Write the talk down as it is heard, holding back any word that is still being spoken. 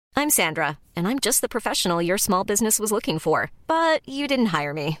I'm Sandra, and I'm just the professional your small business was looking for. But you didn't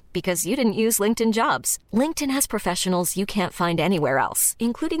hire me because you didn't use LinkedIn Jobs. LinkedIn has professionals you can't find anywhere else,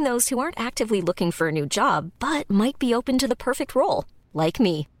 including those who aren't actively looking for a new job, but might be open to the perfect role, like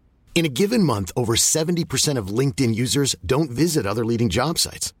me. In a given month, over 70% of LinkedIn users don't visit other leading job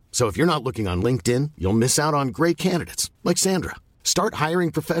sites. So if you're not looking on LinkedIn, you'll miss out on great candidates like Sandra. Start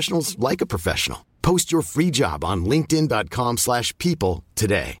hiring professionals like a professional. Post your free job on linkedin.com/people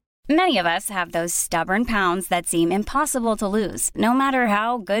today. Many of us have those stubborn pounds that seem impossible to lose, no matter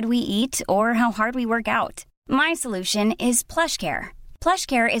how good we eat or how hard we work out. My solution is PlushCare.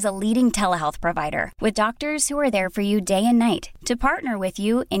 PlushCare is a leading telehealth provider with doctors who are there for you day and night to partner with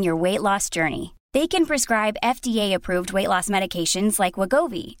you in your weight loss journey. They can prescribe FDA-approved weight loss medications like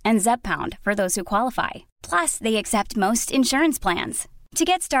Wegovy and Zepbound for those who qualify. Plus, they accept most insurance plans. To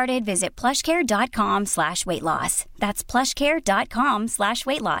get started, visit plushcare.com/weightloss. That's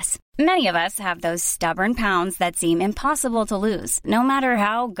plushcare.com/weightloss. Many of us have those stubborn pounds that seem impossible to lose, no matter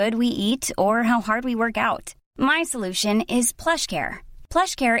how good we eat or how hard we work out. My solution is PlushCare.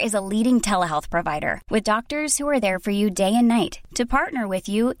 PlushCare is a leading telehealth provider with doctors who are there for you day and night to partner with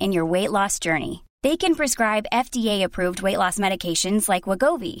you in your weight loss journey. They can prescribe FDA-approved weight loss medications like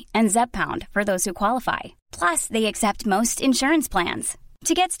Wegovy and Zepbound for those who qualify. Plus, they accept most insurance plans.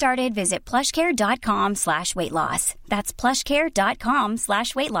 To get started, visit plushcare.com/weightloss. That's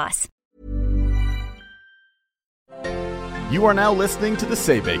plushcare.com/weightloss. You are now listening to the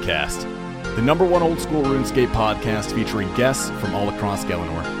Sabecast, the #1 old school RuneScape podcast featuring guests from all across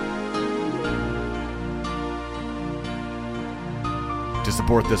Galanor. To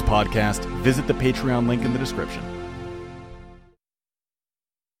support this podcast, visit the Patreon link in the description.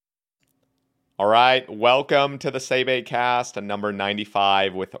 All right, welcome to the Sabecast, number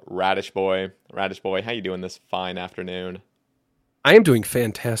 95 with Radish Boy. Radish Boy, how you doing this fine afternoon? I am doing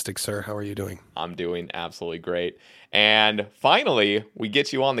fantastic, sir. How are you doing? I'm doing absolutely great. And finally, we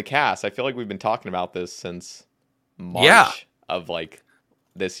get you on the cast. I feel like we've been talking about this since March of like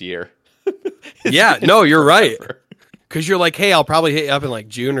this year. Yeah, no, you're right. Because you're like, hey, I'll probably hit you up in like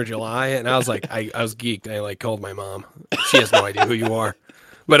June or July. And I was like, I was geeked. I like called my mom. She has no idea who you are.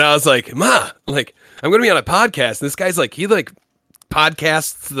 But I was like, Ma, like, I'm going to be on a podcast. And this guy's like, he like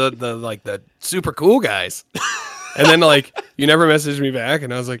podcasts the super cool guys. And then like, you never messaged me back.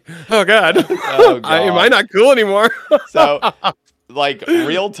 And I was like, oh God, am I not cool anymore? So like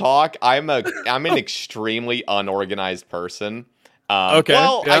real talk, I'm an extremely unorganized person. Okay.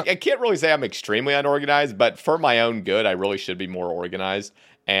 Well, yeah. I can't really say I'm extremely unorganized, but for my own good, I really should be more organized.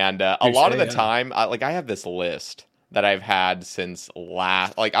 And a lot of the time, I have this list that I've had since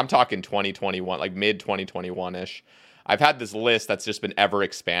I'm talking 2021, like mid 2021-ish. I've had this list that's just been ever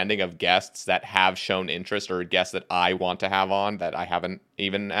expanding of guests that have shown interest or guests that I want to have on that I haven't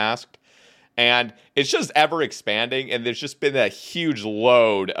even asked. And it's just ever expanding. And there's just been a huge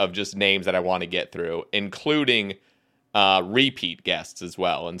load of just names that I want to get through, including repeat guests as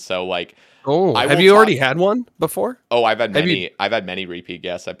well. And so like, have you already had one before? Oh, I've had many repeat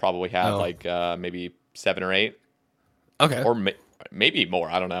guests. I probably had maybe 7 or 8. Okay. Or maybe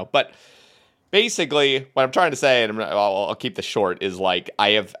more. I don't know. But basically, what I'm trying to say, and I'll keep this short, is like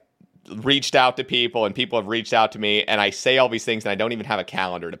I have reached out to people and people have reached out to me and I say all these things and I don't even have a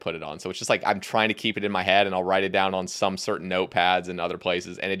calendar to put it on. So it's just like I'm trying to keep it in my head and I'll write it down on some certain notepads and other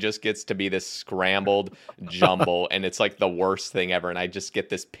places. And it just gets to be this scrambled jumble. And it's like the worst thing ever. And I just get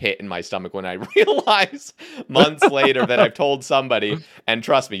this pit in my stomach when I realize months later that I've told somebody. And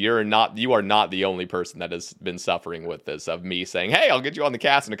trust me, you are not the only person that has been suffering with this, of me saying, hey, I'll get you on the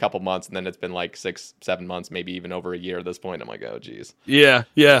cast in a couple months. And then it's been like 6-7 months, maybe even over a year at this point. I'm like, oh, geez. Yeah.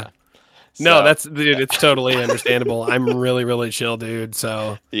 No, it's totally understandable. I'm really, really chill, dude.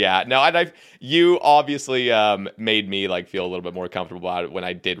 So yeah, no, and you obviously made me like feel a little bit more comfortable about it when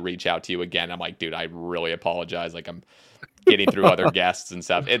I did reach out to you again. I'm like, dude, I really apologize. Like I'm getting through other guests and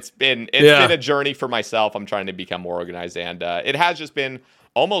stuff. It's been a journey for myself. I'm trying to become more organized, and it has just been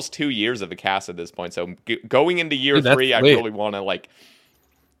almost 2 years of the cast at this point. So going into year 3, I really want to like,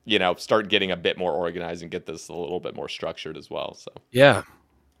 start getting a bit more organized and get this a little bit more structured as well. So yeah.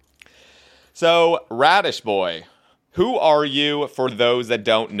 So, Radish Boy, who are you for those that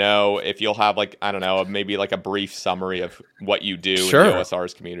don't know? If you'll have, like, I don't know, maybe like a brief summary of what you do in the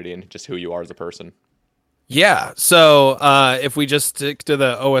OSR's community and just who you are as a person. Yeah. So, if we just stick to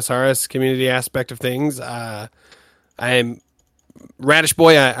the OSRS community aspect of things, I'm Radish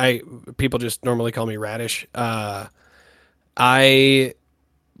Boy. I people just normally call me Radish. I do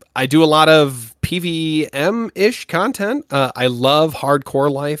a lot of PVM-ish content. I love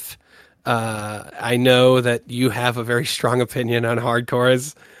hardcore life. I know that you have a very strong opinion on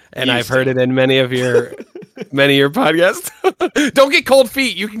hardcores. and I've heard it in many of your podcasts. Don't get cold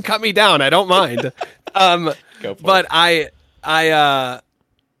feet. You can cut me down. I don't mind. Go for but it. I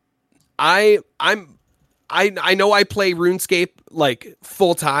know I play RuneScape like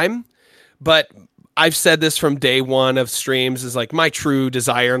full time, but I've said this from day one of streams is like my true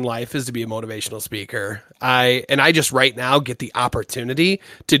desire in life is to be a motivational speaker. I just right now get the opportunity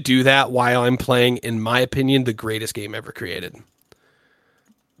to do that while I'm playing, in my opinion, the greatest game ever created.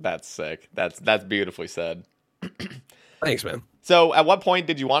 That's sick. That's beautifully said. Thanks, man. So at what point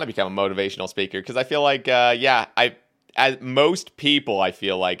did you want to become a motivational speaker? Because I feel like, as most people, I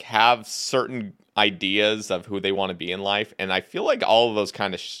feel like have certain ideas of who they want to be in life, and I feel like all of those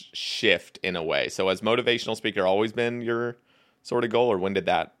kind of shift in a way. So has motivational speaker always been your sort of goal, or when did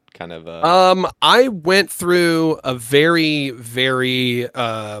that kind of I went through a very, very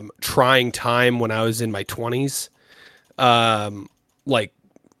trying time when I was in my 20s. Like,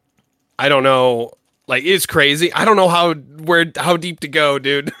 I don't know, like, it's crazy. I don't know how deep to go,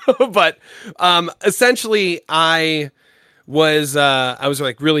 dude. But essentially I was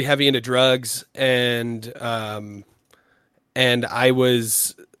like really heavy into drugs, and I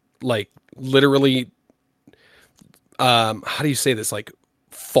was like literally how do you say this, like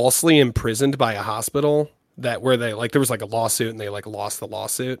falsely imprisoned by a hospital where they like, there was like a lawsuit and they like lost the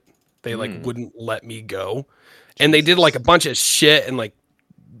lawsuit. They like wouldn't let me go. And they did like a bunch of shit and like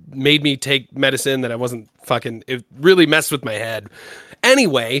made me take medicine that I wasn't fucking, it really messed with my head.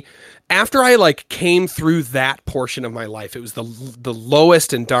 Anyway, after I like came through that portion of my life, it was the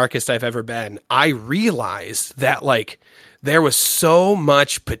lowest and darkest I've ever been. I realized that like there was so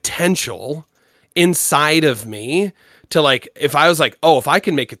much potential inside of me to like, if I was like, oh, if I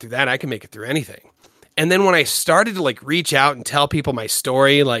can make it through that, I can make it through anything. And then when I started to like reach out and tell people my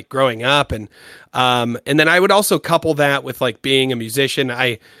story, like growing up, and then I would also couple that with like being a musician.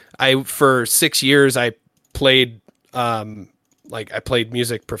 I for 6 years I played I played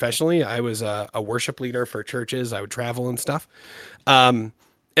music professionally. I was a worship leader for churches. I would travel and stuff, and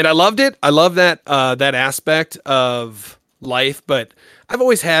I loved it. I love that aspect of life, but I've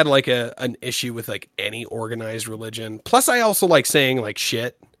always had like an issue with like any organized religion. Plus, I also like saying like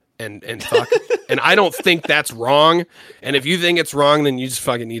shit and fuck. And I don't think that's wrong. And if you think it's wrong, then you just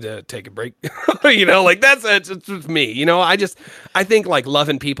fucking need to take a break. You know, like it's with me. You know, I think like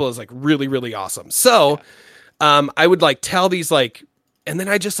loving people is like really, really awesome. So I would like tell these like, and then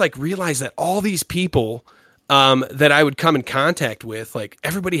I just like realized that all these people that I would come in contact with, like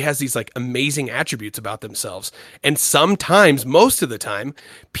everybody has these like amazing attributes about themselves. And sometimes, most of the time,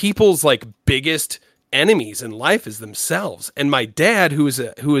 people's like biggest enemies in life is themselves. And my dad, who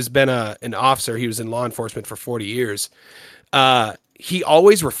has been an officer, he was in law enforcement for 40 years. He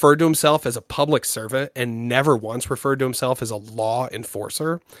always referred to himself as a public servant and never once referred to himself as a law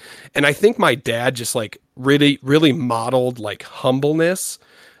enforcer. And I think my dad just like really, really modeled like humbleness.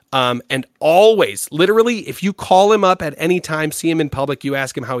 And always, literally, if you call him up at any time, see him in public, you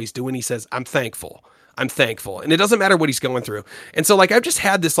ask him how he's doing, he says, I'm thankful. And it doesn't matter what he's going through. And so like, I've just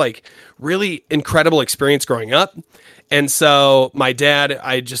had this like really incredible experience growing up. And so my dad,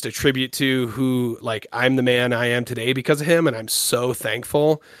 I just attribute to who, like, I'm the man I am today because of him. And I'm so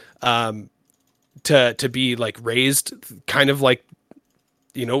thankful, to be like raised kind of like,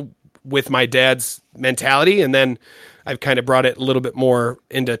 you know, with my dad's mentality. And then I've kind of brought it a little bit more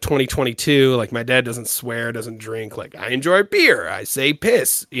into 2022. Like my dad doesn't swear, doesn't drink. Like I enjoy beer. I say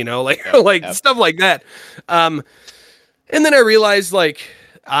piss, you know, like, stuff like that. And then I realized like,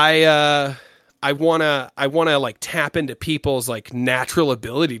 I want to like tap into people's like natural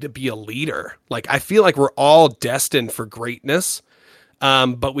ability to be a leader. Like, I feel like we're all destined for greatness.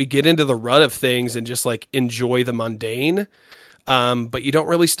 But we get into the rut of things and just like enjoy the mundane. But you don't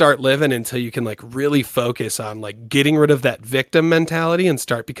really start living until you can like really focus on like getting rid of that victim mentality and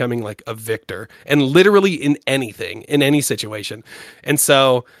start becoming like a victor, and literally in anything, in any situation. And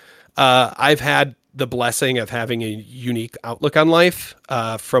so, I've had the blessing of having a unique outlook on life,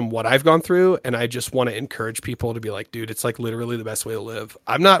 from what I've gone through. And I just want to encourage people to be like, dude, it's like literally the best way to live.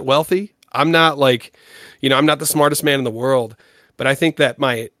 I'm not wealthy. I'm not like, you know, I'm not the smartest man in the world, but I think that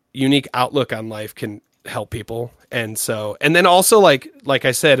my unique outlook on life can help people. And so, and then also like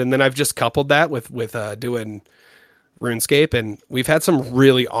I said, and then I've just coupled that with doing RuneScape, and we've had some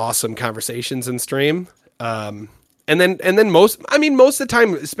really awesome conversations in stream. And then most of the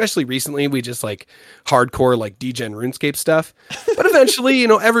time, especially recently, we just like hardcore, like degen RuneScape stuff, but eventually, you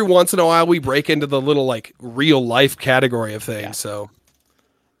know, every once in a while we break into the little like real life category of things. Yeah. So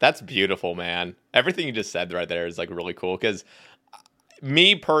that's beautiful, man. Everything you just said right there is like really cool. 'Cause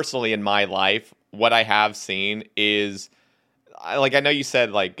me personally in my life, what I have seen is I know you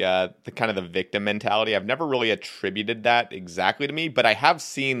said like the kind of the victim mentality. I've never really attributed that exactly to me, but I have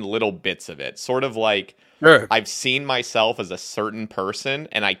seen little bits of it. Sort of like Sure. I've seen myself as a certain person,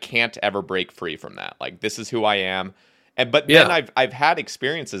 and I can't ever break free from that. Like this is who I am. But then I've had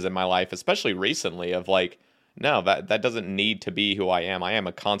experiences in my life, especially recently, of like, no, that doesn't need to be who I am. I am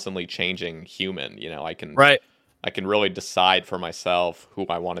a constantly changing human. You know, I can really decide for myself who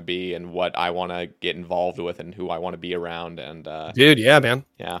I want to be and what I want to get involved with and who I want to be around. And dude, yeah, man.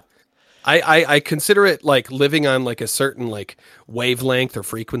 Yeah. I consider it like living on like a certain like wavelength or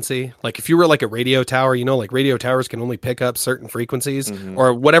frequency. Like if you were like a radio tower, you know, like radio towers can only pick up certain frequencies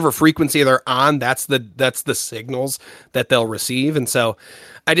or whatever frequency they're on. That's the signals that they'll receive. And so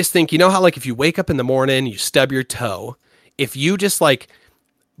I just think, you know how like if you wake up in the morning, you stub your toe, if you just like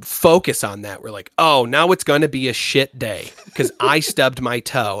focus on that, we're like, oh, now it's going to be a shit day because I stubbed my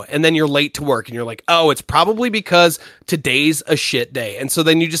toe. And then you're late to work and you're like, oh, it's probably because today's a shit day. And so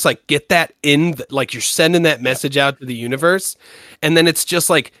then you just like get that like you're sending that message out to the universe. And then it's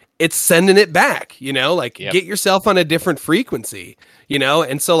just like, it's sending it back, you know, like get yourself on a different frequency, you know?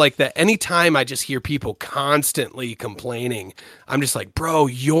 And so like that anytime I just hear people constantly complaining, I'm just like, bro,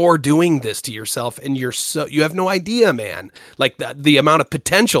 you're doing this to yourself and you have no idea, man. Like the amount of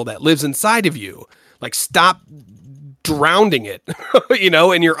potential that lives inside of you, like stop drowning it, you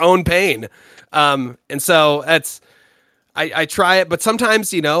know, in your own pain. And so I try it, but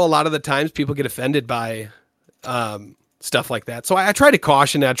sometimes, you know, a lot of the times people get offended by, stuff like that. So I try to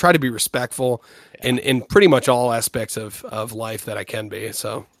caution, I try to be respectful in pretty much all aspects of life that I can be.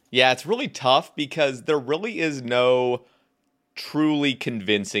 So yeah, it's really tough because there really is no truly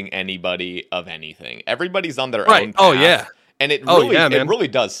convincing anybody of anything. Everybody's on their own path. Oh yeah. And it really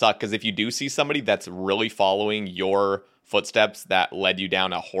does suck because if you do see somebody that's really following your footsteps that led you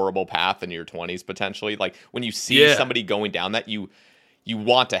down a horrible path in your 20s potentially, like when you see somebody going down that, you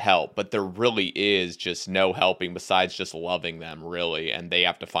want to help, but there really is just no helping besides just loving them, really, and they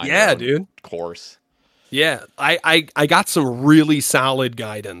have to find their own course. Yeah, I got some really solid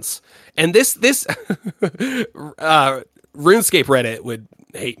guidance, and this RuneScape Reddit would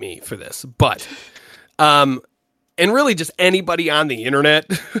hate me for this, but and really just anybody on the internet,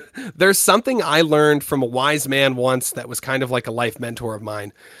 there's something I learned from a wise man once that was kind of like a life mentor of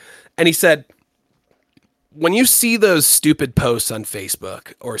mine, and he said, when you see those stupid posts on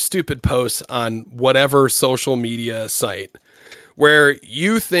Facebook or stupid posts on whatever social media site where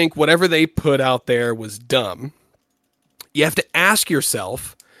you think whatever they put out there was dumb, you have to ask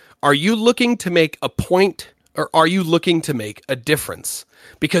yourself, are you looking to make a point or are you looking to make a difference?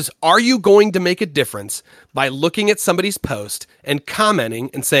 Because are you going to make a difference by looking at somebody's post and commenting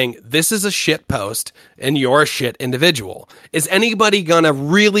and saying, this is a shit post and you're a shit individual? Is anybody going to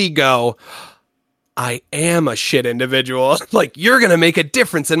really go, I am a shit individual. Like, you're going to make a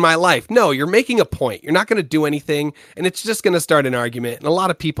difference in my life. No, you're making a point. You're not going to do anything. And it's just going to start an argument. And a lot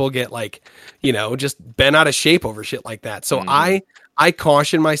of people get like, you know, just bent out of shape over shit like that. So I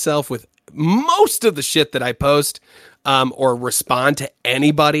caution myself with most of the shit that I post or respond to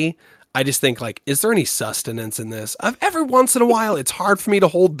anybody. I just think like, is there any sustenance in this? Every once in a while, it's hard for me to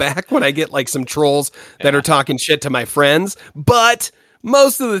hold back when I get like some trolls that are talking shit to my friends. But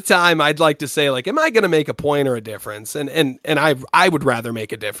most of the time, I'd like to say, like, am I going to make a point or a difference? And I would rather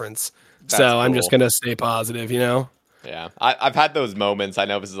make a difference. That's so cool. I'm just going to stay positive, you know? Yeah. I've had those moments. I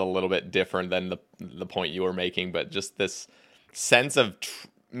know this is a little bit different than the point you were making, but just this sense of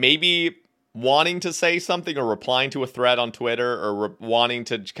maybe wanting to say something or replying to a thread on Twitter or wanting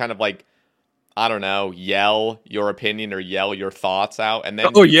to kind of like, I don't know, yell your opinion or yell your thoughts out. And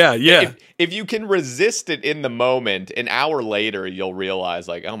then if you can resist it in the moment, an hour later, you'll realize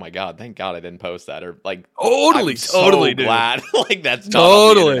like, oh my God, thank God I didn't post that. Or like, totally, glad like that's not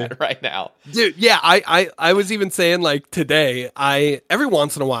on the internet right now. Dude, yeah, I was even saying like today, every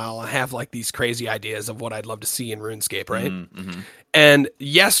once in a while I have like these crazy ideas of what I'd love to see in RuneScape, right? Mm-hmm. And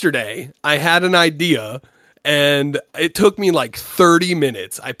yesterday I had an idea and it took me like 30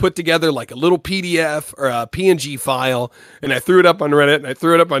 minutes. I put together like a little PDF or a PNG file and I threw it up on Reddit and I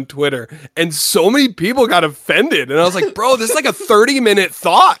threw it up on Twitter and so many people got offended. And I was like, bro, this is like a 30-minute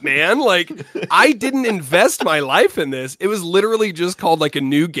thought, man. Like I didn't invest my life in this. It was literally just called like a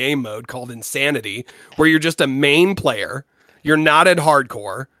new game mode called Insanity where you're just a main player. You're not at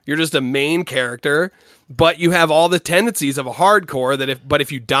hardcore. You're just a main character, but you have all the tendencies of a hardcore but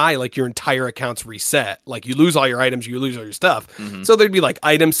if you die, like your entire account's reset. Like you lose all your items, you lose all your stuff. Mm-hmm. So there'd be like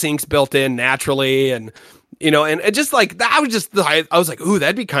item sinks built in naturally and and it just like, I was like, ooh,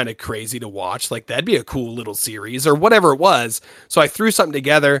 that'd be kind of crazy to watch. Like, that'd be a cool little series or whatever it was. So I threw something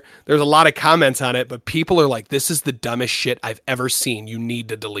together. There's a lot of comments on it, but people are like, this is the dumbest shit I've ever seen. You need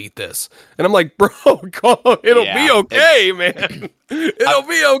to delete this. And I'm like, bro, it'll be okay, man. It'll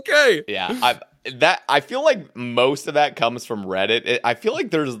be okay. Yeah. I feel like most of that comes from Reddit. I feel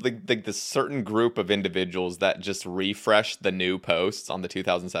like there's like this certain group of individuals that just refresh the new posts on the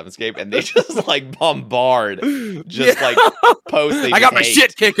 2007 Scape, and they just like bombard, like posts. I got my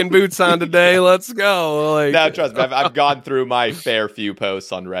shit kicking boots on today. Let's go. Like, no, trust me, I've gone through my fair few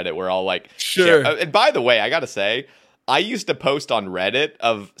posts on Reddit where I'll like sure. share. And by the way, I gotta say, I used to post on Reddit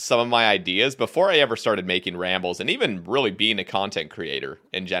of some of my ideas before I ever started making rambles and even really being a content creator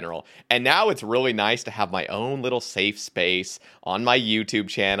in general. And now it's really nice to have my own little safe space on my YouTube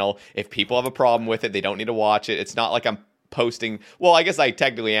channel. If people have a problem with it, they don't need to watch it. It's not like I'm posting. Well, I guess I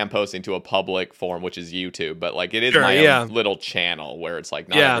technically am posting to a public forum, which is YouTube, but like it is my own little channel where it's like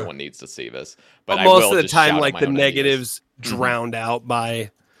not everyone needs to see this. But most of the time, like the negatives drowned out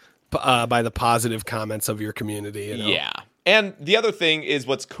by the positive comments of your community. You know? Yeah. And the other thing is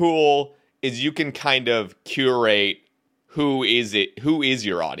what's cool is you can kind of curate who is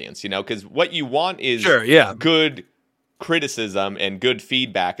your audience, because what you want is good criticism and good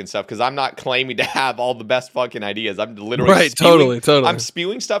feedback and stuff, because I'm not claiming to have all the best fucking ideas. I'm literally totally. I'm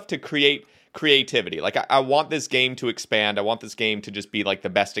spewing stuff to create creativity. Like I want this game to expand. I want this game to just be like the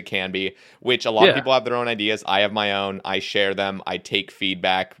best it can be, which a lot of people have their own ideas. I have my own. I share them. I take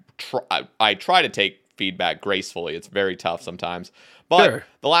feedback. I try to take feedback gracefully. It's very tough sometimes. But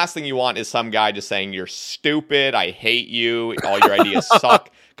the last thing you want is some guy just saying, you're stupid, I hate you, all your ideas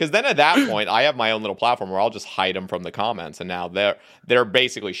suck. Because then at that point, I have my own little platform where I'll just hide them from the comments. And now they're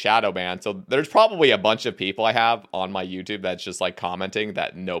basically shadow banned. So there's probably a bunch of people I have on my YouTube that's just like commenting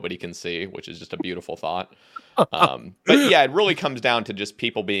that nobody can see, which is just a beautiful thought. But yeah, it really comes down to just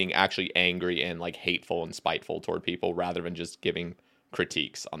people being actually angry and like hateful and spiteful toward people rather than just giving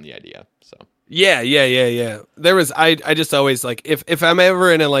critiques on the idea. So yeah. There was I just always like if I'm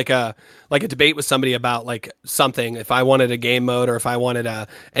ever in a debate with somebody about like something, if I wanted a game mode or if I wanted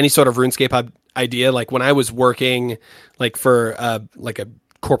any sort of RuneScape idea, like when I was working like for like a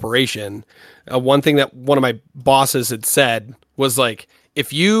corporation, one thing that one of my bosses had said was like,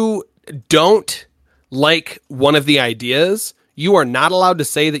 if you don't like one of the ideas, you are not allowed to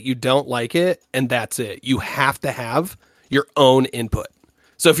say that you don't like it, and that's it. You have to have your own input.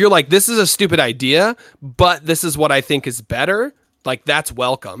 So if you're like, this is a stupid idea, but this is what I think is better, like that's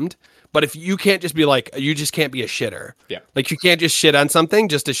welcomed. But if you can't just be like, you just can't be a shitter. Yeah. Like you can't just shit on something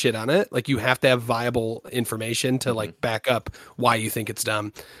just to shit on it. Like you have to have viable information to like back up why you think it's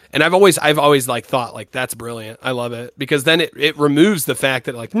dumb. And I've always like thought like, that's brilliant. I love it because then it removes the fact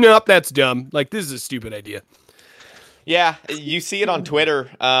that like, nope, that's dumb. Like this is a stupid idea. Yeah, you see it on Twitter,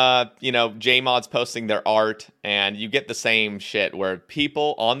 JMods posting their art, and you get the same shit where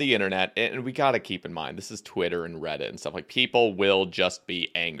people on the internet, and we got to keep in mind, this is Twitter and Reddit and stuff, like people will just be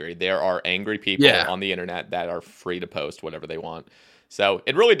angry. There are angry people on the internet that are free to post whatever they want. So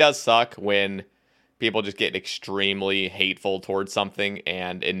it really does suck when people just get extremely hateful towards something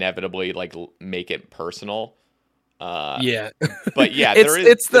and inevitably like make it personal. But yeah,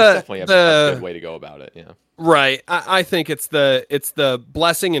 there's definitely a good way to go about it. Yeah. Right. I think it's the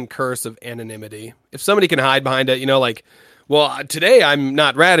blessing and curse of anonymity. If somebody can hide behind it, like, well, today I'm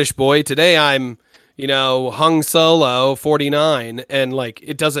not Radish Boy. Today I'm, Hung Solo 49. And like,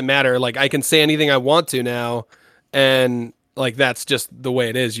 it doesn't matter. Like I can say anything I want to now. And like, that's just the way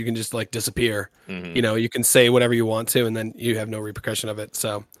it is. You can just like disappear, you can say whatever you want to, and then you have no repercussion of it.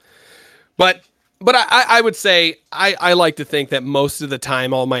 So, but I would say I like to think that most of the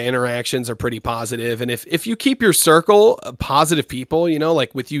time all my interactions are pretty positive. And if you keep your circle of positive people,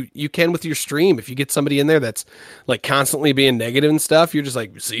 like with you can with your stream, if you get somebody in there that's like constantly being negative and stuff, you're just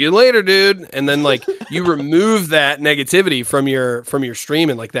like, see you later, dude. And then like you remove that negativity from your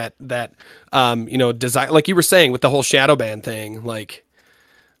stream and like that design, like you were saying with the whole shadow ban thing, like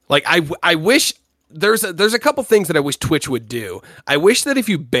I wish. There's a couple things that I wish Twitch would do. I wish that if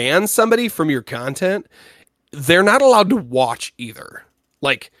you ban somebody from your content, they're not allowed to watch either.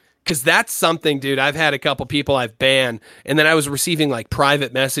 Like, because that's something, dude. I've had a couple people I've banned, and then I was receiving like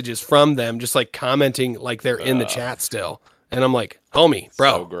private messages from them, just like commenting like they're in the chat still, and I'm like, homie,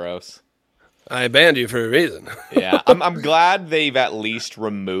 bro, so gross. I banned you for a reason. Yeah, I'm glad they've at least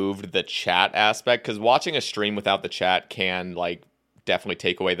removed the chat aspect, because watching a stream without the chat can like definitely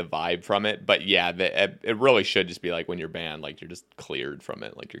take away the vibe from it. But yeah, it really should just be like when you're banned, like you're just cleared from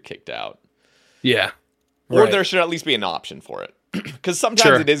it, like you're kicked out. Yeah. Or there should at least be an option for it. because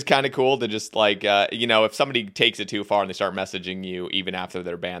sometimes it is kind of cool to just like, if somebody takes it too far and they start messaging you even after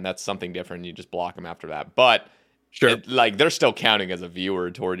they're banned, that's something different. You just block them after that. But they're still counting as a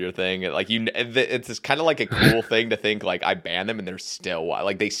viewer toward your thing. It's kind of like a cool thing to think like I banned them and they're still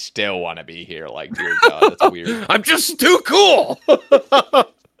like they still want to be here. Like, dear God, that's weird. I'm just too cool.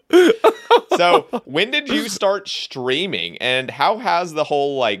 So when did you start streaming, and how has the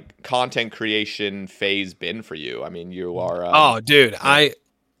whole like content creation phase been for you? I mean, you are dude,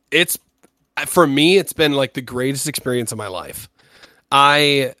 it's for me, it's been like the greatest experience of my life.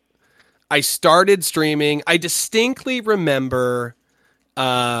 I started streaming. I distinctly remember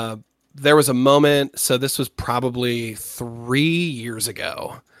there was a moment, so this was probably 3 years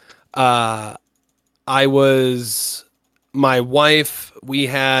ago. My wife, we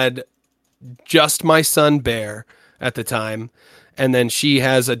had just my son Bear at the time, and then she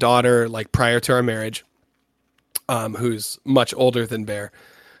has a daughter like prior to our marriage, who's much older than Bear.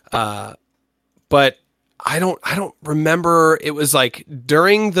 But I don't remember. It was like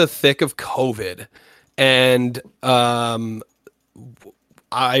during the thick of COVID, and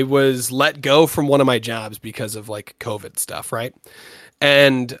I was let go from one of my jobs because of like COVID stuff, right?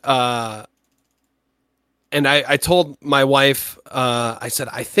 And I told my wife, I said,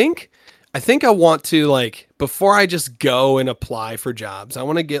 I think I want to, like, before I just go and apply for jobs, I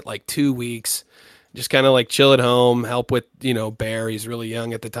want to get like 2 weeks, just kind of like chill at home, help with, Bear. He's really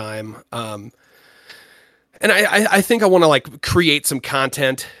young at the time. And I think I want to like create some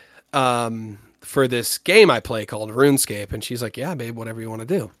content, for this game I play called RuneScape. And she's like, yeah, babe, whatever you want to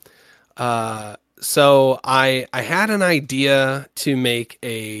do. So I had an idea to make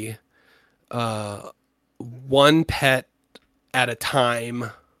a, one pet at a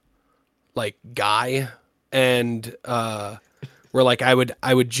time, like guy. And, where like I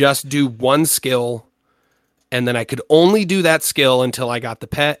would just do one skill, and then I could only do that skill until I got the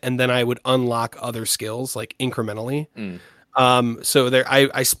pet, and then I would unlock other skills like incrementally. So there,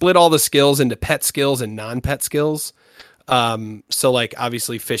 I split all the skills into pet skills and non-pet skills. So like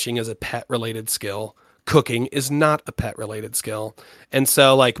obviously fishing is a pet related skill. Cooking is not a pet related skill. And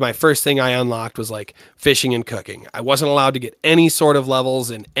so like my first thing I unlocked was like fishing and cooking. I wasn't allowed to get any sort of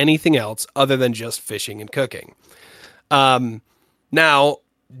levels in anything else other than just fishing and cooking. Now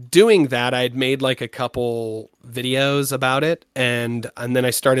doing that, I'd made like a couple videos about it, and then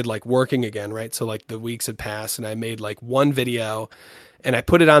I started like working again, right? So like the weeks had passed, and I made like one video, and I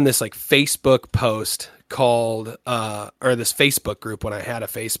put it on this like Facebook post called, or this Facebook group when I had a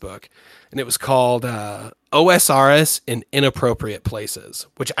Facebook, and it was called OSRS in Inappropriate Places,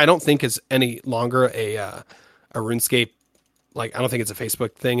 which I don't think is any longer a RuneScape. Like, I don't think it's a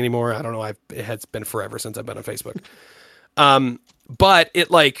Facebook thing anymore. I don't know. It has been forever since I've been on Facebook. But it,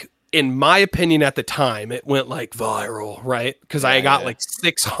 like, in my opinion at the time, it went like viral, right? Because I got like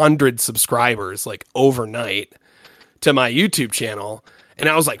 600 subscribers like overnight to my YouTube channel. And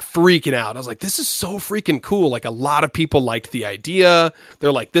I was like freaking out. I was like, this is so freaking cool. Like, a lot of people liked the idea.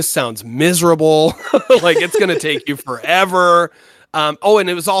 They're like, this sounds miserable. Like, it's going to take you forever. And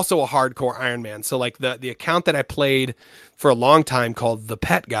it was also a hardcore Iron Man. So like the account that I played for a long time called The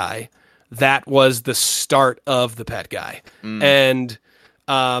Pet Guy, that was the start of The Pet Guy. And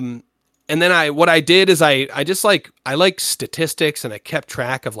then what I did is I like statistics, and I kept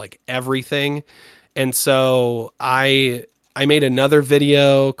track of like everything. And so I made another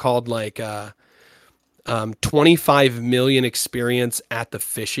video called like 25 million experience at the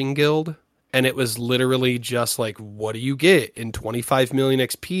Fishing Guild. And it was literally just like, what do you get in 25 million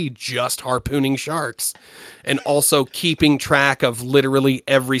XP just harpooning sharks? And also keeping track of literally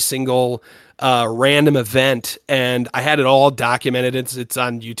every single random event. And I had it all documented. It's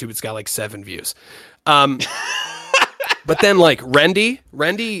on YouTube. It's got like 7 views. But then like Rendy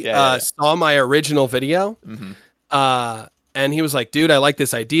saw my original video. And he was like, dude, I like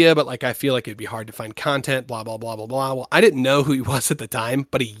this idea, but like, I feel like it'd be hard to find content, blah, blah, blah, blah, blah. Well, I didn't know who he was at the time,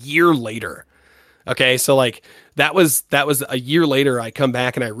 but a year later. Okay. So like that was a year later. I come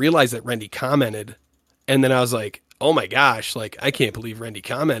back and I realized that Rendy commented, and then I was like, oh my gosh, like, I can't believe Rendy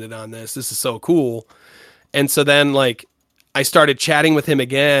commented on this. This is so cool. And so then like I started chatting with him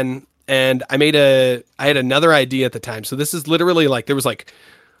again, and I had another idea at the time. So this is literally like, there was like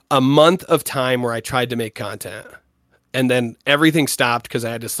a month of time where I tried to make content. And then everything stopped because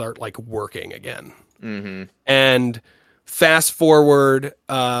I had to start like working again. And fast forward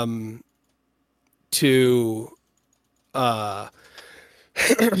to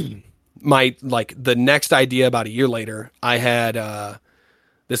my, like, the next idea about a year later, I had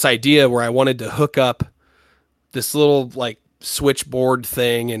this idea where I wanted to hook up this little like switchboard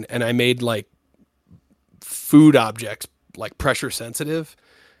thing, and I made like food objects like pressure sensitive.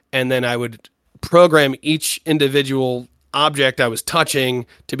 And then I would program each individual object I was touching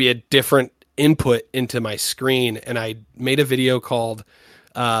to be a different input into my screen. And I made a video called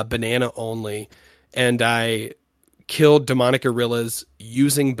Banana Only, and I killed demonic gorillas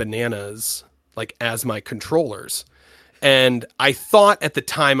using bananas like as my controllers. And I thought at the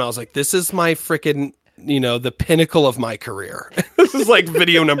time, I was like, this is my freaking, the pinnacle of my career. This is like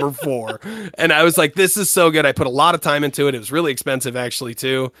video number 4. And I was like, this is so good. I put a lot of time into it. It was really expensive actually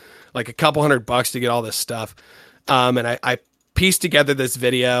too, like a couple $100 to get all this stuff. And I pieced together this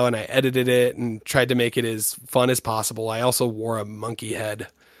video and I edited it and tried to make it as fun as possible. I also wore a monkey head.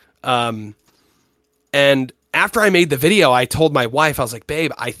 And after I made the video, I told my wife, I was like,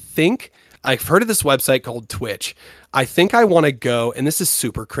 babe, I think I've heard of this website called Twitch. I think I want to go, and this is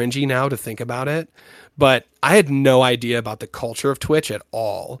super cringy now to think about it, but I had no idea about the culture of Twitch at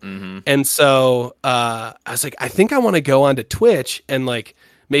all. Mm-hmm. And so I was like, I think I want to go onto Twitch and like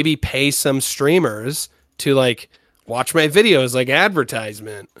maybe pay some streamers to like watch my videos like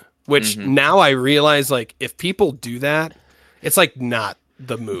advertisement, which now I realize like if people do that, it's like not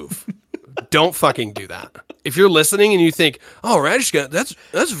the move. Don't fucking do that. If you're listening and you think, oh, Radishka, that's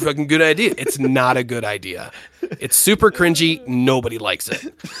a fucking good idea. It's not a good idea. It's super cringy. Nobody likes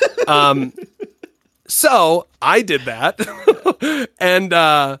it. So I did that. And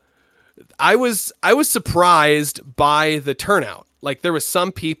I was surprised by the turnout. Like there was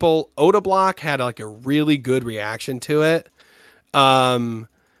some people, Otoblock had like a really good reaction to it. Mr.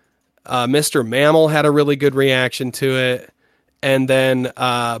 Mammal had a really good reaction to it. And then,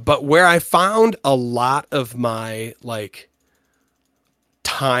 but where I found a lot of my like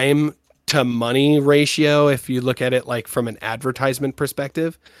time to money ratio, if you look at it like from an advertisement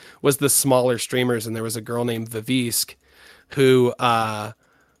perspective, was the smaller streamers. And there was a girl named Vivisk who,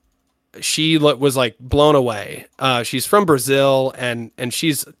 she was like blown away. She's from Brazil and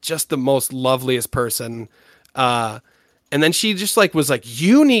she's just the most loveliest person. And then she just like was like,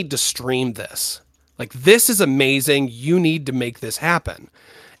 you need to stream this. Like, this is amazing. You need to make this happen.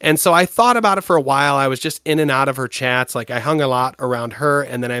 And so I thought about it for a while. I was just in and out of her chats. Like I hung a lot around her.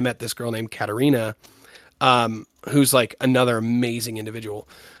 And then I met this girl named Katarina, who's like another amazing individual.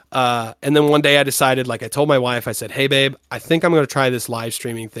 And then one day I decided, like I told my wife, I said, hey babe, I think I'm going to try this live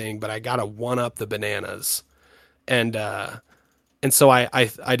streaming thing, but I got to one up the bananas. And so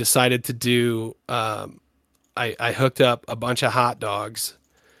I decided to do, I hooked up a bunch of hot dogs.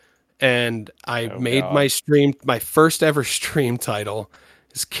 And I made my first ever stream title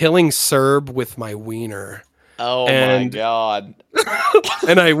is Killing Serb with My Wiener. Oh my God.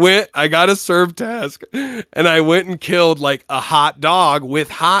 And I got a Serb task and I went and killed like a hot dog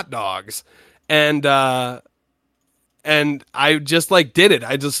with hot dogs. And I just like did it.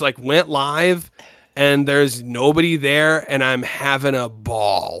 I just like went live and there's nobody there and I'm having a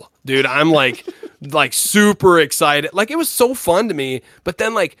ball. Dude, I'm like super excited. Like it was so fun to me. But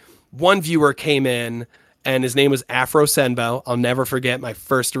then like one viewer came in and his name was Afro Senbo. I'll never forget my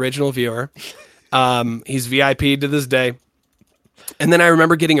first original viewer. He's VIP'd to this day. And then I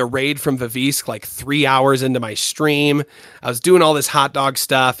remember getting a raid from Vivisk like 3 hours into my stream. I was doing all this hot dog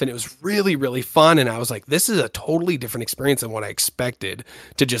stuff and it was really, really fun. And I was like, this is a totally different experience than what I expected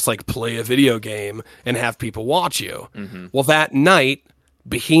to just like play a video game and have people watch you. Mm-hmm. Well, that night,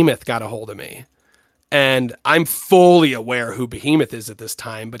 Behemoth got a hold of me. And I'm fully aware who Behemoth is at this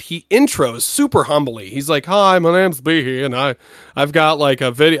time, but he intros super humbly. He's like, hi, my name's Behe, and I've got like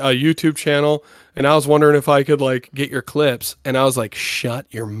a YouTube channel, and I was wondering if I could like get your clips. And I was like, shut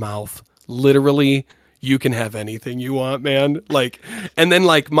your mouth. Literally, you can have anything you want, man. Like, and then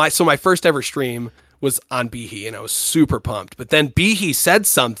like my first ever stream was on Behe, and I was super pumped. But then Behe said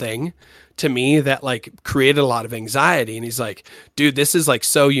something to me that like created a lot of anxiety. And he's like, dude, this is like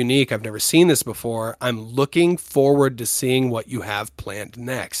so unique. I've never seen this before. I'm looking forward to seeing what you have planned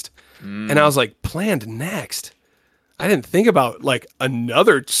next. And I was like, planned next? I didn't think about like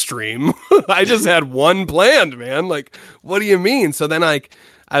another stream. I just had one planned, man. Like, what do you mean? So then I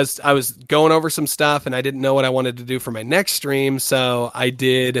was going over some stuff and I didn't know what I wanted to do for my next stream. So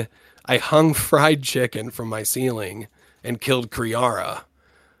I hung fried chicken from my ceiling and killed Kriara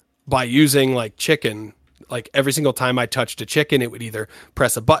by using like chicken. Like every single time I touched a chicken, it would either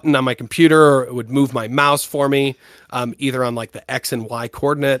press a button on my computer or it would move my mouse for me, either on like the X and Y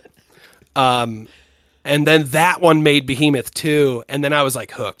coordinate. And then that one made Behemoth too. And then I was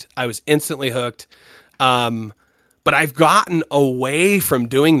like hooked. I was instantly hooked. But I've gotten away from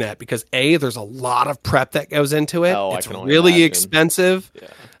doing that because there's a lot of prep that goes into it. It's really expensive.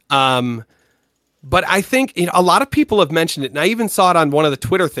 Yeah. But I think a lot of people have mentioned it, and I even saw it on one of the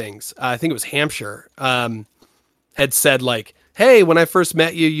Twitter things. I think it was Hampshire. Had had said like, hey, when I first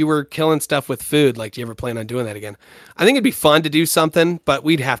met you, you were killing stuff with food. Like, do you ever plan on doing that again? I think it'd be fun to do something, but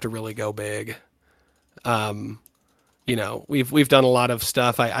we'd have to really go big. You know, we've done a lot of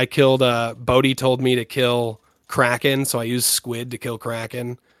stuff. I killed, Bodhi told me to kill Kraken, so I used squid to kill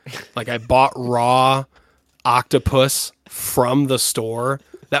Kraken. Like, I bought raw octopus from the store.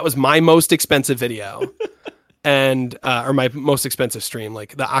 That was my most expensive video. And or my most expensive stream.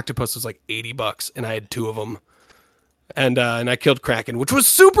 Like, the octopus was like $80 and I had 2 of them. And I killed Kraken, which was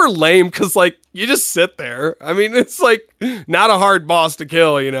super lame because like you just sit there. I mean, it's like not a hard boss to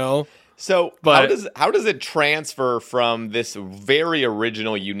kill, you know. So how does it transfer from this very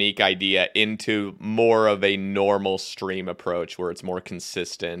original, unique idea into more of a normal stream approach where it's more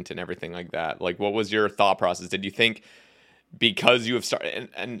consistent and everything like that? Like, what was your thought process? Did you think because you have started?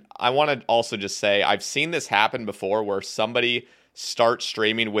 And I want to also just say I've seen this happen before where somebody starts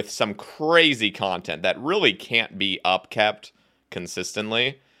streaming with some crazy content that really can't be upkept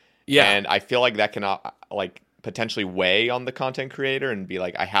consistently. Yeah, and I feel like that can like potentially weigh on the content creator and be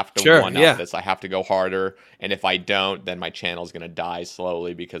like, I have to one up this. I have to go harder. And if I don't, then my channel is going to die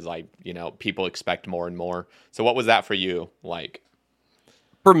slowly because people expect more and more. So what was that for you like?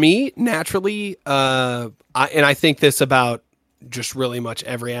 For me, naturally, I think this about just really much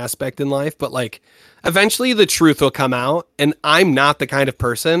every aspect in life, but like eventually the truth will come out and I'm not the kind of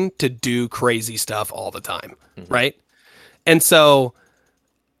person to do crazy stuff all the time. Mm-hmm. Right. And so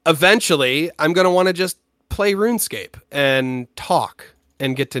eventually I'm going to want to just play RuneScape and talk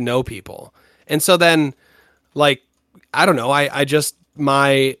and get to know people. And so then like, I don't know, I just,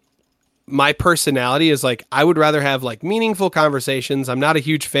 my personality is like, I would rather have like meaningful conversations. I'm not a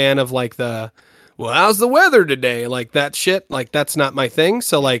huge fan of like well, how's the weather today? Like that shit, like that's not my thing.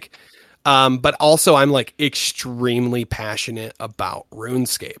 So like, but also I'm like extremely passionate about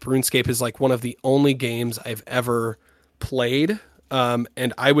RuneScape. RuneScape is like one of the only games I've ever played.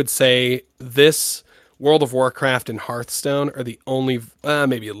 And I would say this, World of Warcraft and Hearthstone are the only,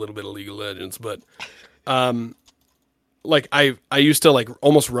 maybe a little bit of League of Legends, but like I used to like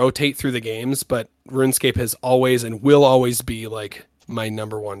almost rotate through the games, but RuneScape has always and will always be like my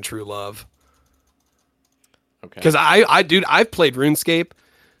number one true love. Okay. Because I've played RuneScape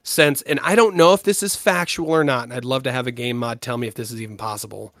since, and I don't know if this is factual or not, and I'd love to have a game mod tell me if this is even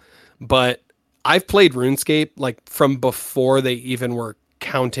possible, but I've played RuneScape like from before they even were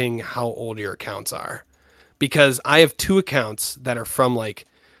counting how old your accounts are. Because I have 2 accounts that are from like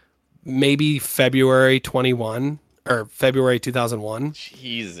maybe February 21 or February 2001.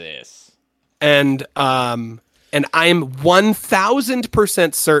 Jesus. And I'm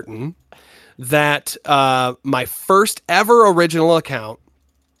 1000% certain that my first ever original account,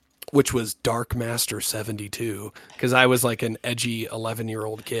 which was Darkmaster72, because I was like an edgy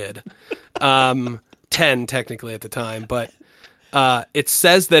 11-year-old kid, 10 technically at the time, but it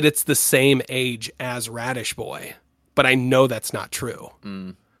says that it's the same age as Radish Boy, but I know that's not true.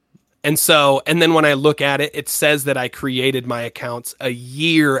 Mm. And then when I look at it, it says that I created my accounts a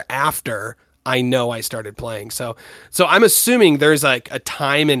year after I know I started playing. So I'm assuming there's like a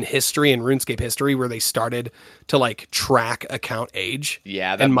time in history, in RuneScape history, where they started to like track account age.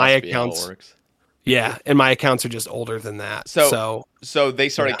 Yeah, that must be how it works. Yeah, and my accounts are just older than that. So they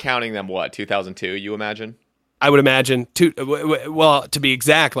started counting them, what, 2002, you imagine? I would imagine, to be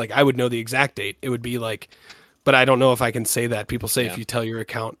exact, like I would know the exact date. It would be like, but I don't know if I can say that. People say if you tell your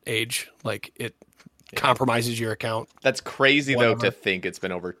account age, like it compromises your account. That's crazy, though, to think it's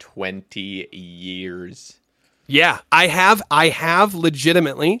been over 20 years. Yeah, I have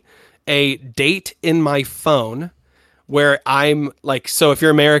legitimately a date in my phone where I'm like, so if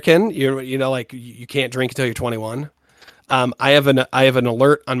you're American, you know, like you can't drink until you're 21. I have an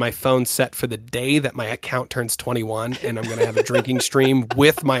alert on my phone set for the day that my account turns 21, and I'm going to have a drinking stream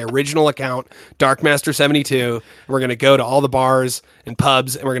with my original account, Darkmaster72. We're going to go to all the bars and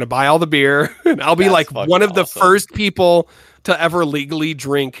pubs, and we're going to buy all the beer, and I'll be like one of the first people to ever legally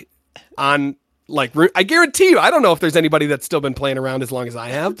drink on like. I guarantee you, I don't know if there's anybody that's still been playing around as long as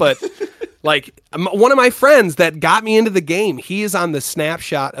I have, but like one of my friends that got me into the game, he is on the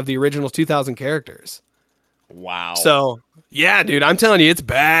snapshot of the original 2000 characters. Wow. So yeah, dude, I'm telling you, it's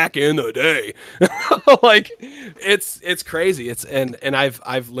back in the day. Like it's crazy. It's and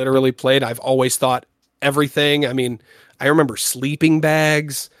I've literally played. I've always thought everything. I mean, I remember sleeping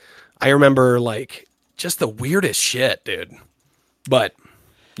bags. I remember like just the weirdest shit, dude. But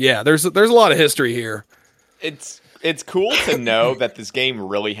yeah, there's a lot of history here. It's cool to know that this game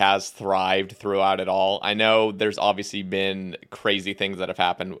really has thrived throughout it all. I know there's obviously been crazy things that have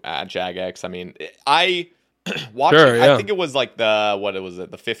happened at Jagex. I mean, I watching, I think it was like the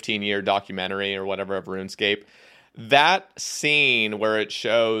 15-year documentary or whatever of RuneScape. that scene where it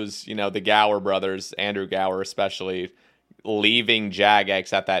shows, the Gower brothers, Andrew Gower especially, leaving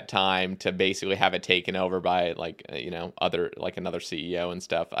Jagex at that time to basically have it taken over by another CEO and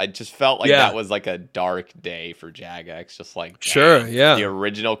stuff. I just felt like that was like a dark day for Jagex. Just like, the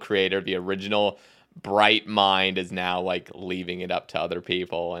original creator, the original bright mind is now like leaving it up to other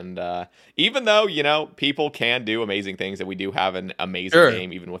people. And even though, people can do amazing things, and we do have an amazing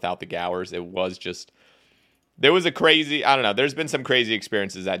game even without the Gowers, it was just... There was there's been some crazy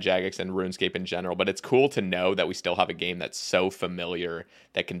experiences at Jagex and RuneScape in general, but it's cool to know that we still have a game that's so familiar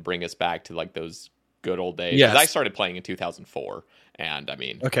that can bring us back to like those good old days. Because I started playing in 2004, and I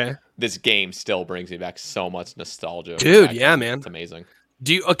mean, this game still brings me back so much nostalgia. Dude, yeah, man. It's amazing.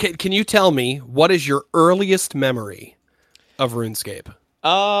 Can you tell me what is your earliest memory of RuneScape?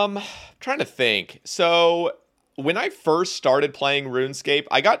 Trying to think. So when I first started playing RuneScape,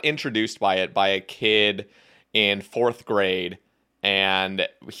 I got introduced by a kid in 4th grade, and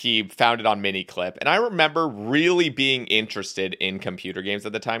he found it on Miniclip. And I remember really being interested in computer games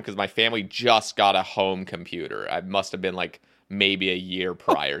at the time because my family just got a home computer. I must have been like maybe a year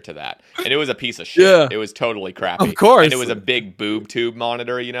prior to that. And it was a piece of shit. Yeah. It was totally crappy. Of course. And it was a big boob tube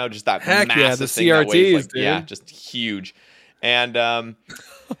monitor, just that Heck massive the thing CRTs, that weighs like, dude. yeah, just huge. And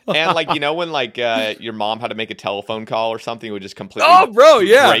like, when like your mom had to make a telephone call or something, it would just completely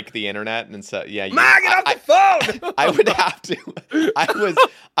break the internet. And so, Ma, get off the phone! I would have to.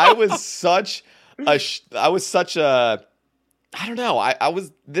 I was such a I don't know.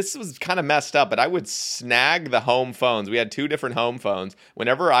 This was kind of messed up, but I would snag the home phones. We had 2 different home phones.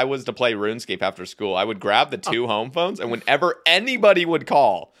 Whenever I was to play RuneScape after school, I would grab the 2 home phones, and whenever anybody would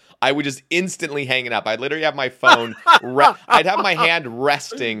call, I would just instantly hang it up. I'd literally have my phone, I'd have my hand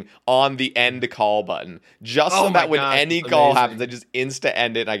resting on the end call button, just so that when any call happens, I just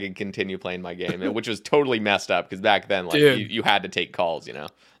insta-end it and I can continue playing my game, which was totally messed up because back then, like, you had to take calls,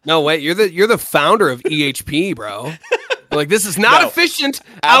 No, wait, you're the founder of EHP, bro. Like, this is not efficient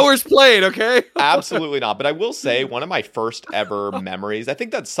hours played, okay? Absolutely not. But I will say, one of my first ever memories, I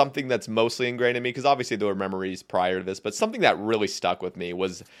think that's something that's mostly ingrained in me, because obviously there were memories prior to this, but something that really stuck with me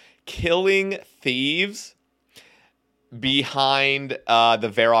was killing thieves behind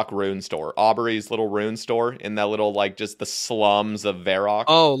the Varrock rune store, Aubrey's little rune store in that little, like, just the slums of Varrock.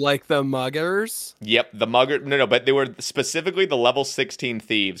 Oh, like the muggers? Yep, the mugger. No, but they were specifically the level 16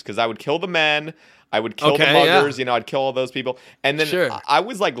 thieves, because I would kill the men, I would kill the muggers, I'd kill all those people. And then I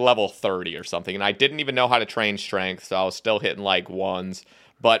was like level 30 or something, and I didn't even know how to train strength, so I was still hitting like 1s.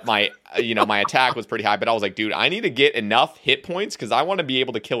 But my attack was pretty high. But I was like, dude, I need to get enough hit points because I want to be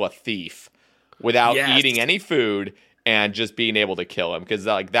able to kill a thief without eating any food and just being able to kill him, because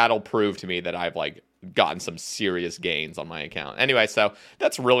like that'll prove to me that I've like gotten some serious gains on my account. Anyway, so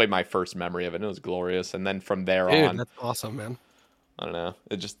that's really my first memory of it. It was glorious. And then from there on, that's awesome, man. I don't know.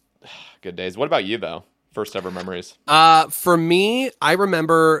 It just good days. What about you though? First ever memories? For me, I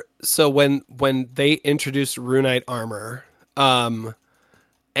remember when they introduced Runite armor,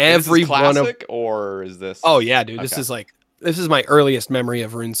 every is this classic, or is this? Oh yeah, dude. Okay. This is my earliest memory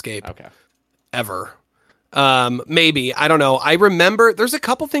of RuneScape ever. Maybe, I don't know. I remember there's a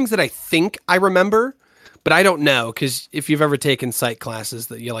couple things that I think I remember, but I don't know, because if you've ever taken psych classes,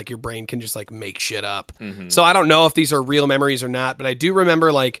 that your brain can just like make shit up. Mm-hmm. So I don't know if these are real memories or not, but I do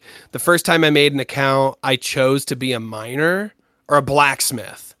remember like the first time I made an account, I chose to be a miner or a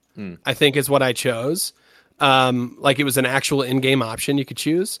blacksmith. I think is what I chose. Like it was an actual in-game option you could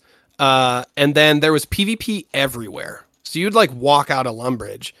choose. And then there was PvP everywhere. So you'd like walk out of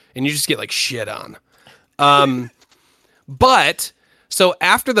Lumbridge and you just get like shit on. But so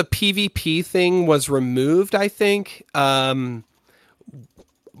after the PvP thing was removed, I think, there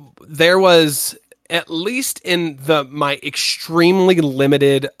was, at least in my extremely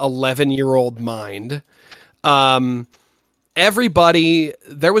limited 11-year-old mind, there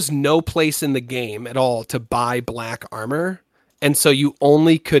was no place in the game at all to buy black armor. And so you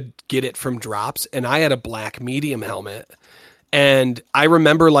only could get it from drops. And I had a black medium helmet. And I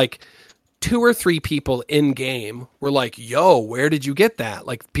remember like 2 or 3 people in game were like, yo, where did you get that?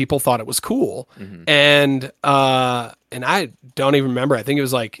 Like people thought it was cool. Mm-hmm. And I don't even remember. I think it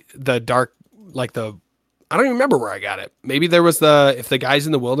was like I don't even remember where I got it. Maybe there was if the guys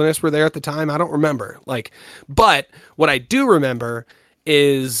in the wilderness were there at the time, I don't remember. But what I do remember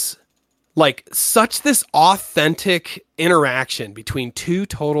is like such this authentic interaction between 2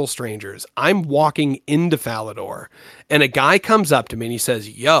 total strangers. I'm walking into Falador and a guy comes up to me and he says,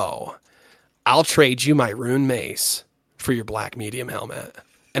 yo, I'll trade you my rune mace for your black medium helmet.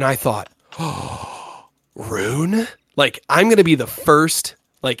 And I thought, oh, rune? Like I'm going to be the first,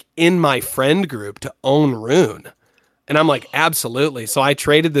 like in my friend group to own rune. And I'm like, absolutely. So I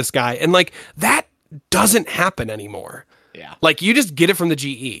traded this guy, and like that doesn't happen anymore. Yeah. Like you just get it from the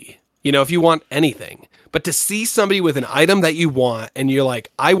GE, if you want anything. But to see somebody with an item that you want and you're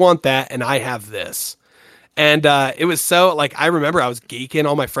like, I want that and I have this. And it was so like, I remember I was geeking.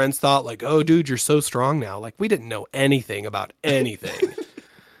 All my friends thought like, oh, dude, you're so strong now. Like we didn't know anything about anything.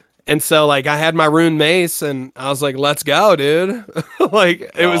 And so like I had my rune mace and I was like, let's go, dude. Like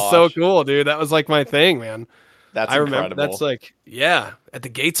it was so cool, dude. That was like my thing, man. That's incredible. Remember that's like, yeah, at the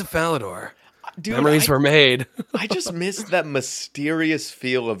gates of Falador. Dude, memories were made. I just miss that mysterious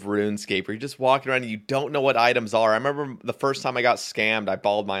feel of RuneScape where you're just walking around and you don't know what items are. I remember the first time I got scammed, I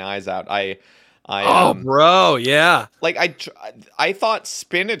bawled my eyes out. Bro, yeah. Like I thought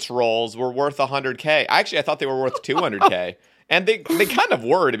spinach rolls were worth 100K. Actually, I thought they were worth 200K. And they kind of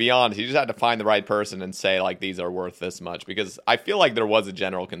were, to be honest. You just had to find the right person and say, like, these are worth this much. Because I feel like there was a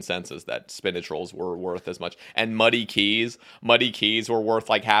general consensus that spinach rolls were worth this much. And muddy keys were worth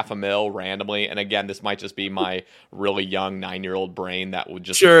like $500,000 randomly. And again, this might just be my really young 9-year-old brain that would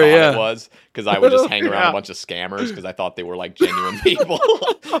just thought it was. Because I would just hang around a bunch of scammers because I thought they were like genuine people.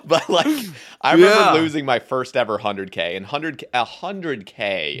 But like, I remember losing my first ever 100K. And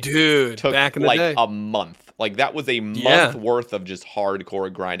 100K dude, took back in the like day. a month. Like that was a month worth of just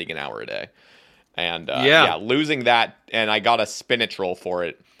hardcore grinding an hour a day. And losing that, and I got a spinach roll for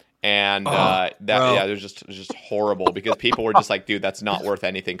it. And it was just horrible because people were just like, dude, that's not worth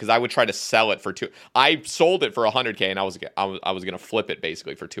anything. Because I would try to sell it for I sold it for 100K, and I was gonna flip it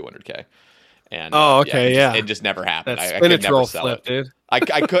basically for 200K. And it just never happened. That I could never roll sell flip, it. dude.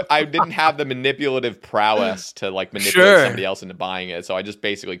 I didn't have the manipulative prowess to like manipulate somebody else into buying it, so I just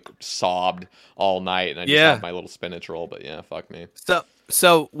basically sobbed all night, and I just had my little spinach roll. But yeah, fuck me.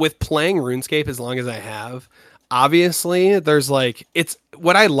 So with playing RuneScape as long as I have, obviously there's like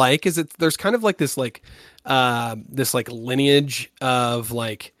what I like is there's kind of like this lineage of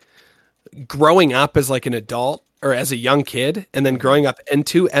like growing up as like an adult or as a young kid and then growing up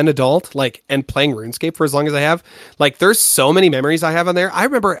into an adult, like, and playing RuneScape for as long as I have. Like there's so many memories I have on there. I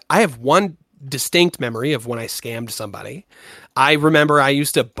remember I have one distinct memory of when I scammed somebody. I remember I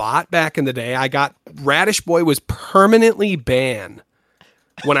used to bot back in the day. Radish Boy was permanently banned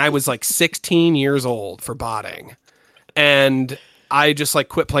when I was like 16 years old for botting. And I just like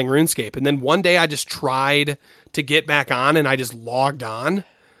quit playing RuneScape. And then one day I just tried to get back on and I just logged on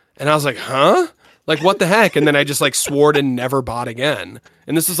and I was like, huh? Like, what the heck? And then I just like swore to never bot again.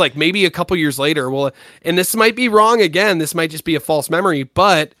 And this is like maybe a couple years later. Well, and this might be wrong again. This might just be a false memory,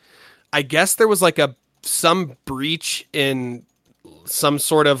 but I guess there was like some breach in some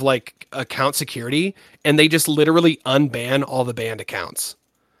sort of like account security and they just literally unban all the banned accounts.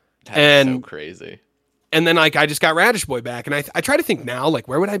 That's so crazy. And then like I just got Radish Boy back, and I try to think now, like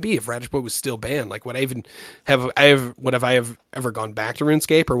where would I be if Radish Boy was still banned? Like would I even would I have ever gone back to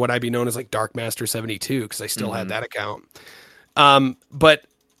RuneScape, or would I be known as like Dark Master 72 because I still had that account? But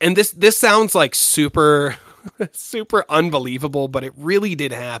this sounds like super super unbelievable, but it really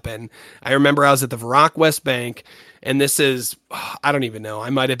did happen. I remember I was at the Varrock West Bank, and this is I don't even know. I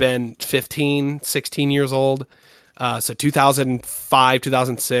might have been 15, 16 years old. So 2005,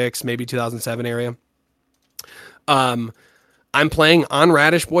 2006, maybe 2007 area. I'm playing on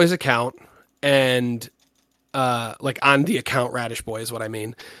Radish Boy's account and, like on the account Radish Boy is what I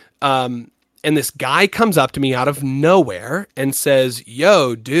mean. And this guy comes up to me out of nowhere and says,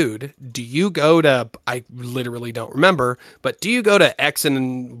 yo, dude, do you go to, I literally don't remember, but do you go to X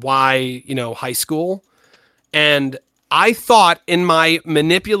and Y, high school? And I thought in my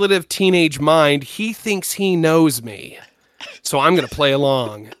manipulative teenage mind, he thinks he knows me. So I'm going to play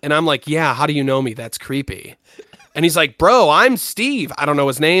along. And I'm like, yeah, how do you know me? That's creepy. And he's like, bro, I'm Steve. I don't know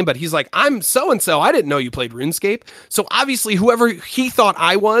his name, but he's like, I'm so-and-so. I didn't know you played RuneScape. So obviously whoever he thought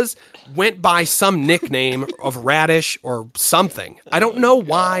I was went by some nickname of Radish or something. I don't know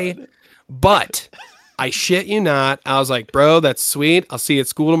why, but I shit you not. I was like, bro, that's sweet. I'll see you at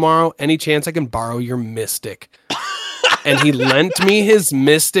school tomorrow. Any chance I can borrow your Mystic? And he lent me his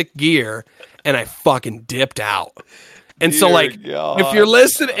Mystic gear and I fucking dipped out. And so, like, if you're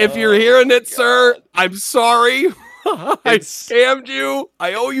listening, if you're hearing it, sir, I'm sorry. I scammed you.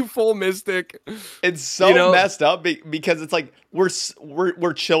 I owe you full Mystic. It's so messed up because it's like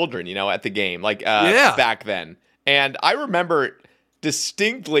we're children, at the game, like back then. And I remember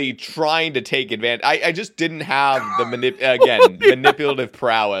distinctly trying to take advantage. I just didn't have the manipulative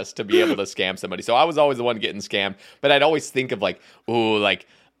prowess to be able to scam somebody. So I was always the one getting scammed. But I'd always think of like, ooh, like,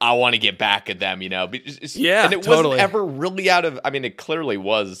 I want to get back at them, And it wasn't ever really it clearly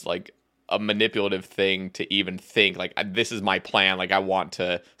was like a manipulative thing to even think like, this is my plan. Like I want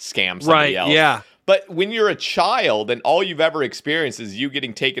to scam somebody else. Yeah. But when you're a child and all you've ever experienced is you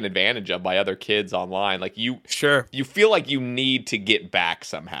getting taken advantage of by other kids online, like you feel like you need to get back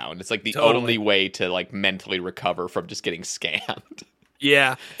somehow. And it's like the only way to like mentally recover from just getting scammed.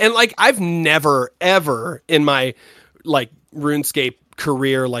 Yeah. And like I've never ever in my like RuneScape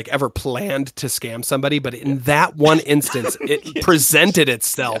career like ever planned to scam somebody, but in that one instance it presented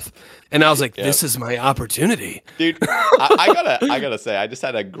itself. And I was like, this is my opportunity. Dude, I gotta say, I just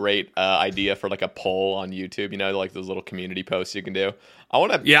had a great idea for like a poll on YouTube, you know, like those little community posts you can do. I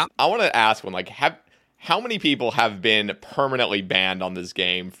want to ask one, like, how many people have been permanently banned on this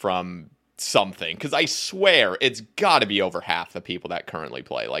game from something? Because I swear it's got to be over half the people that currently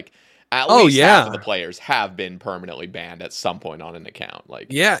play. Like, at least half of the players have been permanently banned at some point on an account. Like,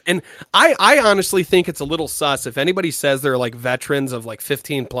 yeah, and I honestly think it's a little sus if anybody says they're like veterans of like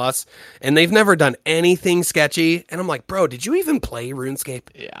 15 plus and they've never done anything sketchy. And I'm like, bro, did you even play RuneScape?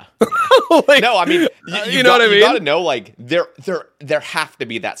 Yeah. Like, no, I mean, you know what I mean? You got to know, like, there have to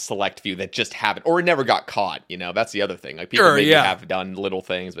be that select few that just haven't or never got caught. You know, that's the other thing. Like, people maybe have done little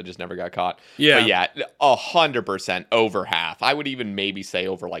things but just never got caught. Yeah. But yeah, 100% over half. I would even maybe say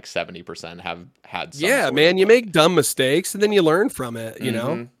over like 70% have had some yeah, man, you make dumb mistakes and then you learn from it, you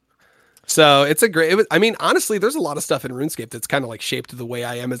know? So it's I mean, honestly, there's a lot of stuff in RuneScape that's kind of like shaped the way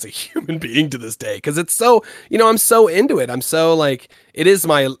I am as a human being to this day. Cause it's so, you know, I'm so into it. I'm so like, it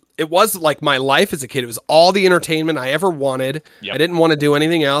was like my life as a kid. It was all the entertainment I ever wanted. Yep. I didn't want to do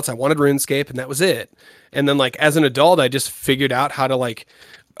anything else. I wanted RuneScape and that was it. And then like, as an adult, I just figured out how to like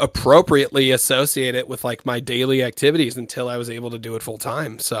appropriately associate it with like my daily activities until I was able to do it full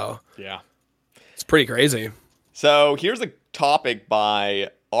time. So yeah, it's pretty crazy. So here's a topic by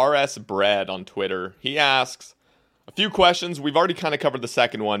RS Bread on Twitter. He asks a few questions. We've already kind of covered the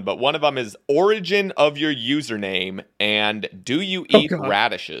second one, but one of them is origin of your username and do you eat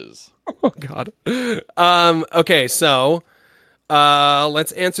radishes? Oh God. Okay. So,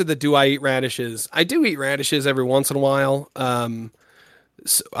 let's answer the do I eat radishes? I do eat radishes every once in a while.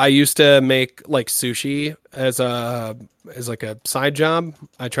 So I used to make like sushi as like a side job.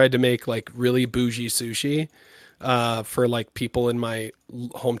 I tried to make like really bougie sushi for like people in my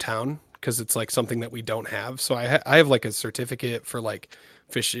hometown because it's like something that we don't have. So I have like a certificate for like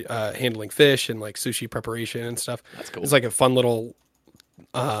fish handling fish and like sushi preparation and stuff. That's cool. It's like a fun little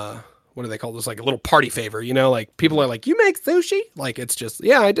what do they call this? Like a little party favor, you know? Like people are like, "You make sushi?" Like it's just,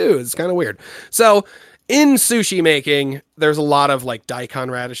 yeah, I do. It's kind of weird. So in sushi making, there's a lot of like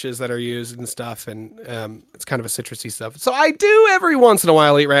daikon radishes that are used and stuff, and it's kind of a citrusy stuff. So I do every once in a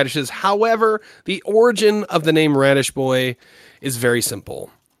while eat radishes. However, the origin of the name Radish Boy is very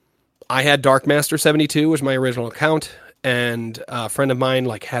simple. I had Darkmaster72 was my original account, and a friend of mine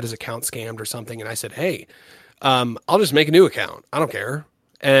like had his account scammed or something, and I said, "Hey, I'll just make a new account. I don't care,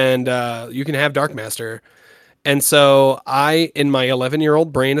 and you can have Darkmaster." And so in my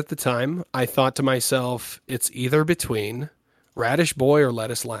 11-year-old brain at the time, I thought to myself, it's either between Radish Boy or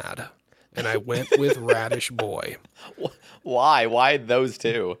Lettuce Lad. And I went with Radish Boy. Why? Why those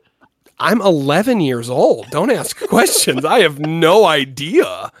two? I'm 11 years old. Don't ask questions. I have no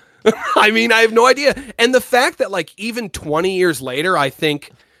idea. I mean, I have no idea. And the fact that like even 20 years later, I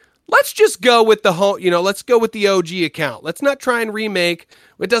think, let's just go with let's go with the OG account. Let's not try and remake.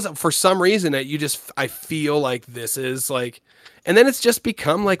 It doesn't, for some reason I feel like this is like, and then it's just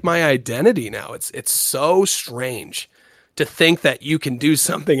become like my identity now. It's so strange to think that you can do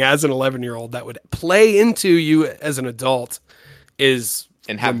something as an 11-year-old that would play into you as an adult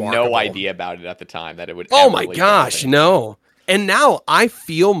and have no idea about it at the time that it would. Oh my gosh, no. And now I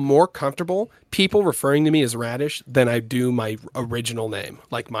feel more comfortable people referring to me as Radish than I do my original name,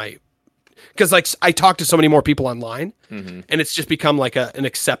 because like I talk to so many more people online, and it's just become like an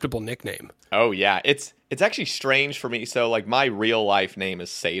acceptable nickname. Oh yeah, it's actually strange for me. So like my real life name is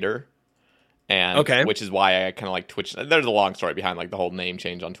Sater, and which is why I kind of like Twitch. There's a long story behind like the whole name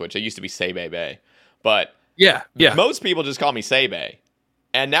change on Twitch. It used to be Sebebe, but yeah, most people just call me Sebe.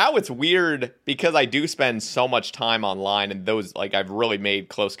 And now it's weird because I do spend so much time online, and those like I've really made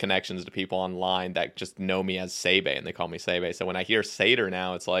close connections to people online that just know me as Sebe, and they call me Sebe. So when I hear Sater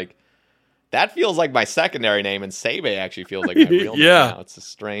now, it's like that feels like my secondary name, and Sebe actually feels like my real name now. It's a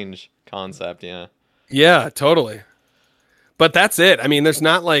strange concept, yeah. Yeah, totally. But that's it. I mean, there's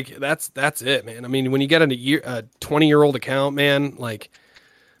not like that's it, man. I mean, when you get a 20-year-old account, man, like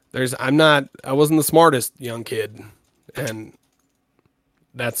I wasn't the smartest young kid, and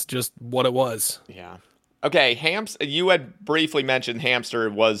that's just what it was. Yeah. Okay, you had briefly mentioned Hamster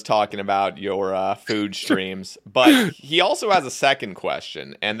was talking about your food streams, but he also has a second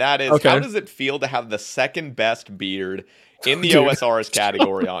question, and that is, how does it feel to have the second best beard in the OSRS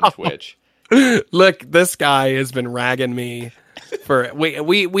category on Twitch? Look, this guy has been ragging me for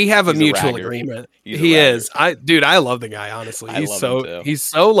we have a He's a mutual ragger. agreement. He's a He ragger. is. I love the guy, honestly. I love him too. He's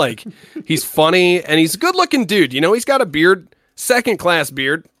so like he's funny and he's a good looking dude. You know, he's got a beard, second class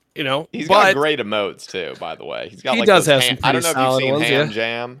beard, you know. He's but got great emotes too, by the way. He's got He like does those have some I don't know pretty if you've solid seen ones, Ham yeah.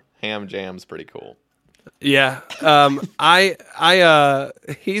 Jam. Ham Jam's pretty cool. Yeah.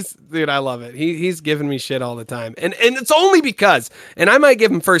 He's dude, I love it. He's giving me shit all the time. And it's only because, and I might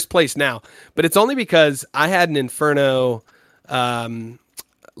give him first place now, but it's only because I had an Inferno,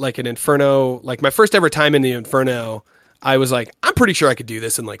 like my first ever time in the Inferno, I was like, I'm pretty sure I could do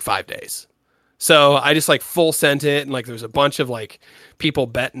this in like 5 days. So I just like full sent it, and like there was a bunch of like people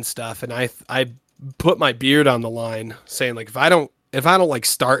betting stuff, and I put my beard on the line saying like if I don't like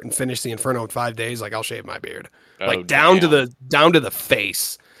start and finish the Inferno in 5 days, like I'll shave my beard. Oh, Like down to damn. the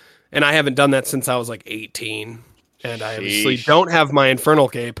face. And I haven't done that since I was like 18. And I obviously Sheesh. don't have my Infernal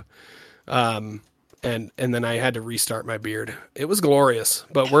cape. And then I had to restart my beard. It was glorious,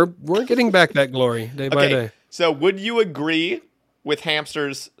 but we're getting back that glory day by Okay, day. so would you agree with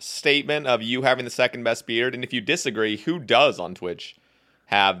Hamster's statement of you having the second best beard? And if you disagree, who does on Twitch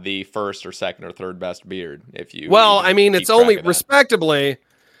have the first or second or third best beard? If you Well, even I mean, keep it's only track of that? respectably,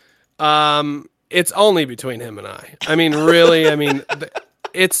 it's only between him and I. I mean, really, I mean,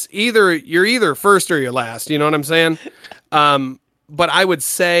 it's you're either first or you're last. You know what I'm saying? But I would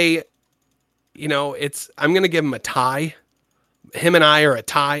say, you know, I'm going to give him a tie. Him and I are a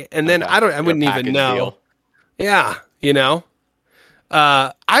tie. And then Okay. I You're a wouldn't even package know. deal. Yeah. You know,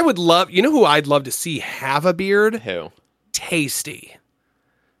 I would love, you know who I'd love to see have a beard? Who? Tasty.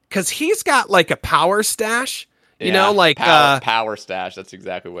 Cause he's got like a power stash, you Yeah, know, like, power stash. That's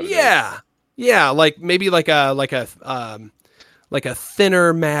exactly what it is. yeah. Like maybe like a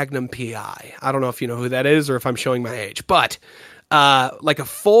thinner Magnum PI. I don't know if you know who that is or if I'm showing my age, but, like a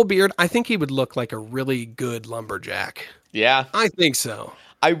full beard, I think he would look like a really good lumberjack. Yeah. I think so.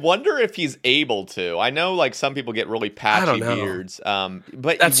 I wonder if he's able to. I know, like, some people get really patchy don't know. beards.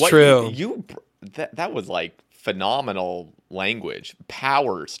 But That's what true. That was like phenomenal language.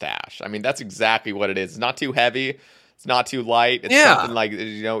 Power stash. I mean, that's exactly what it is. It's not too heavy. It's not too light. It's Yeah. something like,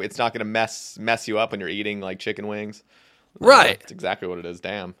 you know, it's not going to mess you up when you're eating like chicken wings. Right. That's exactly what it is.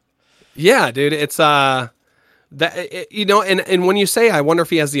 Damn. Yeah, dude. It's, you know, and when you say, I wonder if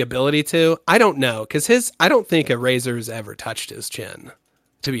he has the ability to, I don't know. Cause I don't think a razor's ever touched his chin,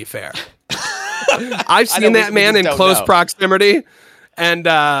 to be fair. I've seen that man in close proximity. And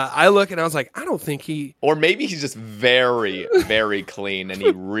I look and I was like, I don't think he. Or maybe he's just very, very clean, and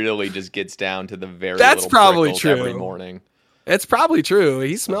he really just gets down to the very. That's little probably prickles true. Every morning. It's probably true.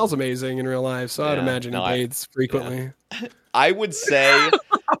 He smells amazing in real life, so I'd Yeah, imagine no, he bathes frequently. I would say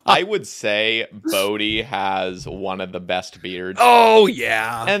Bodie has one of the best beards. Oh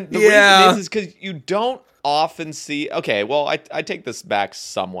yeah, And the yeah. reason is because you don't often see. Okay, well, I take this back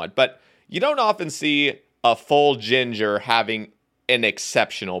somewhat, but you don't often see a full ginger having an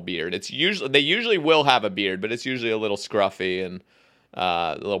exceptional beard. They usually will have a beard, but it's usually a little scruffy and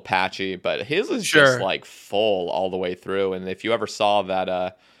a little patchy. But his is just like full all the way through. And if you ever saw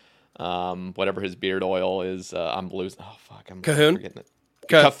that, whatever his beard oil is, I'm losing. Oh fuck, I'm Cahoon? forgetting it.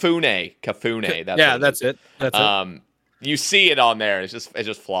 Cafune. That's it. That's it. You see it on there. It's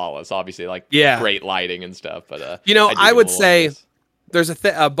just flawless. Obviously, like great lighting and stuff. But you know, do I get a would little say envious. there's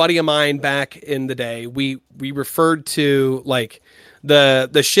a buddy of mine back in the day. We referred to like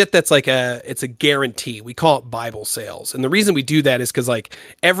the shit that's like it's a guarantee. We call it Bible sales, and the reason we do that is because like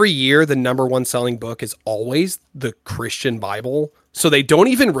every year the number one selling book is always the Christian Bible. So they don't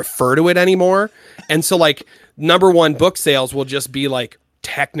even refer to it anymore, and so like number one book sales will just be like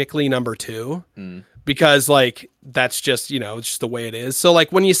technically number two. Because like that's just, you know, it's just the way it is. So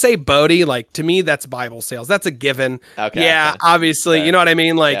like when you say Bodie, like to me that's Bible sales. That's a given. Okay, yeah, okay. obviously, Fair. you know what I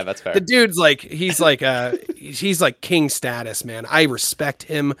mean? Like Yeah, that's fair. the dude's like he's like king status, man. I respect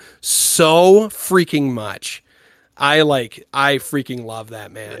him so freaking much. I freaking love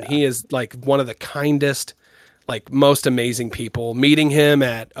that man. Yeah. He is like one of the kindest, like most amazing people. Meeting him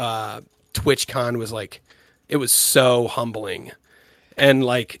at TwitchCon was like, it was so humbling. And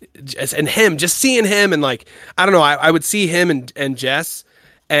like, just seeing him and like, I don't know, I would see him and Jess,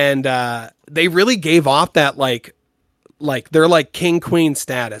 and they really gave off that like they're like king queen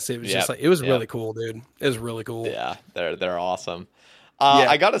status. It was just like, it was really cool, dude. It was really cool. Yeah, they're awesome.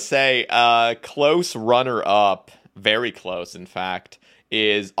 I gotta say, close runner up, very close, in fact,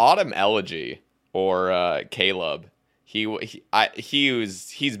 is Autumn Elegy or Caleb. He's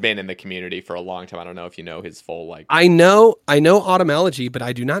been in the community for a long time. I don't know if you know his full like. I know Autumn Elegy, but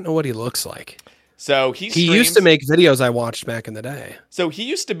I do not know what he looks like. So he used to make videos I watched back in the day. So he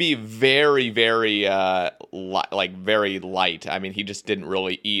used to be very, very, very light. I mean, he just didn't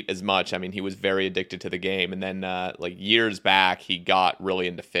really eat as much. I mean, he was very addicted to the game. And then, years back, he got really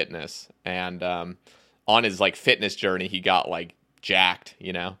into fitness. And on his, fitness journey, he got, jacked,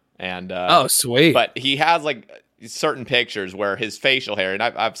 And oh, sweet. But he has, certain pictures where his facial hair, and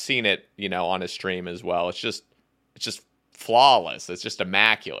I've seen it, on his stream as well. It's just flawless. It's just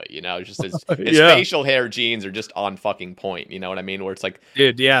immaculate, It's just his facial hair genes are just on fucking point. You know what I mean? Where it's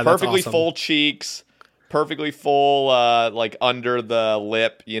dude, yeah, perfectly that's awesome. full cheeks, perfectly full, under the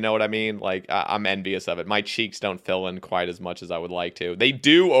lip. You know what I mean? I'm envious of it. My cheeks don't fill in quite as much as I would like to. They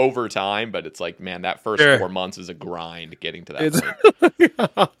do over time, but it's man, that first 4 months is a grind getting to that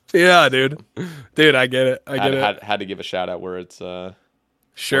point. Yeah, dude, I get it. I get it. Had to give a shout out where it's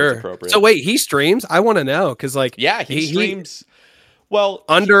sure. So wait, he streams? I want to know because he streams. Well,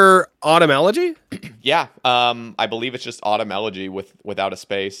 under Automology? Yeah, I believe it's just Automology without a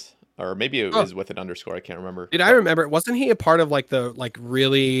space, or maybe it was with an underscore. I can't remember. Dude, I remember. Wasn't he a part of the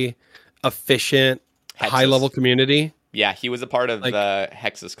really efficient high level community? Yeah, he was a part of the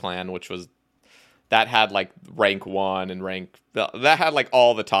Hexus clan, which was that had rank 1 and that had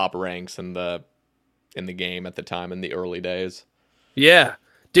all the top ranks in the game at the time in the early days. Yeah.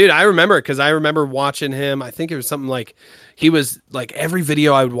 Dude, I remember it because I remember watching him. I think it was something he was every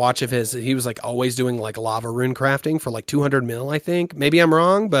video I would watch of his, he was always doing lava rune crafting for 200 mil, I think. Maybe I'm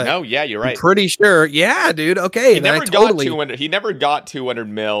wrong, but no, yeah, you're right. I'm pretty sure. Yeah, dude. Okay. He never got 200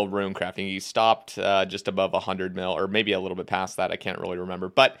 mil rune crafting. He stopped just above 100 mil, or maybe a little bit past that. I can't really remember.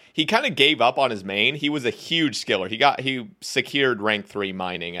 But he kind of gave up on his main. He was a huge skiller. He secured rank 3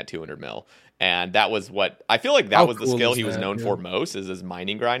 mining at 200 mil. And that was what I feel that was the skill he was known for most, is his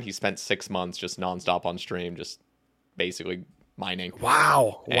mining grind. He spent 6 months just nonstop on stream, just basically mining.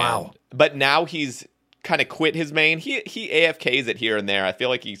 Wow. But now he's kind of quit his main. He AFKs it here and there. I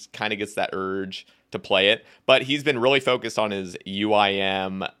feel he kind of gets that urge to play it, but he's been really focused on his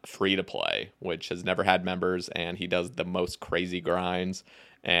UIM free to play, which has never had members, and he does the most crazy grinds.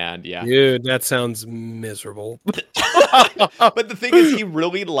 And yeah, dude, that sounds miserable. But the thing is, he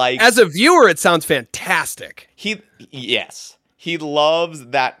really likes. As a viewer, it sounds fantastic. He loves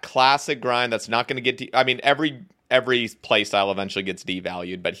that classic grind. That's not going to get. I mean, every play style eventually gets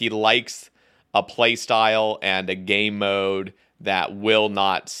devalued, but he likes a play style and a game mode that will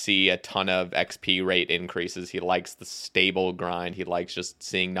not see a ton of XP rate increases. He likes the stable grind. He likes just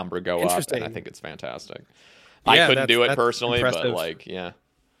seeing number go up, and I think it's fantastic. Yeah, I couldn't do it personally, impressive. But yeah.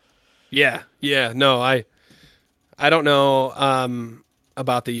 Yeah. No, I don't know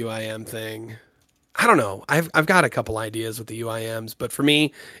about the UIM thing. I don't know. I've got a couple ideas with the UIMs, but for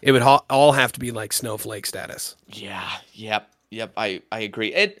me, it would all have to be snowflake status. Yeah. Yep. I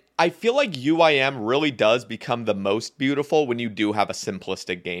agree. I feel UIM really does become the most beautiful when you do have a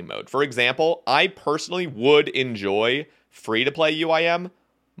simplistic game mode. For example, I personally would enjoy free-to-play UIM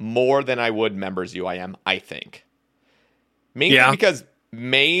more than I would members UIM, I think. Mainly because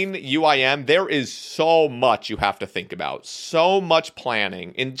main UIM, there is so much you have to think about. So much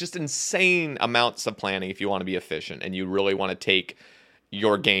planning, and just insane amounts of planning if you want to be efficient and you really want to take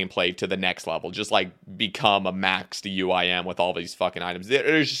your gameplay to the next level. Just become a maxed UIM with all these fucking items.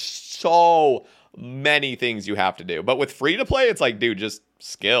 There's so many things you have to do. But with free to play, it's dude, just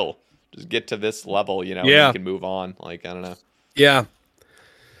skill. Just get to this level, and you can move on. I don't know. Yeah.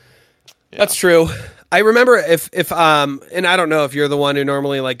 That's true. I remember if and I don't know if you're the one who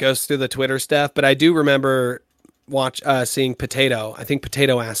normally goes through the Twitter stuff, but I do remember seeing Potato. I think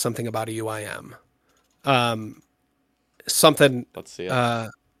Potato asked something about a UIM. Something. Let's see it.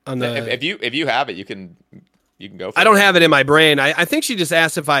 On the if you have it, you can go for it. I don't have it in my brain. I think she just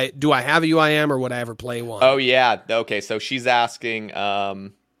asked if I have a UIM or would I ever play one. Oh yeah. Okay, so she's asking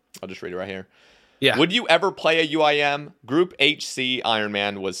I'll just read it right here. Yeah. Would you ever play a UIM? Group HC Iron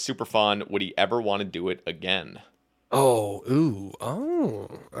Man was super fun. Would he ever want to do it again? I don't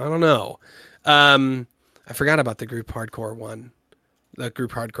know. I forgot about the group hardcore one. The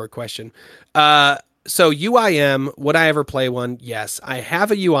group hardcore question. So UIM, would I ever play one? Yes. I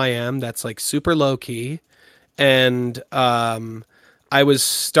have a UIM that's super low key. And I was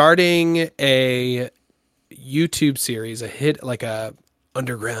starting a YouTube series, a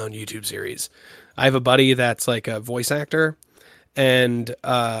underground YouTube series. I have a buddy that's a voice actor, and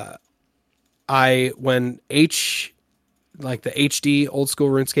when the HD old school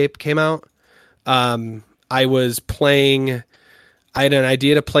RuneScape came out, I was playing. I had an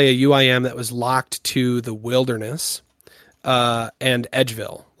idea to play a UIM that was locked to the wilderness, and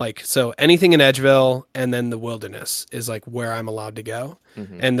Edgeville. Like, so anything in Edgeville and then the Wilderness is like where I'm allowed to go.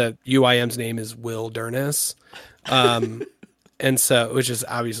 And the UIM's name is Wilderness. And so, which is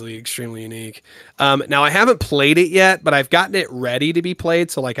obviously extremely unique. Now I haven't played it yet, but I've gotten it ready to be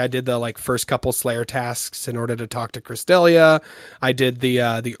played. So like I did the like first couple Slayer tasks in order to talk to Cristelia. I did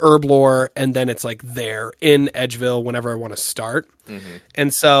the herb lore, and then it's like there in Edgeville whenever I want to start.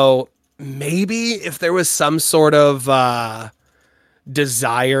 And so maybe if there was some sort of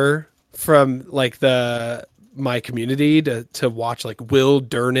desire from like my community to watch like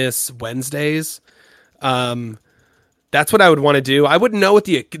Wilderness Wednesdays, that's what I would want to do. I wouldn't know what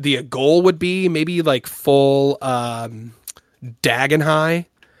the goal would be. Maybe like full Dagon High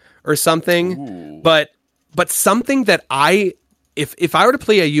or something. Ooh. But something that if I were to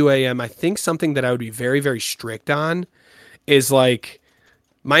play a UAM, I think something that I would be very, very strict on is like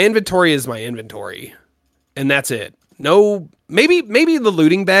my inventory is my inventory, and that's it. No, maybe the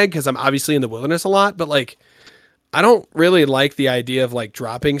looting bag, because I'm obviously in the Wilderness a lot, but like I don't really like the idea of like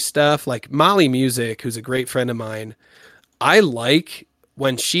dropping stuff. Like Molly Music, who's a great friend of mine, I like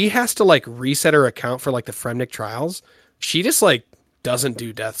when she has to like reset her account for like the Fremnik trials, she just like doesn't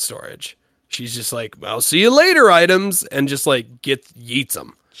do death storage. She's just like, I'll see you later items, and just like yeets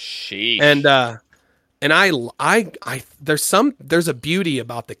them. Sheesh. And I there's a beauty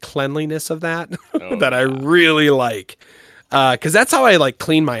about the cleanliness of that that I really like. 'Cause that's how I like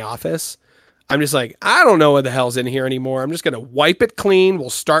clean my office. I'm just like, I don't know what the hell's in here anymore. I'm just going to wipe it clean. We'll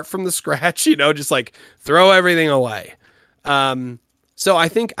start from the scratch, just like throw everything away. So I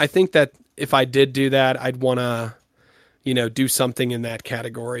think that if I did do that, I'd want to, do something in that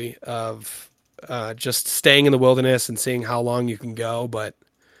category of, just staying in the Wilderness and seeing how long you can go. But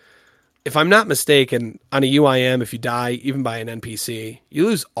if I'm not mistaken, on a UIM, if you die, even by an NPC, you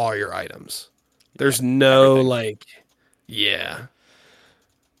lose all your items. There's no everything. Yeah.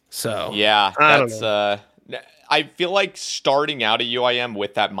 So yeah, that's I feel like starting out a UIM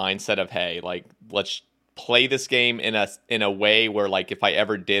with that mindset of, hey, like let's play this game in a way where like if I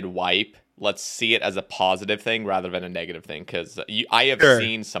ever did wipe, let's see it as a positive thing rather than a negative thing, because I have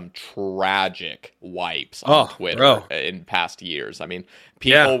seen some tragic wipes on Twitter in past years. I mean,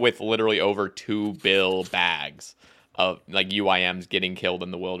 people with literally over 2 bill bags of like UIMs getting killed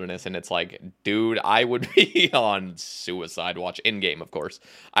in the Wilderness, and it's like, dude, I would be on suicide watch in game, of course.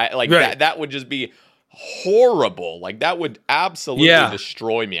 That would just be horrible. Like that would absolutely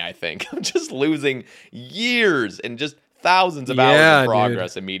destroy me. I think I'm just losing years and just thousands of hours of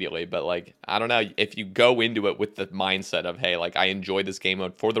progress immediately. But like, I don't know, if you go into it with the mindset of, hey, like I enjoy this game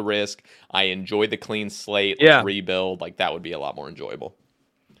mode for the risk, I enjoy the clean slate, let's rebuild, like that would be a lot more enjoyable.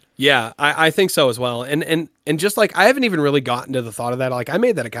 Yeah, I think so as well. And just like, I haven't even really gotten to the thought of that. Like I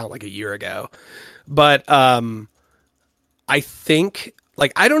made that account like a year ago, but I think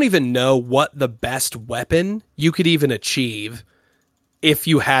like, I don't even know what the best weapon you could even achieve if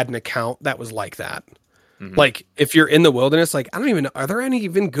you had an account that was like that. Mm-hmm. Like if you're in the Wilderness, like I don't even know, are there any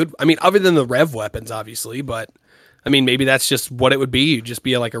even good, I mean, other than the rev weapons, obviously, but I mean, maybe that's just what it would be. You'd just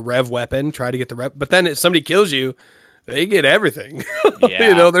be like a rev weapon, try to get the rev, but then if somebody kills you, they get everything.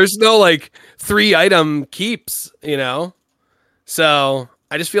 There's no like 3 item keeps, so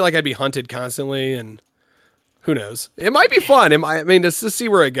I just feel like I'd be hunted constantly, and who knows? It might be fun. I mean, just to see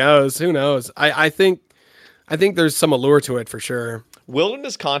where it goes. Who knows? I think there's some allure to it for sure.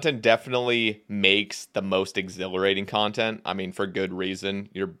 Wilderness content definitely makes the most exhilarating content. I mean, for good reason.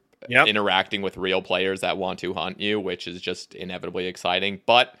 You're interacting with real players that want to hunt you, which is just inevitably exciting.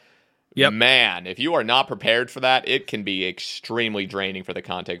 But man, if you are not prepared for that, it can be extremely draining for the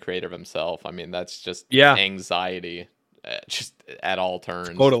content creator himself. I mean, that's just anxiety just at all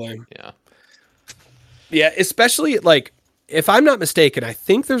turns. Totally. Yeah. Yeah, especially like, if I'm not mistaken, I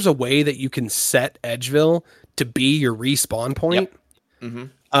think there's a way that you can set Edgeville to be your respawn point. Yep.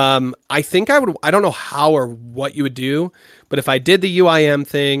 Mm-hmm. I think I don't know how or what you would do, but if I did the UIM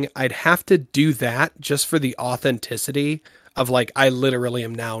thing, I'd have to do that just for the authenticity of like, I literally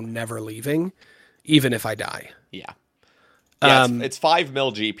am now never leaving, even if I die. Yeah. It's 5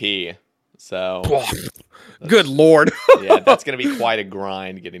 mil GP. So good Lord. Yeah, that's going to be quite a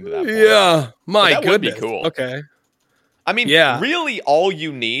grind getting to that point. Yeah. My goodness. Would be cool. Okay. I mean, really all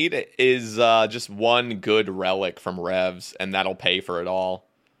you need is just one good relic from Revs, and that'll pay for it all.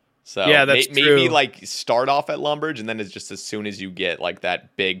 So that's maybe true. like start off at Lumbridge, and then it's just as soon as you get like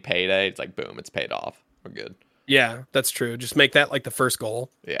that big payday, it's like, boom, it's paid off. We're good. Yeah, that's true. Just make that like the first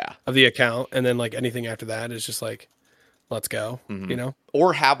goal of the account, and then like anything after that is just like let's go, you know?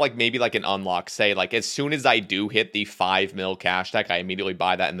 Or have like maybe like an unlock, say like as soon as I do hit the 5 mil cash deck, I immediately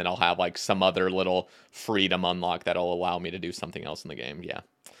buy that, and then I'll have like some other little freedom unlock that'll allow me to do something else in the game. Yeah.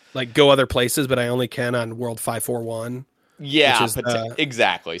 Like go other places, but I only can on World 541. Yeah, is,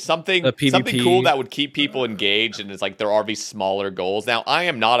 exactly. Something PvP. cool that would keep people engaged, and it's like there are these smaller goals. Now, I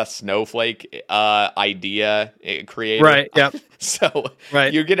am not a snowflake idea creator, right? Yep. So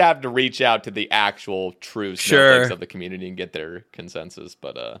you're gonna have to reach out to the actual true snowflakes of the community and get their consensus.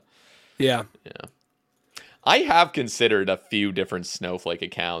 But yeah, I have considered a few different snowflake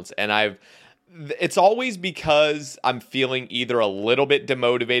accounts, and it's always because I'm feeling either a little bit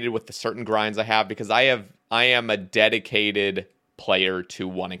demotivated with the certain grinds I have, because I am a dedicated player to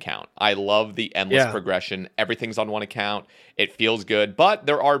one account. I love the endless progression. Everything's on one account. It feels good, but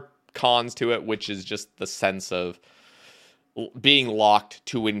there are cons to it, which is just the sense of being locked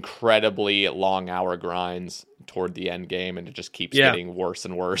to incredibly long hour grinds toward the end game, and it just keeps getting worse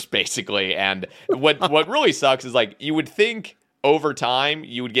and worse, basically. And what really sucks is like you would think over time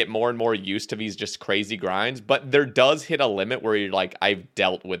you would get more and more used to these just crazy grinds, but there does hit a limit where you're like, I've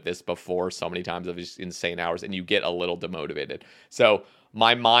dealt with this before so many times of these insane hours, and you get a little demotivated. So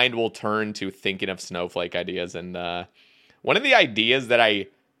my mind will turn to thinking of snowflake ideas, and one of the ideas that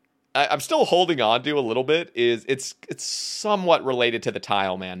I'm still holding on to a little bit is it's somewhat related to the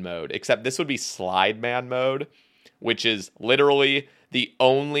Tile Man mode, except this would be Slide Man mode, which is literally the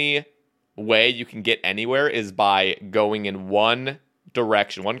only way you can get anywhere is by going in one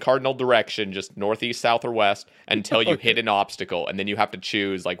direction, one cardinal direction, just northeast, south, or west, until you hit an obstacle, and then you have to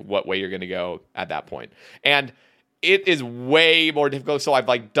choose like what way you're going to go at that point. And it is way more difficult. So I've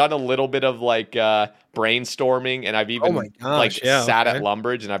like done a little bit of like brainstorming, and I've even sat at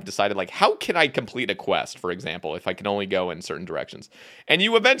Lumbridge, and I've decided like, how can I complete a quest, for example, if I can only go in certain directions? And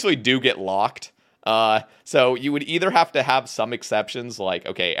you eventually do get locked. So you would either have to have some exceptions, like,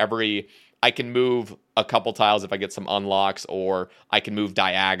 okay, I can move a couple tiles if I get some unlocks, or I can move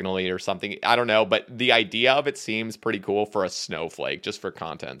diagonally or something. I don't know, but the idea of it seems pretty cool for a snowflake, just for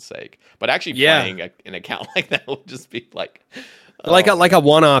content's sake. But actually playing an account like that would just be like a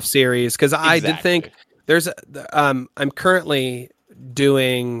one-off series, because I did think there's I'm currently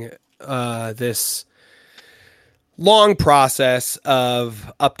doing this long process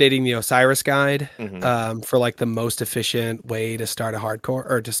of updating the Osiris guide for like the most efficient way to start a hardcore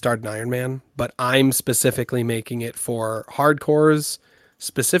or to start an Ironman, but I'm specifically making it for hardcores,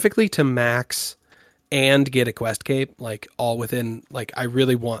 specifically to max and get a quest cape, like all within, like I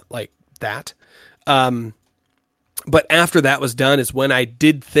really want like that. But after that was done is when I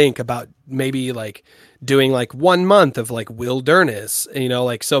did think about maybe like doing like 1 month of like Wilderness, you know,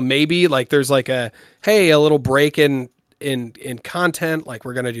 like, so maybe like there's like a little break in content, like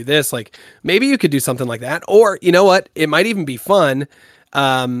we're going to do this, like maybe you could do something like that. Or you know what, it might even be fun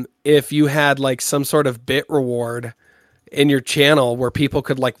if you had like some sort of bit reward in your channel where people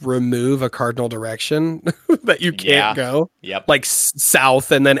could like remove a cardinal direction that you can't go, like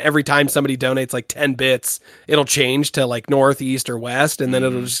south, and then every time somebody donates like 10 bits, it'll change to like northeast or west, and then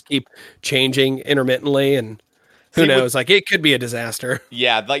it'll just keep changing intermittently, and who knows, like it could be a disaster.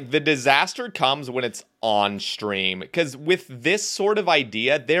 Yeah, like the disaster comes when it's on stream, because with this sort of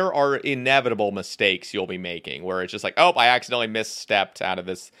idea, there are inevitable mistakes you'll be making where it's just like, oh, I accidentally misstepped out of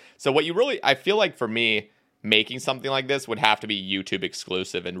this. So what you really, I feel like for me, making something like this would have to be YouTube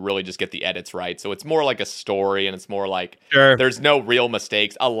exclusive and really just get the edits right. So it's more like a story, and it's more like there's no real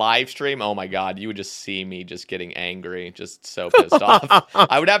mistakes. A live stream, oh my God, you would just see me just getting angry, just so pissed off.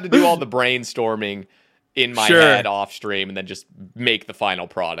 I would have to do all the brainstorming in my head off stream, and then just make the final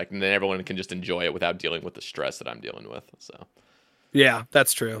product, and then everyone can just enjoy it without dealing with the stress that I'm dealing with. So yeah,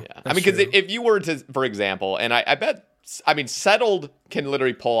 that's true. Yeah. I mean, because if you were to, for example, and I bet, I mean, Settled can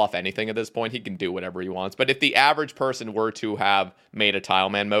literally pull off anything at this point. He can do whatever he wants. But if the average person were to have made a Tile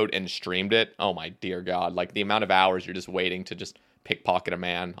Man mode and streamed it, oh my dear God, like the amount of hours you're just waiting to just pickpocket a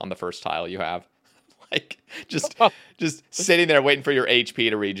man on the first tile you have. Like just sitting there waiting for your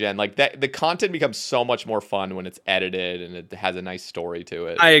HP to regen. Like that, the content becomes so much more fun when it's edited and it has a nice story to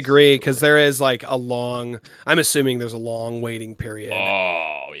it. I agree, because there is like I'm assuming there's a long waiting period.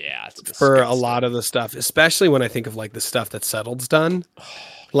 Oh yeah, it's for a lot of the stuff, especially when I think of like the stuff that Settled's done.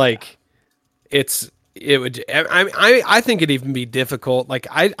 Like I think it'd even be difficult. Like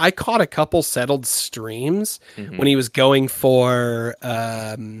I caught a couple Settled streams when he was going for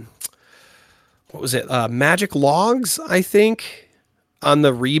what was it? Magic Logs, I think, on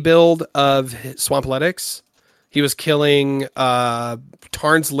the rebuild of Swampletics. He was killing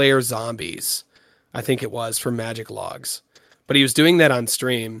Tarn's Lair zombies, I think it was, for Magic Logs. But he was doing that on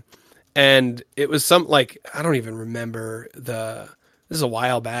stream. and it was some like I don't even remember this is a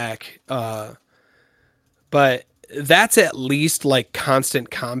while back, but that's at least like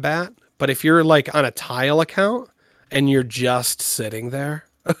constant combat. But if you're like on a tile account and you're just sitting there,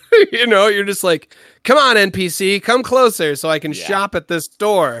 you're just like, come on, NPC, come closer so I can shop at this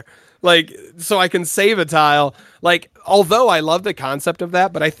store. Like, so I can save a tile. Like, although I love the concept of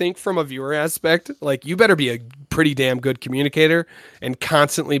that, but I think from a viewer aspect, like, you better be a pretty damn good communicator and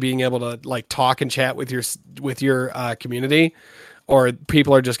constantly being able to like talk and chat with your community, or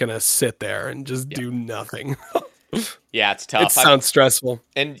people are just going to sit there and just do nothing. Yeah, it's tough. It sounds stressful.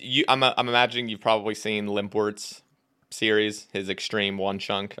 And I'm imagining you've probably seen Limpwert's series, his Extreme One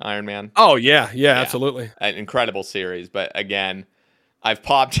Chunk Iron Man. Oh yeah, absolutely, an incredible series. But again, I've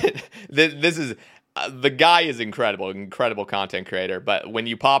popped it. This is the guy is incredible content creator. But when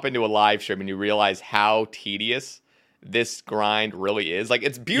you pop into a live stream and you realize how tedious this grind really is, like,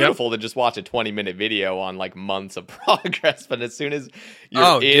 it's beautiful to just watch a 20-minute video on like months of progress, but as soon as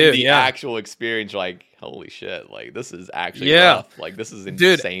you're the actual experience, you're like, holy shit, like, this is actually rough. Like, this is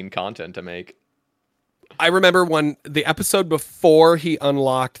insane content to make. I remember when the episode before he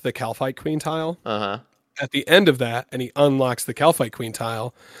unlocked the Calphite Queen tile, at the end of that, and he unlocks the Calphite Queen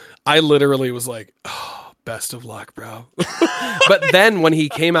tile, I literally was like, oh, best of luck, bro. But then when he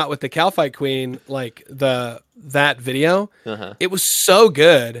came out with the Calphite Queen, like that video, it was so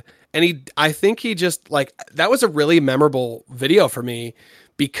good. And I think he just like, that was a really memorable video for me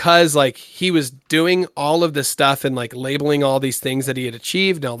because like he was doing all of this stuff and like labeling all these things that he had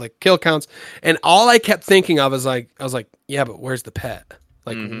achieved and all the kill counts. And all I kept thinking of is like, I was like, yeah, but where's the pet?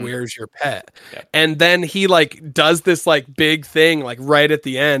 Like, where's your pet? Yep. And then he like does this like big thing, like right at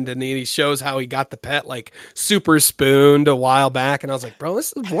the end. And then he shows how he got the pet, like super spooned a while back. And I was like, bro,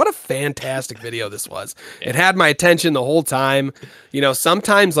 what a fantastic video this was. Yeah. It had my attention the whole time.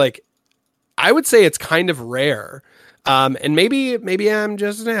 Sometimes like, I would say it's kind of rare. And maybe I'm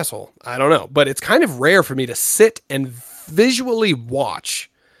just an asshole. I don't know, but it's kind of rare for me to sit and visually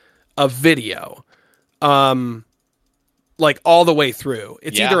watch a video. Like all the way through.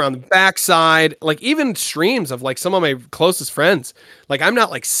 It's either on the backside, like even streams of like some of my closest friends. Like I'm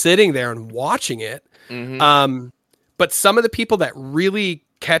not like sitting there and watching it. But some of the people that really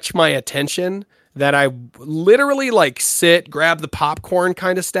catch my attention that I literally like sit, grab the popcorn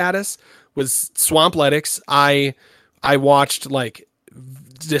kind of status was Swampletics. I watched like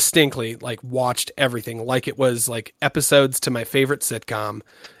distinctly like watched everything like it was like episodes to my favorite sitcom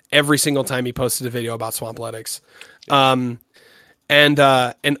every single time he posted a video about Swampletics. And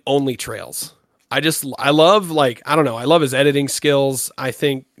Only Trails. I love like, I don't know. I love his editing skills. I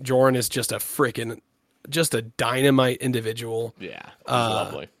think Joran is just a dynamite individual. Yeah.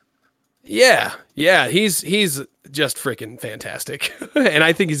 Lovely. Yeah. He's just freaking fantastic. And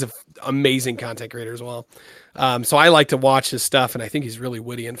I think he's an amazing content creator as well. So I like to watch his stuff and I think he's really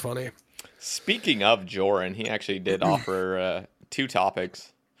witty and funny. Speaking of Joran, he actually did offer, 2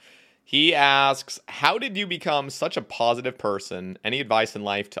 topics. He asks, how did you become such a positive person? Any advice in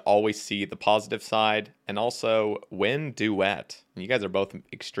life to always see the positive side? And also, when duet? You guys are both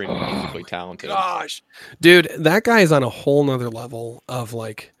extremely musically talented. Gosh. Dude, that guy is on a whole nother level of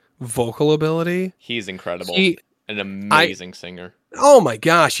like vocal ability. He's incredible. An amazing singer. Oh my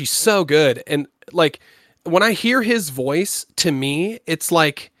gosh, he's so good. And like when I hear his voice, to me, it's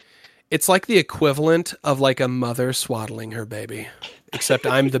like the equivalent of like a mother swaddling her baby. Except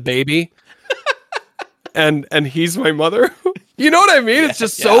I'm the baby and he's my mother. You know what I mean? It's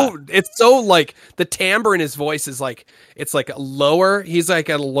just it's so like the timbre in his voice is like, it's like he's like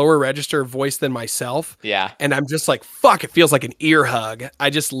at a lower register voice than myself. Yeah. And I'm just like, fuck, it feels like an ear hug. I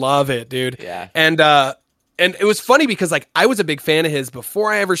just love it, dude. Yeah. And it was funny because like I was a big fan of his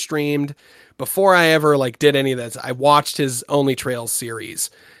before I ever streamed, before I ever like did any of this. I watched his Only Trails series.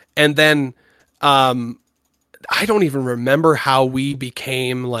 And then, I don't even remember how we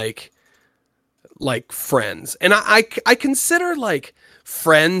became like friends. And I consider like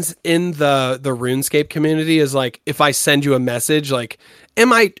friends in the RuneScape community is like, if I send you a message, like,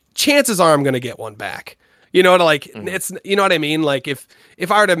 chances are I'm going to get one back. You know what? Like, it's, you know what I mean? Like if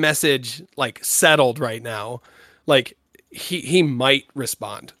I were to message like Settled right now, like he might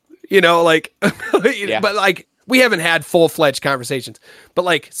respond, like, but like we haven't had full-fledged conversations, but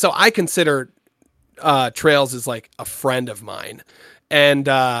like, so I consider Trails is like a friend of mine, and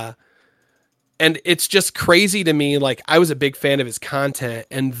it's just crazy to me. Like I was a big fan of his content,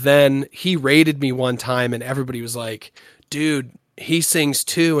 and then he raided me one time and everybody was like, dude, he sings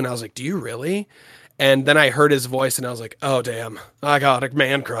too. And I was like, do you really? And then I heard his voice and I was like, oh, damn, I got a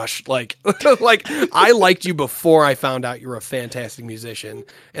man crush. Like, like I liked you before I found out you're a fantastic musician.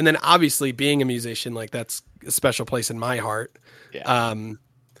 And then obviously being a musician, like that's a special place in my heart. Yeah.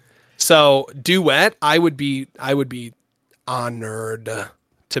 So duet, I would be honored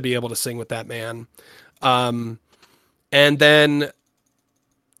to be able to sing with that man. And then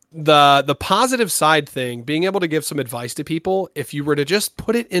the positive side thing, being able to give some advice to people, if you were to just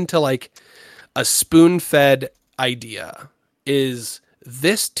put it into like a spoon-fed idea, is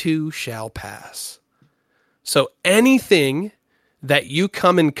this too shall pass. So anything that you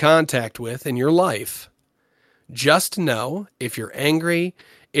come in contact with in your life, just know if you're angry,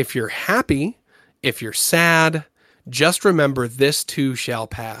 if you're happy, if you're sad, just remember this too shall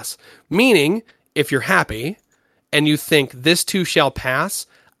pass. Meaning, if you're happy and you think this too shall pass,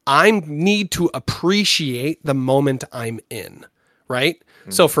 I need to appreciate the moment I'm in, right?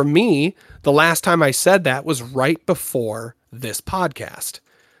 Mm-hmm. So for me, the last time I said that was right before this podcast.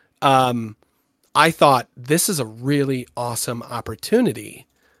 I thought this is a really awesome opportunity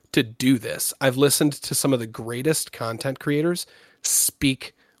to do this. I've listened to some of the greatest content creators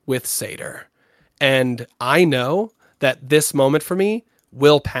speak with Seder, and I know that this moment for me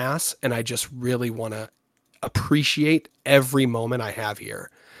will pass, and I just really want to appreciate every moment I have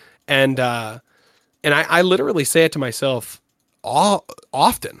here. And I literally say it to myself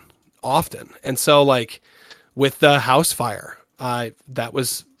often. And so like with the house fire, that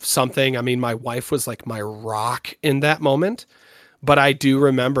was something, I mean, my wife was like my rock in that moment, but I do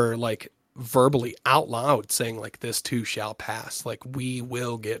remember like verbally out loud saying like, this too shall pass. Like we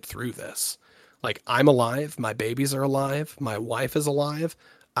will get through this. Like I'm alive. My babies are alive. My wife is alive.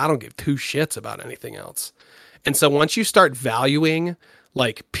 I don't give two shits about anything else. And so once you start valuing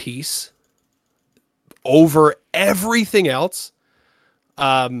like peace over everything else,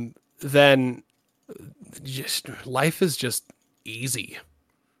 then just life is just easy.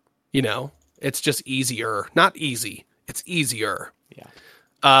 You know, it's just easier, not easy. It's easier. Yeah.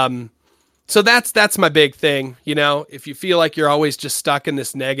 So that's my big thing. You know, if you feel like you're always just stuck in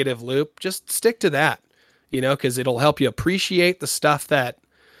this negative loop, just stick to that, you know, cause it'll help you appreciate the stuff that,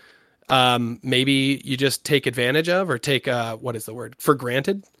 maybe you just take advantage of or take, for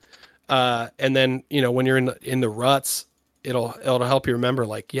granted. And then, you know, when you're in the ruts, it'll help you remember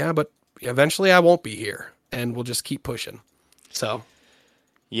like, yeah, but eventually I won't be here and we'll just keep pushing. So.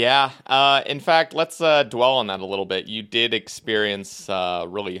 Yeah. In fact, let's dwell on that a little bit. You did experience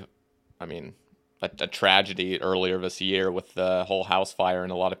really, I mean, a tragedy earlier this year with the whole house fire,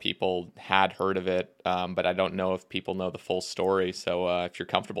 and a lot of people had heard of it, but I don't know if people know the full story. So if you're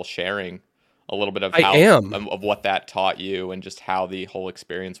comfortable sharing a little bit of of what that taught you and just how the whole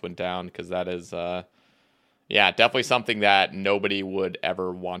experience went down, because that is, definitely something that nobody would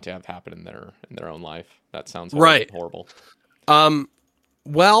ever want to have happen in their own life. That sounds horrible.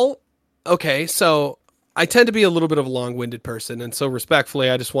 Well, okay, so I tend to be a little bit of a long-winded person, and so respectfully,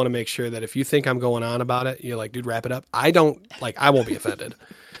 I just want to make sure that if you think I'm going on about it, you're like, dude, wrap it up. I won't be offended.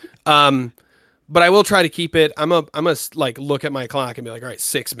 But I will try to keep it. I'm a like look at my clock and be like, all right,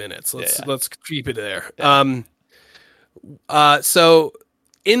 6 minutes. Let's keep it there. Yeah. So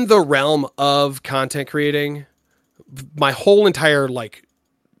in the realm of content creating, my whole entire like,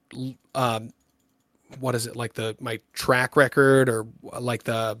 what is it, like my track record or like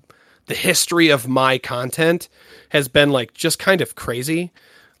the history of my content has been like just kind of crazy.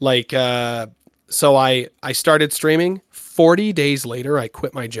 Like, so I started streaming. 40 days later, I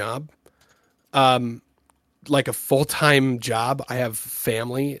quit my job. Like a full-time job. I have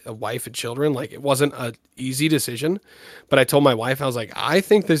family, a wife and children. Like it wasn't an easy decision, but I told my wife, I was like, I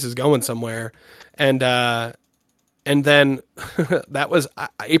think this is going somewhere. And then that was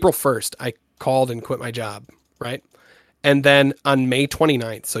April 1st. I called and quit my job. Right. And then on May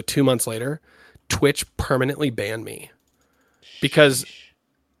 29th, so 2 months later, Twitch permanently banned me because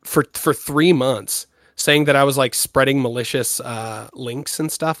for 3 months, saying that I was like spreading malicious links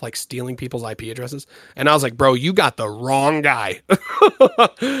and stuff, like stealing people's IP addresses. And I was like, bro, you got the wrong guy.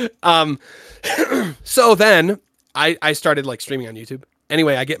 So then I started like streaming on YouTube.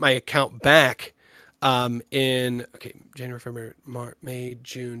 Anyway, I get my account back in January, February, March, May,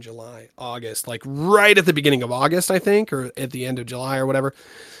 June, July, August, like right at the beginning of August, I think, or at the end of July or whatever.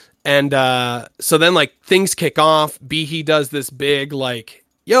 And so then like things kick off. Behe does this big like,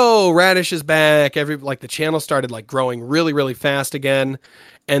 yo, Radish is back. The channel started like growing really, really fast again.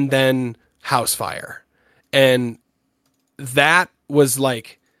 And then Housefire. And that was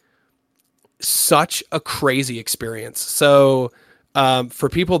like such a crazy experience. So for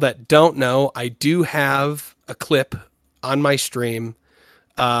people that don't know, I do have a clip on my stream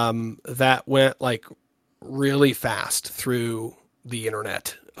that went like really fast through the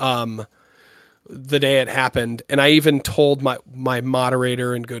internet. The day it happened. And I even told my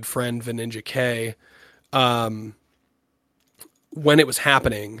moderator and good friend, Veninja K, when it was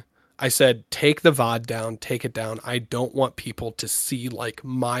happening, I said, take the VOD down, take it down. I don't want people to see like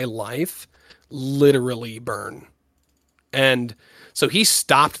my life literally burn. And so he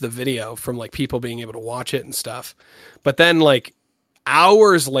stopped the video from like people being able to watch it and stuff. But then like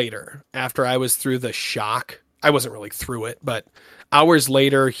hours later, after I was through the shock, I wasn't really through it, but hours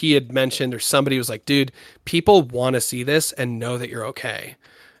later he had mentioned, or somebody was like, dude, people want to see this and know that you're okay.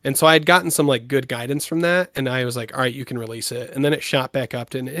 And so I had gotten some like good guidance from that. And I was like, all right, you can release it. And then it shot back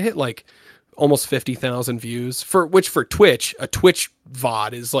up and it hit like almost 50,000 views for Twitch, a Twitch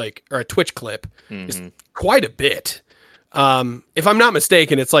VOD is like, or a Twitch clip is quite a bit. If I'm not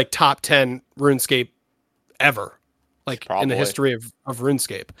mistaken, it's like top 10 RuneScape ever, like in the history of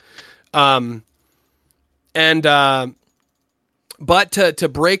RuneScape. But to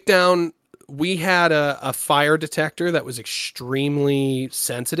break down, we had a fire detector that was extremely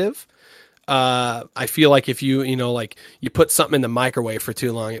sensitive. I feel like if you put something in the microwave for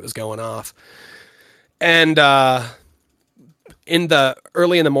too long, it was going off. And early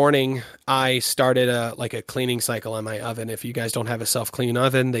in the morning, I started a cleaning cycle on my oven. If you guys don't have a self-clean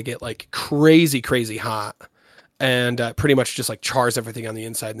oven, they get like crazy, crazy hot and pretty much just like chars everything on the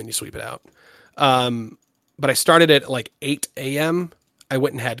inside and then you sweep it out. But I started at like 8 a.m. I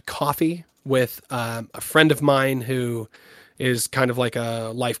went and had coffee with a friend of mine who is kind of like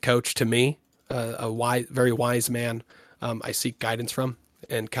a life coach to me, very wise man. I seek guidance from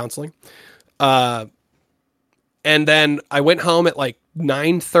and counseling. And then I went home at like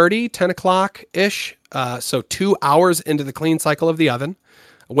 9:30, 10 o'clock ish. So 2 hours into the clean cycle of the oven.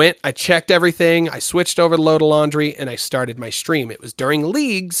 I checked everything. I switched over to load of laundry and I started my stream. It was during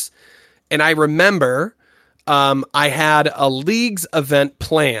Leagues. And I remember I had a Leagues event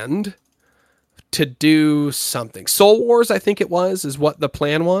planned to do something. Soul Wars, I think it is what the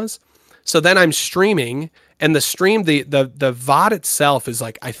plan was. So then I'm streaming, and the stream, the VOD itself is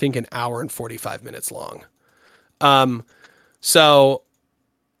like, I think 1 hour and 45 minutes long. So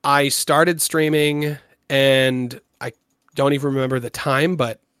I started streaming, and I don't even remember the time,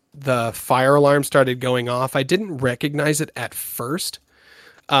 but the fire alarm started going off. I didn't recognize it at first,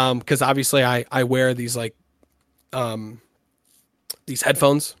 because obviously I wear these like these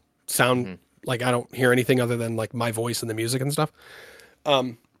headphones, sound like I don't hear anything other than like my voice and the music and stuff.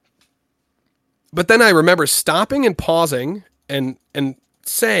 But then I remember stopping and pausing and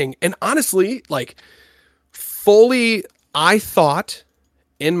saying, and honestly, like fully, I thought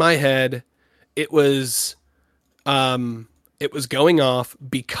in my head it was going off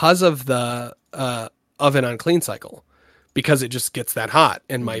because of the oven on clean cycle, because it just gets that hot,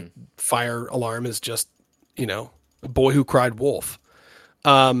 and my fire alarm is just, a boy who cried wolf.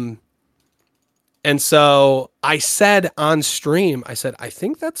 And so I said on stream, I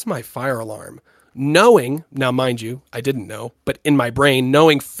think that's my fire alarm. Knowing, now mind you, I didn't know, but in my brain,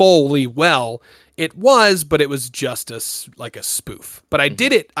 knowing fully well it was, but it was just a spoof. But I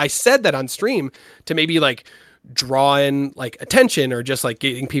did it. I said that on stream to maybe like draw in like attention or just like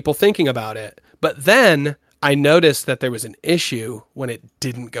getting people thinking about it. But then I noticed that there was an issue when it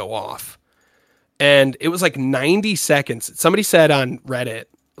didn't go off. And it was like 90 seconds. Somebody said on Reddit,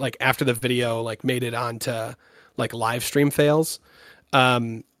 like after the video, like made it onto like live stream fails,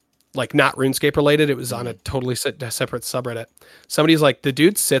 like not RuneScape related. It was on a totally separate subreddit. Somebody's like, the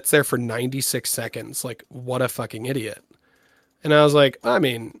dude sits there for 96 seconds. Like, what a fucking idiot. And I was like, I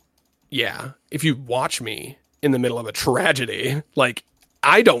mean, yeah, if you watch me in the middle of a tragedy, like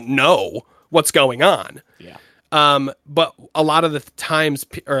I don't know what's going on. Yeah. But a lot of the times,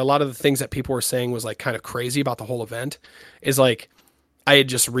 or a lot of the things that people were saying was like kind of crazy about the whole event is like, I had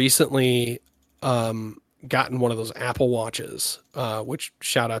just recently gotten one of those Apple Watches, which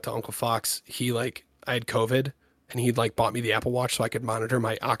shout out to Uncle Fox. I had COVID and he'd like bought me the Apple Watch so I could monitor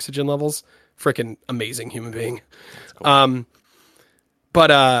my oxygen levels. Freaking amazing human being. Cool. But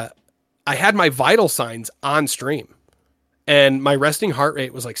I had my vital signs on stream and my resting heart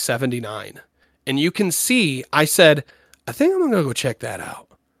rate was like 79. And you can see, I said, I think I'm going to go check that out.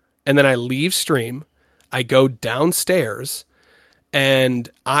 And then I leave stream. I go downstairs. And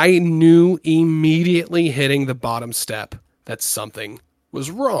I knew immediately hitting the bottom step that something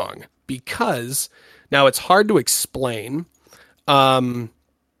was wrong, because now it's hard to explain. But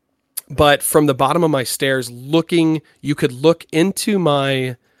from the bottom of my stairs you could look into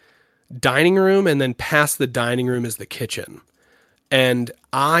my dining room, and then past the dining room is the kitchen. and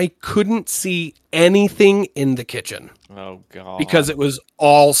I couldn't see anything in the kitchen. Oh, God. Because it was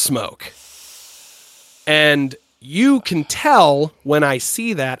all smoke. And you can tell when I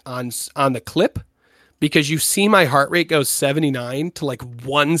see that on the clip, because you see my heart rate go 79 to like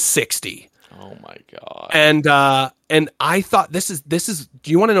 160. Oh my God. And I thought this is,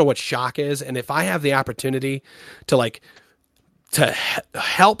 do you want to know what shock is? And if I have the opportunity to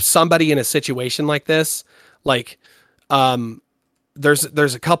help somebody in a situation like this,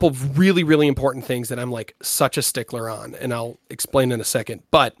 there's a couple of really, really important things that I'm like such a stickler on, and I'll explain in a second.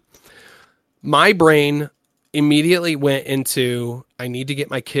 But my brain immediately went into, I need to get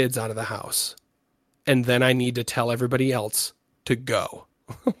my kids out of the house, and then I need to tell everybody else to go.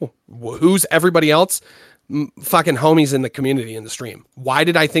 Who's everybody else? Fucking homies in the community in the stream. Why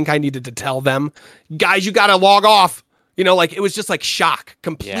did I think I needed to tell them, guys, you got to log off? It was just like shock,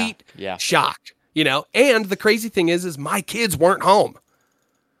 complete shock. And the crazy thing is my kids weren't home.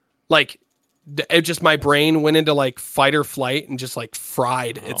 It just, my brain went into like fight or flight and just like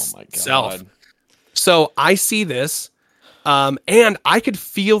fried itself. So I see this, and I could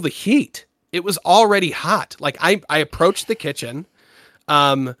feel the heat. It was already hot. Like I approached the kitchen,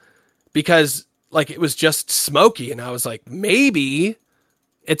 because like it was just smoky, and I was like, maybe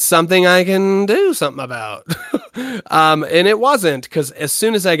it's something I can do something about. And it wasn't, because as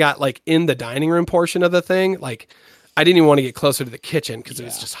soon as I got like in the dining room portion of the thing, like I didn't even want to get closer to the kitchen because it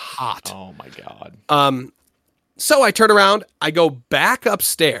was just hot. Oh my God. So I turn around, I go back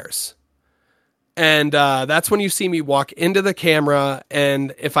upstairs, and that's when you see me walk into the camera.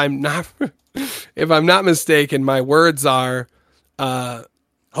 And if I'm not mistaken, my words are,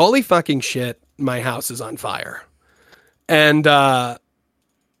 holy fucking shit, my house is on fire.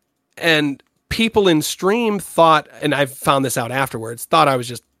 And people in stream thought, and I found this out afterwards, thought I was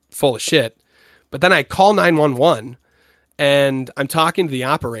just full of shit. But then I call 911, and I'm talking to the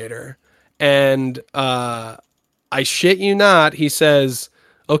operator, and I shit you not, he says,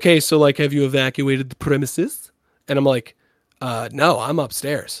 okay, so like, have you evacuated the premises? And I'm like, no, I'm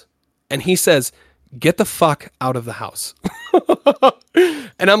upstairs. And he says, get the fuck out of the house.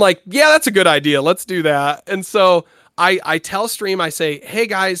 And I'm like, yeah, that's a good idea. Let's do that. And so I tell stream, I say, hey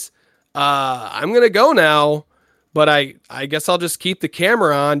guys, I'm going to go now, but I guess I'll just keep the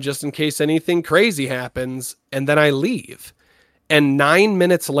camera on just in case anything crazy happens. And then I leave. And 9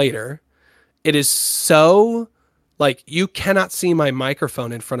 minutes later, it is so like, you cannot see my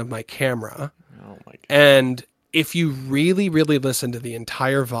microphone in front of my camera. Oh my God. And if you really, really listen to the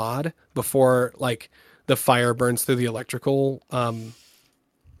entire VOD before like the fire burns through the electrical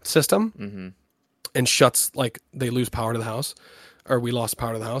system and shuts, like they lose power to the house, or we lost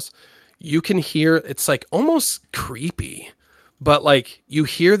power to the house, you can hear, it's like almost creepy, but like you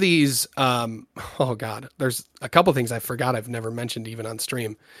hear these, oh God, there's a couple things I forgot I've never mentioned even on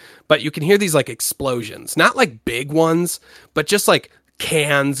stream, but you can hear these like explosions, not like big ones, but just like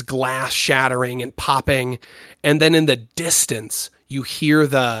cans, glass shattering and popping. And then in the distance, you hear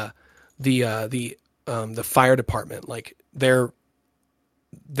the fire department, like they're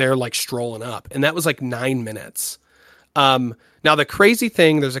like strolling up, and that was like 9 minutes. Now the crazy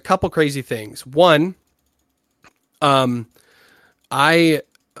thing, there's a couple crazy things. One, I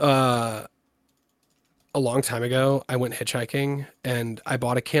a long time ago, I went hitchhiking and I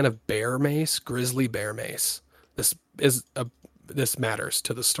bought a can of bear mace, grizzly bear mace. This matters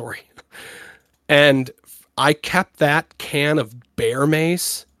to the story. And I kept that can of bear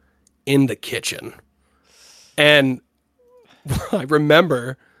mace in the kitchen. And I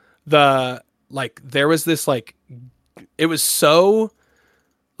remember there was this like, it was so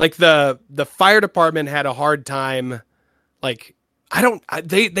like the fire department had a hard time. Like,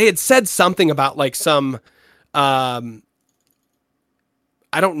 they had said something about like some, I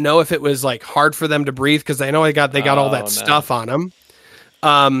don't know if it was like hard for them to breathe, because I know they got all that stuff on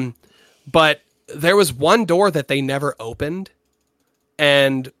them. But there was one door that they never opened.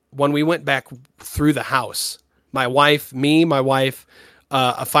 And when we went back through the house, my wife, a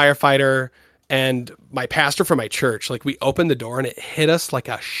firefighter, and my pastor from my church, like we opened the door and it hit us like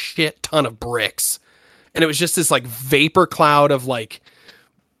a shit ton of bricks. And it was just this like vapor cloud of like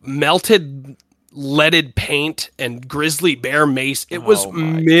melted leaded paint and grizzly bear mace. It was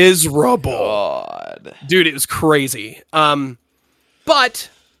miserable. God. Dude, it was crazy. But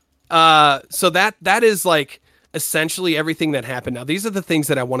so that is like essentially everything that happened. Now, these are the things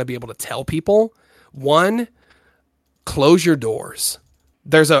that I want to be able to tell people. One, close your doors.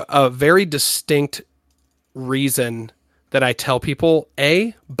 There's a very distinct reason that I tell people,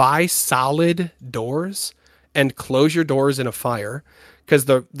 buy solid doors and close your doors in a fire. Because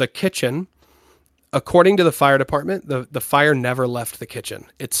the kitchen, according to the fire department, the fire never left the kitchen.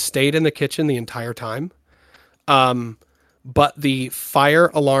 It stayed in the kitchen the entire time. But the fire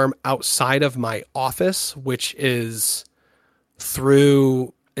alarm outside of my office, which is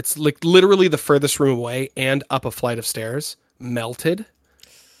it's like literally the furthest room away and up a flight of stairs, melted.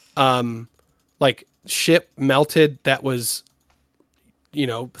 Like shit melted that was,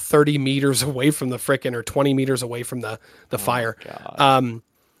 30 meters away from the frickin' or 20 meters away from the fire. God.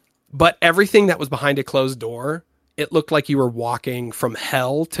 But everything that was behind a closed door, it looked like you were walking from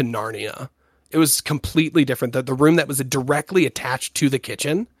hell to Narnia. It was completely different. The room that was directly attached to the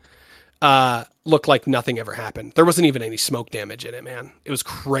kitchen looked like nothing ever happened. There wasn't even any smoke damage in it, man. It was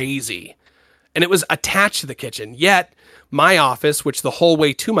crazy. And it was attached to the kitchen. Yet my office, which the whole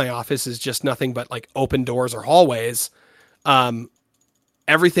way to my office is just nothing but like open doors or hallways,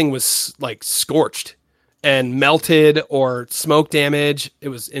 everything was like scorched and melted or smoke damage. It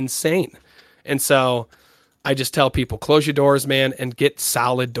was insane. And so I just tell people, close your doors, man, and get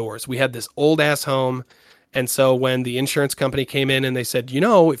solid doors. We had this old ass home. And so when the insurance company came in and they said,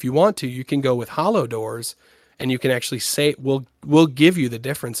 if you want to, you can go with hollow doors and you can actually say, we'll give you the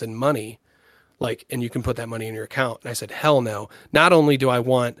difference in money. And you can put that money in your account. And I said, hell no. Not only do I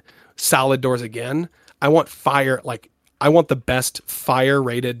want solid doors again, I want I want the best fire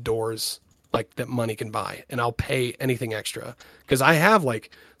rated doors that money can buy. And I'll pay anything extra because I have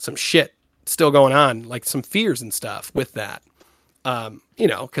some shit still going on, some fears and stuff with that,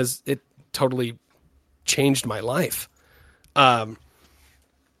 because it totally changed my life. But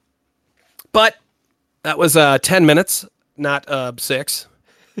that was 10 minutes, not 6.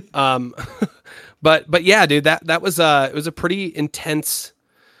 But yeah, dude, that was it was a pretty intense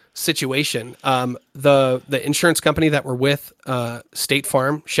situation. The insurance company that we're with, State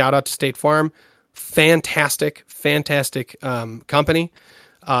Farm, shout out to State Farm, fantastic company.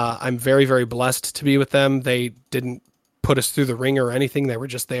 I'm very, very blessed to be with them. They didn't put us through the ringer or anything. They were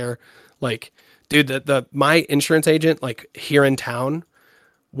just there. Dude, my insurance agent, here in town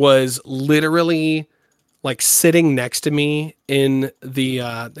was literally sitting next to me in the,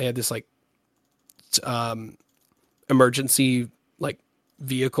 they had this emergency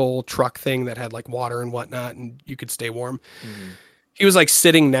vehicle truck thing that had water and whatnot, and you could stay warm. Mm-hmm. He was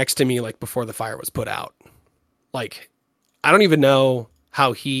sitting next to me before the fire was put out. I don't even know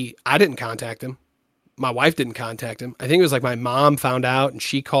how I didn't contact him. My wife didn't contact him. I think it was my mom found out and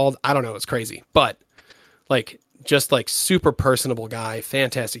she called. I don't know. It's crazy, but just super personable guy,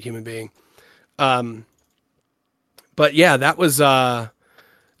 fantastic human being. But yeah, that was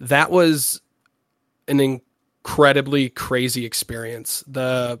an incredibly crazy experience.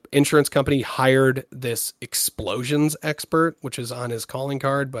 The insurance company hired this explosions expert, which is on his calling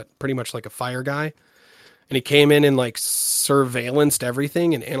card, but pretty much like a fire guy. And he came in and surveillanced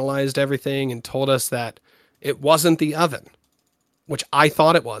everything and analyzed everything and told us that it wasn't the oven, which I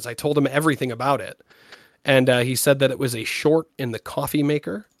thought it was. I told him everything about it. And he said that it was a short in the coffee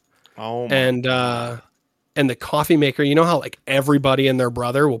maker. Oh my God. And the coffee maker, you know how everybody and their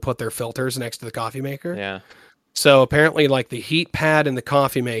brother will put their filters next to the coffee maker? Yeah. So apparently the heat pad in the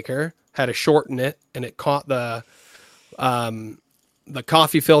coffee maker had a short in it and it caught the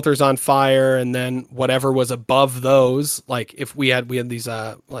coffee filters on fire, and then whatever was above those, if we had these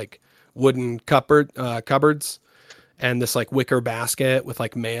wooden cupboards and this wicker basket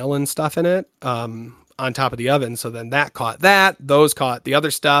with mail and stuff in it on top of the oven. So then that caught those caught the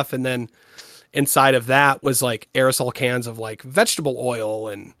other stuff, and then inside of that was aerosol cans of vegetable oil,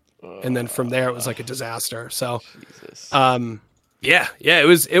 and then from there it was a disaster. So yeah, it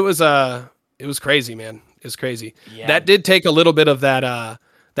was crazy, man. It was crazy. Yeah. That did take a little bit of that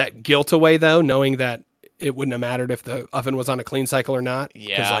guilt away, though, knowing that it wouldn't have mattered if the oven was on a clean cycle or not.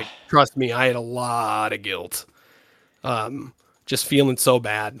 Yeah. Because, trust me, I had a lot of guilt. Just feeling so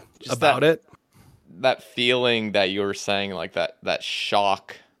bad about it. That feeling that you were saying, that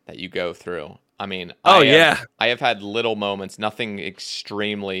shock that you go through. I mean, I have had little moments, nothing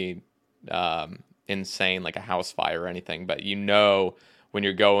extremely insane like a house fire or anything, but when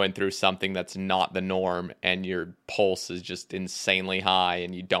you're going through something that's not the norm and your pulse is just insanely high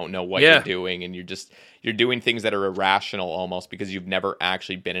and you don't know what you're doing, and you're doing things that are irrational almost because you've never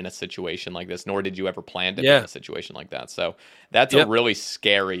actually been in a situation like this, nor did you ever plan to be in a situation like that. So that's a really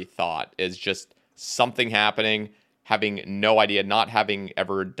scary thought, is just something happening, having no idea, not having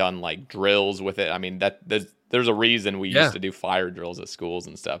ever done drills with it. I mean, there's a reason we used to do fire drills at schools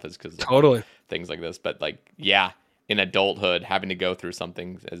and stuff, is because totally things like this. But in adulthood, having to go through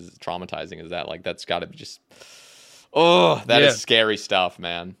something as traumatizing as that, that's got to be just, is scary stuff,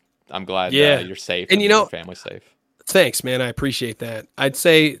 man. I'm glad you're safe and your family's safe. Thanks, man. I appreciate that. I'd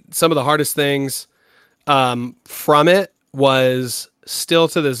say some of the hardest things, from it was still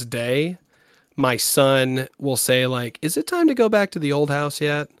to this day, my son will say like, is it time to go back to the old house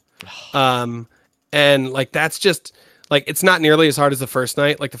yet? And like, that's just like, it's not nearly as hard as the first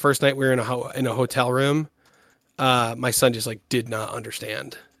night. Like the first night we were in a hotel room. My son just like did not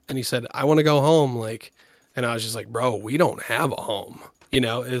understand. And he said, I want to go home. Like, and I was just like, bro, we don't have a home, you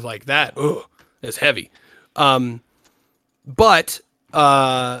know, it's like that. Ugh, it's heavy. But,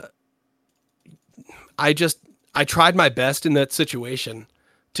 I tried my best in that situation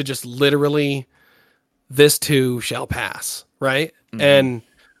to just literally, this too shall pass. Right. Mm-hmm. And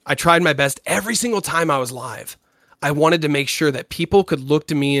I tried my best every single time I was live. I wanted to make sure that people could look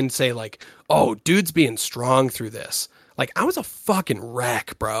to me and say like, oh, dude's being strong through this. Like I was a fucking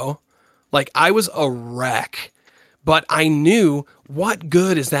wreck, bro. Like I was a wreck, but I knew what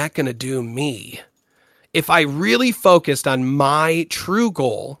good is that going to do me? If I really focused on my true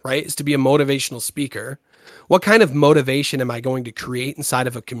goal, right, is to be a motivational speaker, what kind of motivation am I going to create inside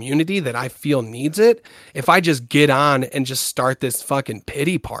of a community that I feel needs it if I just get on and just start this fucking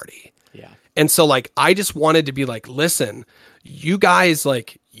pity party? Yeah. And so like, I just wanted to be like, listen, you guys,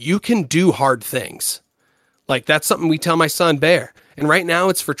 like you can do hard things. Like that's something we tell my son Bear. And right now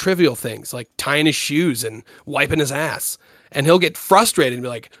it's for trivial things like tying his shoes and wiping his ass. And he'll get frustrated and be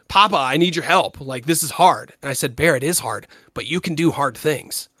like, Papa, I need your help. Like, this is hard. And I said, Bear, it is hard, but you can do hard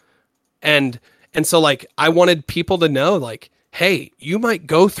things. And so like, I wanted people to know like, hey, you might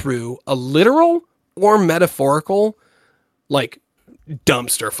go through a literal or metaphorical, like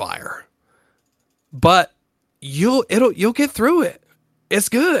dumpster fire, but you'll get through it. It's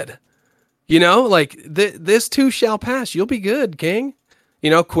good. You know, like this too shall pass. You'll be good, King. You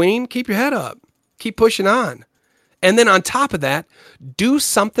know, Queen, keep your head up, keep pushing on. And then on top of that, do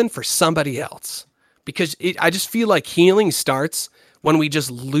something for somebody else. Because I just feel like healing starts when we just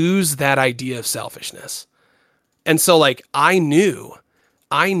lose that idea of selfishness. And so like, I knew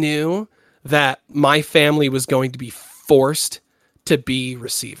that my family was going to be forced to be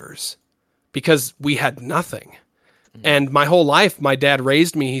receivers because we had nothing. And my whole life, my dad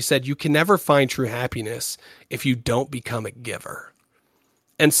raised me. He said, you can never find true happiness if you don't become a giver.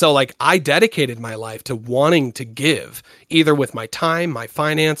 And so like I dedicated my life to wanting to give either with my time, my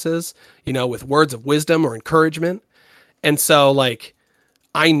finances, you know, with words of wisdom or encouragement. And so like,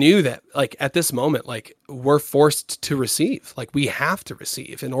 I knew that like at this moment, like we're forced to receive, like we have to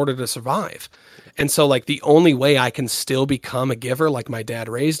receive in order to survive. And so like the only way I can still become a giver, like my dad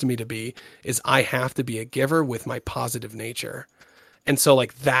raised me to be, is I have to be a giver with my positive nature. And so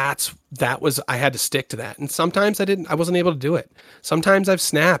like I had to stick to that. And sometimes I wasn't able to do it. Sometimes I've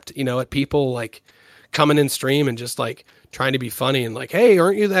snapped, you know, at people like coming in stream and just like trying to be funny and like, hey,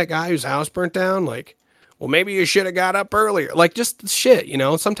 aren't you that guy whose house burnt down? Like, well, maybe you should have got up earlier. Like just shit, you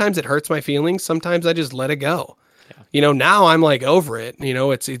know, sometimes it hurts my feelings. Sometimes I just let it go. Yeah. You know, now I'm like over it. You know,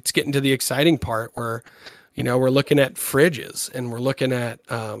 it's getting to the exciting part where, you know, we're looking at fridges and we're looking at,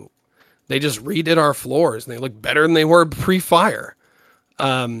 they just redid our floors and they look better than they were pre-fire.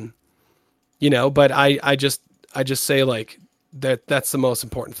 You know, but I just say like that's the most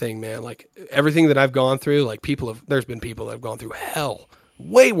important thing, man. Like everything that I've gone through, like there's been people that have gone through hell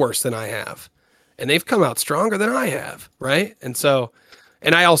way worse than I have, and they've come out stronger than I have. Right. And so,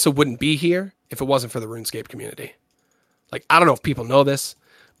 and I also wouldn't be here if it wasn't for the RuneScape community. Like, I don't know if people know this,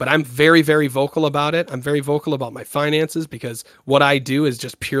 but I'm very, very vocal about it. I'm very vocal about my finances because what I do is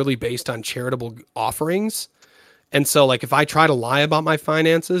just purely based on charitable offerings. And so like, if I try to lie about my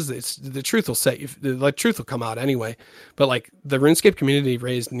finances, the truth will the truth will come out anyway. But like the RuneScape community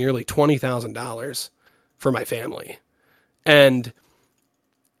raised nearly $20,000 for my family. And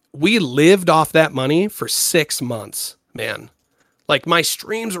we lived off that money for 6 months, man. Like my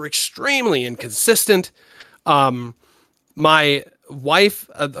streams were extremely inconsistent. My wife,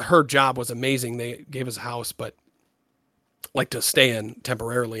 her job was amazing. They gave us a house, but like to stay in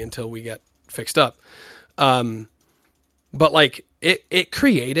temporarily until we get fixed up. But like it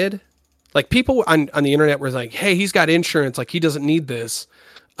created like people on the internet were like, hey, he's got insurance. Like he doesn't need this.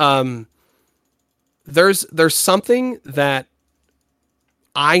 There's something that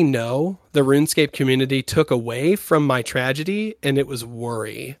I know the RuneScape community took away from my tragedy, and it was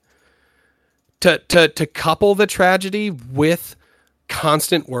worry. To couple the tragedy with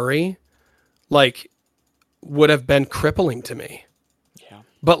constant worry, like would have been crippling to me. Yeah.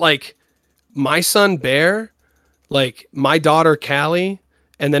 But like my son Bear, like my daughter Callie,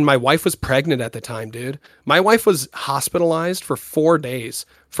 and then my wife was pregnant at the time, dude. My wife was hospitalized for 4 days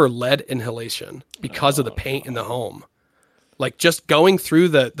for lead inhalation because of the paint in the home. Like just going through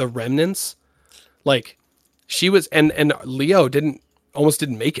the remnants, like she was, and Leo almost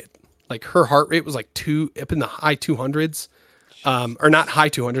didn't make it. Like her heart rate was like up in the high 200s, or not high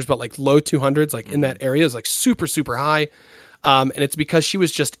 200s, but like low 200s, like in that area is like super, super high. And it's because she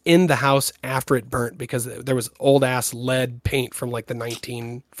was just in the house after it burnt because there was old ass lead paint from like the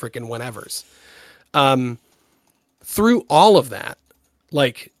 19 freaking whenevers. Through all of that,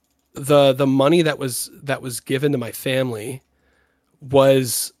 like the money that was given to my family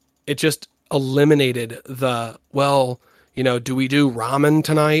it just eliminated do we do ramen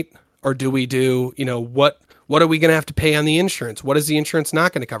tonight? Or do we do, what are we going to have to pay on the insurance? What is the insurance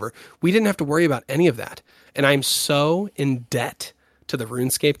not going to cover? We didn't have to worry about any of that. And I'm so in debt to the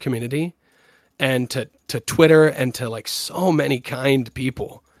RuneScape community and to Twitter and to like so many kind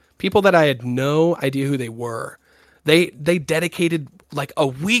people that I had no idea who they were. They dedicated like a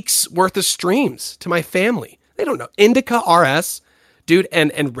week's worth of streams to my family. They don't know. Indica RS, dude,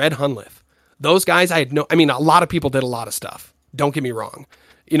 and Red Hunlith. Those guys a lot of people did a lot of stuff. Don't get me wrong.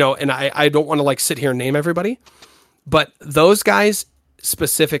 And I don't want to like sit here and name everybody, but those guys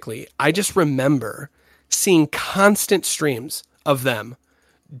specifically, I just remember seeing constant streams of them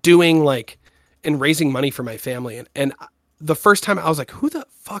doing like, and raising money for my family. And the first time I was like, who the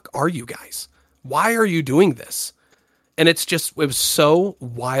fuck are you guys? Why are you doing this? And it was so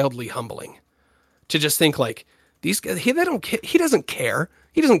wildly humbling to just think like these guys, he doesn't care.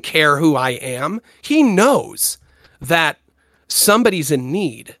 He doesn't care who I am. He knows that somebody's in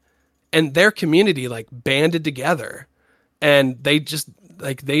need and their community like banded together and they just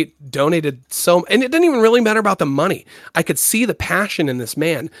like they donated and it didn't even really matter about the money. I could see the passion in this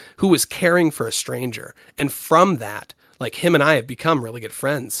man who was caring for a stranger. And from that, like him and I have become really good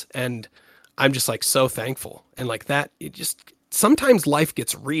friends and I'm just like so thankful. And like that, it just sometimes life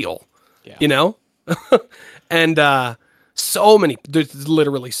gets real, and there's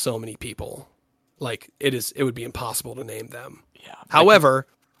literally so many people. Like it would be impossible to name them. Yeah. However,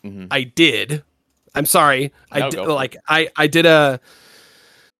 I did. I'm sorry. I did a.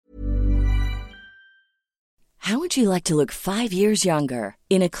 How would you like to look 5 years younger?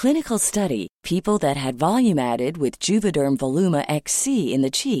 In a clinical study, people that had volume added with Juvederm Voluma XC in the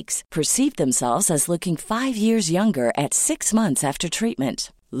cheeks perceived themselves as looking 5 years younger at 6 months after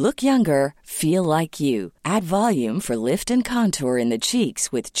treatment. Look younger, feel like you. Add volume for lift and contour in the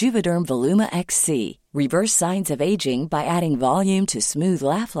cheeks with Juvederm Voluma XC. Reverse signs of aging by adding volume to smooth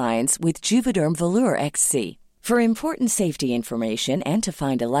laugh lines with Juvederm Volure XC. For important safety information and to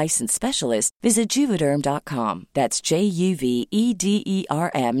find a licensed specialist, visit Juvederm.com. That's JUVEDERM.com.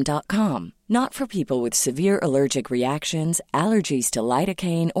 Not for people with severe allergic reactions, allergies to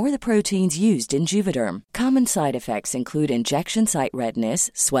lidocaine, or the proteins used in Juvederm. Common side effects include injection site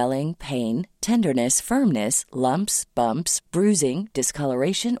redness, swelling, pain, tenderness, firmness, lumps, bumps, bruising,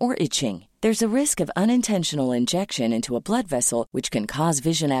 discoloration, or itching. There's a risk of unintentional injection into a blood vessel, which can cause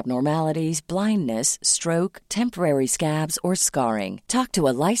vision abnormalities, blindness, stroke, temporary scabs, or scarring. Talk to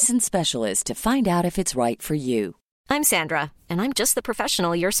a licensed specialist to find out if it's right for you. I'm Sandra, and I'm just the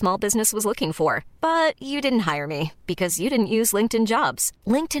professional your small business was looking for. But you didn't hire me because you didn't use LinkedIn Jobs.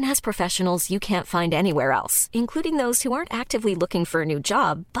 LinkedIn has professionals you can't find anywhere else, including those who aren't actively looking for a new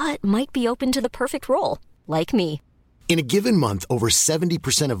job, but might be open to the perfect role, like me. In a given month, over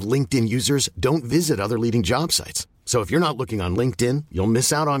 70% of LinkedIn users don't visit other leading job sites. So if you're not looking on LinkedIn, you'll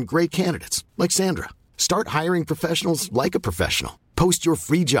miss out on great candidates like Sandra. Start hiring professionals like a professional. Post your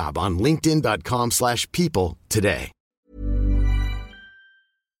free job on linkedin.com/people today.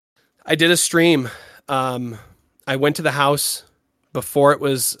 I did a stream. I went to the house before it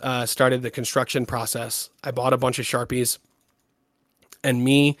was started the construction process. I bought a bunch of Sharpies, and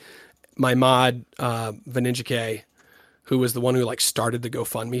my mod, Vaninja K, who was the one who like started the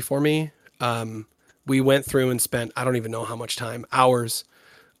GoFundMe for me. We went through and spent, I don't even know how much time, hours,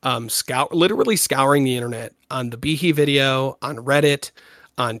 literally scouring the internet on the Behe video, on Reddit,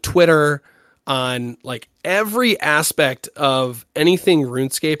 on Twitter, on like every aspect of anything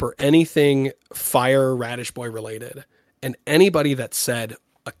RuneScape or anything Fire Radish Boy related. And anybody that said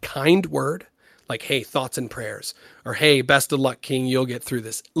a kind word, like, hey, thoughts and prayers, or hey, best of luck, King, you'll get through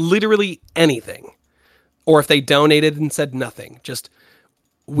this. Literally anything. Or if they donated and said nothing, just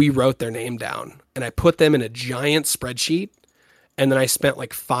we wrote their name down and I put them in a giant spreadsheet. And then I spent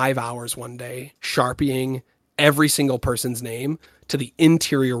like 5 hours one day sharpieing every single person's name to the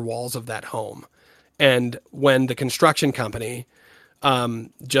interior walls of that home. And when the construction company,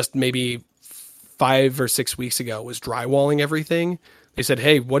 just maybe 5 or 6 weeks ago, was drywalling everything, they said,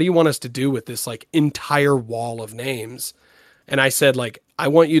 hey, what do you want us to do with this like entire wall of names? And I said, like, I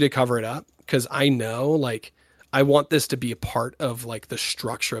want you to cover it up because I know, like, I want this to be a part of like the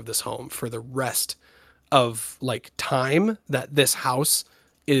structure of this home for the rest of like time that this house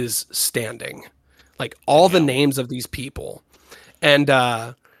is standing. Like all the names of these people. And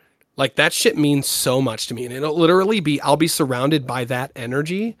like that shit means so much to me. And it'll literally be, I'll be surrounded by that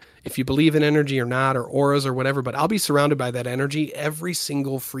energy, if you believe in energy or not, or auras or whatever, but I'll be surrounded by that energy every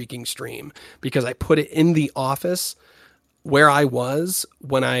single freaking stream because I put it in the office where I was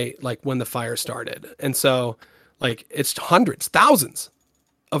when the fire started. And so like it's hundreds, thousands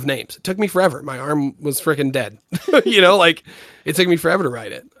of names. It took me forever. My arm was freaking dead. Like it took me forever to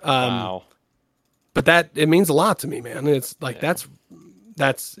write it. Wow. But it means a lot to me, man. It's like, it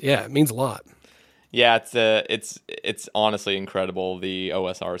means a lot. Yeah, it's honestly incredible, the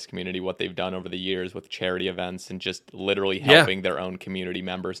OSRS community, what they've done over the years with charity events and just literally helping their own community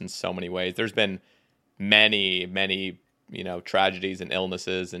members in so many ways. There's been many, many, tragedies and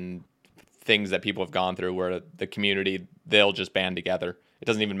illnesses and things that people have gone through where the community, they'll just band together. It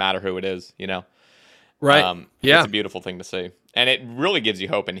doesn't even matter who it is, Right. It's a beautiful thing to see. And it really gives you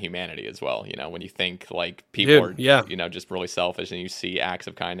hope in humanity as well. When you think like people are, just really selfish and you see acts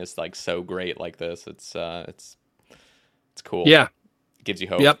of kindness like so great like this, it's cool. Yeah. It gives you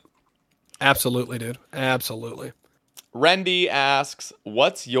hope. Yep. Absolutely, dude. Absolutely. Rendy asks,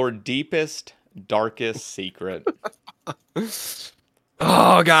 what's your deepest, darkest secret?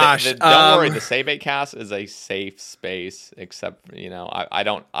 Oh gosh. Don't worry, the Sabate Cast is a safe space, except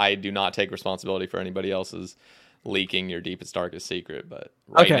I do not take responsibility for anybody else's leaking your deepest, darkest secret, but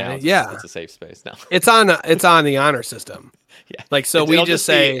now it's a safe space now. It's on the honor system. Yeah. Like so it'll just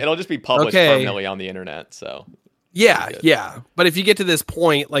be published permanently on the internet, so yeah. But if you get to this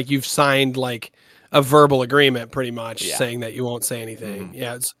point, like you've signed like a verbal agreement pretty much saying that you won't say anything. Mm-hmm.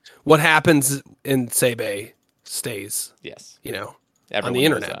 Yeah, it's what happens in Sabate stays. Yes. On the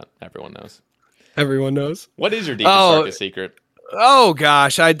internet. Knows that. Everyone knows. Everyone knows. What is your deepest, darkest secret? Oh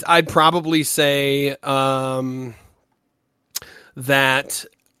gosh, I'd probably say that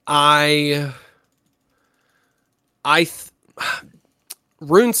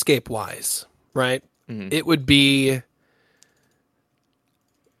RuneScape wise, right? Mm-hmm. It would be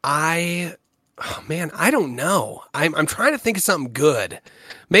I don't know. I'm trying to think of something good.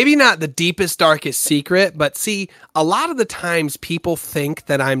 Maybe not the deepest, darkest secret, but see, a lot of the times people think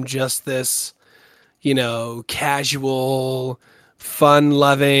that I'm just this, casual,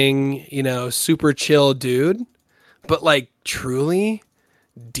 fun-loving, super chill dude. But like truly,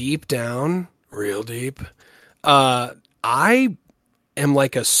 deep down, real deep, I am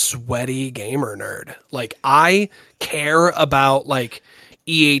like a sweaty gamer nerd. Like I care about like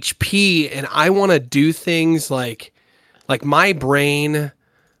EHP and I want to do things like my brain.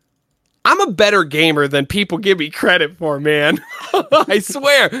 I'm a better gamer than people give me credit for, man. I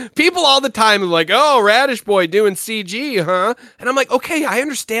swear. People all the time are like, oh, Radish Boy doing CG, huh? And I'm like, okay, I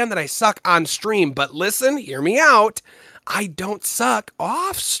understand that I suck on stream, but listen, hear me out. I don't suck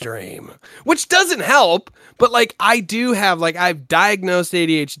off stream, which doesn't help. But like I do have, like I've diagnosed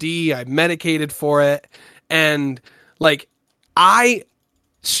ADHD. I've medicated for it. And like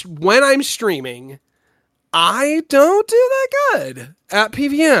when I'm streaming, I don't do that good at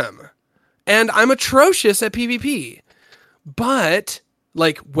PVM. And I'm atrocious at PvP. But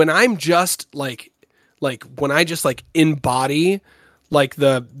like when I'm just like when I just like embody like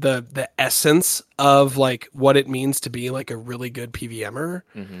the essence of like what it means to be like a really good PVMer,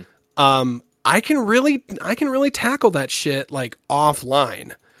 I can really tackle that shit like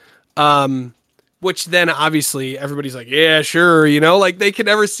offline. Which then obviously everybody's like, yeah, sure, like they can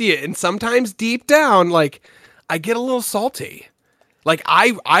never see it. And sometimes deep down, like I get a little salty. Like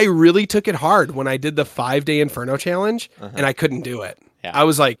I really took it hard when I did the 5-day Inferno challenge and I couldn't do it. Yeah. I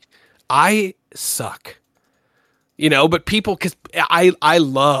was like, I suck, but people, cause I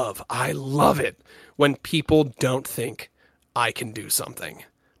love it when people don't think I can do something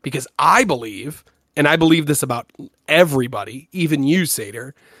because I believe, and I believe this about everybody, even you,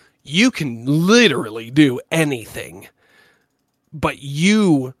 Sater, you can literally do anything, but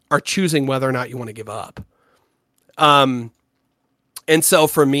you are choosing whether or not you want to give up. And so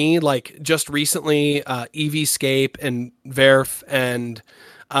for me, like just recently, EVscape and Verf and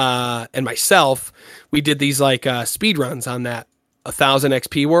myself, we did these like speed runs on that 1000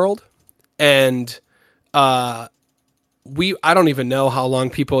 XP world. And I don't even know how long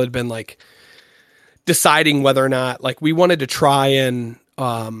people had been like deciding whether or not like we wanted to try and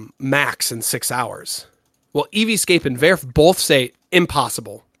max in 6 hours. Well, EVscape and Verf both say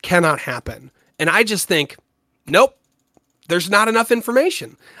impossible, cannot happen. And I just think, nope. There's not enough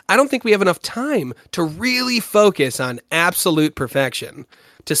information. I don't think we have enough time to really focus on absolute perfection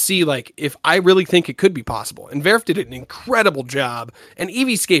to see like if I really think it could be possible. And Verf did an incredible job, and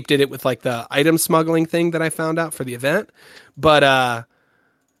EVscape did it with like the item smuggling thing that I found out for the event. But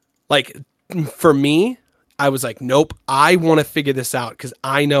Like for me, I was like, nope, I want to figure this out because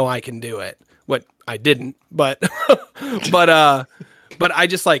I know I can do it. What I didn't, but but I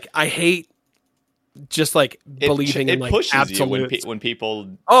just like I hate just like believing in like pushes absolute. You when people.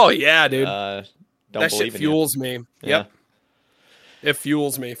 Oh yeah, dude. Don't that believe shit in you. fuels me. Yep. It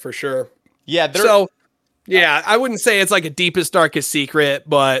fuels me for sure. Yeah. So yeah, I wouldn't say it's like a deepest, darkest secret,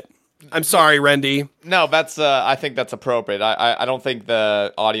 but I'm sorry, Rendy. No, that's. I think that's appropriate. I don't think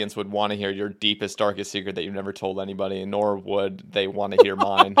the audience would want to hear your deepest, darkest secret that you've never told anybody, nor would they want to hear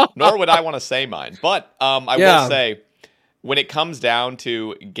mine, nor would I want to say mine. But I will say, when it comes down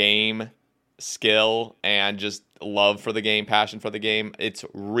to game skill and just love for the game, passion for the game, it's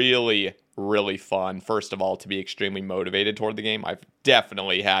really, really fun. First of all, to be extremely motivated toward the game. I've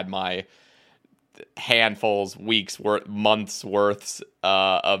definitely had my handfuls, weeks worth, months worths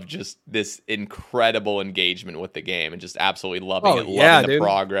of just this incredible engagement with the game and just absolutely loving it, loving the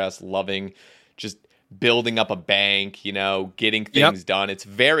progress, loving just building up a bank, getting things done. It's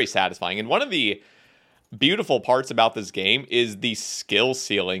very satisfying. And one of the beautiful parts about this game is the skill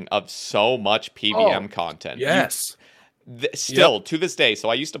ceiling of so much PvM content. Yes. To this day, so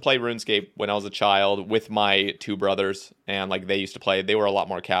I used to play RuneScape when I was a child with my two brothers, and like they used to play. They were a lot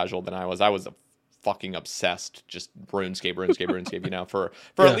more casual than I was. I was fucking obsessed, just RuneScape, for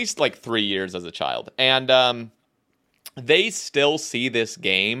at least like 3 years as a child. And they still see this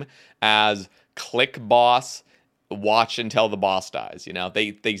game as click boss, watch until the boss dies.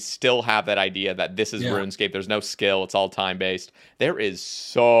 They still have that idea that this is RuneScape. There's no skill. It's all time based. There is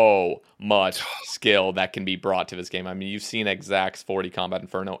so much skill that can be brought to this game. I mean, you've seen Exact's 40 Combat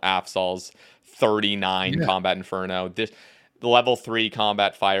Inferno, Afsol's 39 Combat Inferno, the level 3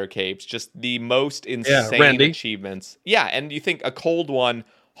 combat fire capes, just the most insane achievements. Yeah, and you think a cold one,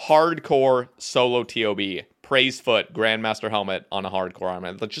 hardcore solo TOB, Praise Foot, Grandmaster helmet on a hardcore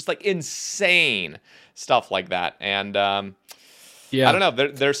armor. Just like insane stuff like that. And I don't know,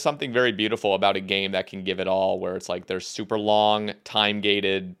 there's something very beautiful about a game that can give it all, where it's like there's super long,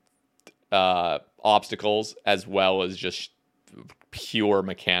 time-gated obstacles, as well as just pure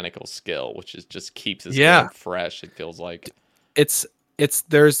mechanical skill, which is just keeps this game fresh, it feels like.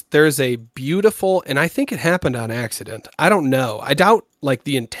 There's a beautiful, and I think it happened on accident. I don't know. I doubt like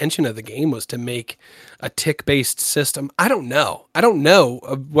the intention of the game was to make a tick based system. I don't know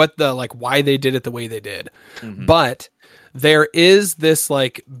what why they did it the way they did, but there is this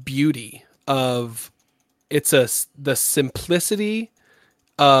like beauty of the simplicity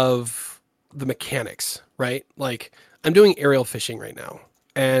of the mechanics, right? Like I'm doing aerial fishing right now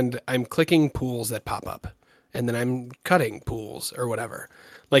and I'm clicking pools that pop up. And then I'm cutting pools or whatever.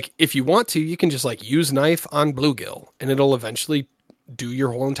 Like if you want to, you can just like use knife on bluegill and it'll eventually do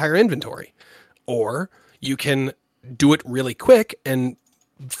your whole entire inventory. Or you can do it really quick and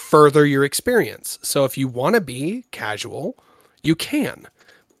further your experience. So if you want to be casual, you can.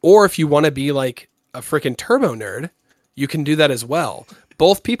 Or if you want to be like a freaking turbo nerd, you can do that as well.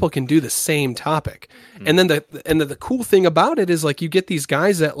 Both people can do the same topic. And then the cool thing about it is like you get these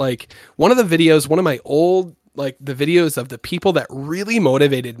guys that like one of my old like the videos of the people that really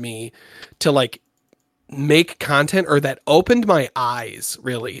motivated me to like make content, or that opened my eyes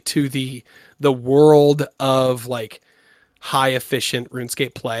really to the world of like high efficient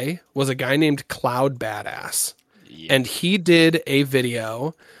RuneScape play, was a guy named Cloud Badass. Yeah. And he did a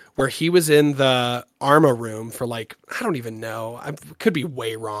video where he was in the Arma room for like, I don't even know, I could be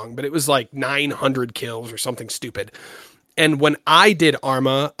way wrong, but it was like 900 kills or something stupid. And when I did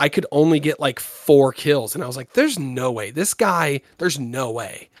Arma, I could only get like 4 kills. And I was like, there's no way. This guy, there's no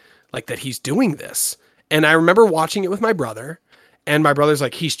way like that he's doing this. And I remember watching it with my brother, and my brother's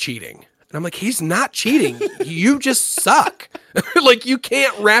like, he's cheating. And I'm like, he's not cheating. You just suck. Like you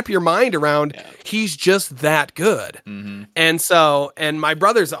can't wrap your mind around, he's just that good. Mm-hmm. And my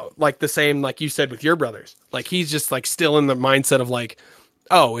brother's like the same, like you said with your brothers, like he's just like still in the mindset of like,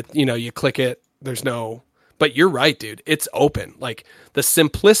 oh, you click it, there's no. But you're right, dude. It's open. Like the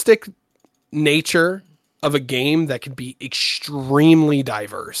simplistic nature of a game that can be extremely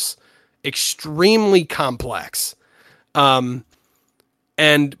diverse, extremely complex. But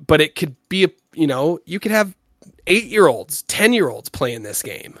it could be, you could have 8-year-olds, 10-year-olds playing this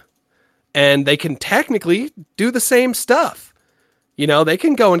game, and they can technically do the same stuff. They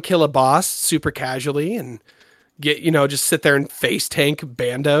can go and kill a boss super casually and get, just sit there and face tank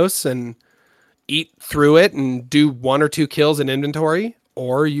Bandos and eat through it and do 1 or 2 kills in inventory,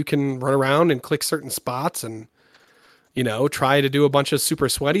 or you can run around and click certain spots and, try to do a bunch of super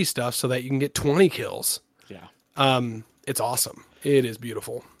sweaty stuff so that you can get 20 kills. Yeah. it's awesome. It is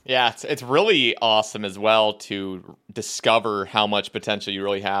beautiful. Yeah, it's really awesome as well to discover how much potential you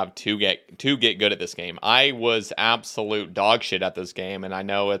really have to get good at this game. I was absolute dog shit at this game, and I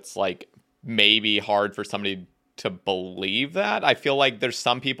know it's like maybe hard for somebody to believe that. I feel like there's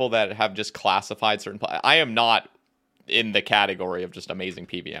some people that have just classified certain I am not in the category of just amazing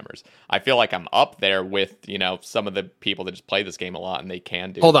PVMers. I feel like I'm up there with, some of the people that just play this game a lot and they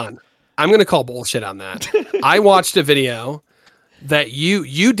can do. Hold on. I'm going to call bullshit on that. I watched a video that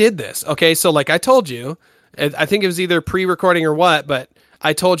you did this. Okay. So like I told you, I think it was either pre-recording or what, but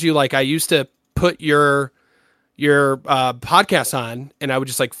I told you like I used to put your podcast on and I would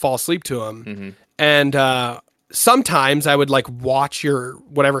just like fall asleep to them. Mm-hmm. And sometimes I would like watch your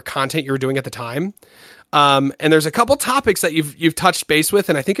whatever content you were doing at the time. And there's a couple topics that you've touched base with,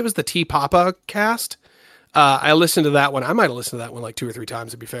 and I think it was the T Papa cast. I listened to that one. I might have listened to that one like 2 or 3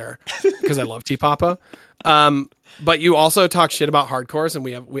 times to be fair, because I love T Papa. But you also talk shit about hardcores,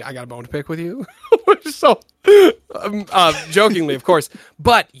 and I got a bone to pick with you. So, jokingly, of course.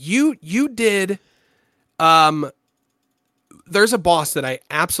 But you did. There's a boss that I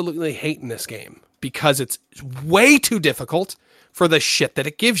absolutely hate in this game because it's way too difficult for the shit that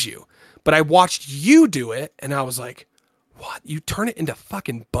it gives you. But I watched you do it, and I was like, what? You turn it into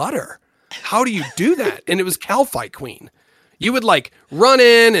fucking butter. How do you do that? And it was Calphite Queen. You would like run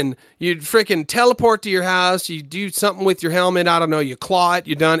in, and you'd freaking teleport to your house. You do something with your helmet. I don't know. You claw it.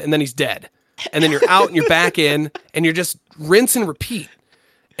 You're done. And then he's dead. And then you're out and you're back in, and you're just rinse and repeat.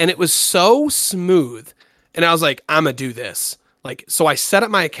 And it was so smooth. And I was like, I'm going to do this. Like, so I set up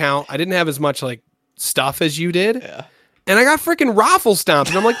my account. I didn't have as much like stuff as you did. Yeah. And I got freaking raffle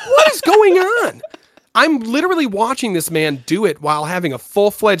stomped. And I'm like, what is going on? I'm literally watching this man do it while having a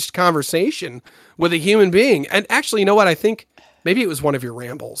full-fledged conversation with a human being. And actually, you know what? I think maybe it was one of your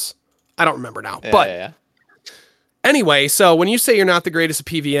rambles. I don't remember now. Yeah. Anyway, so when you say you're not the greatest at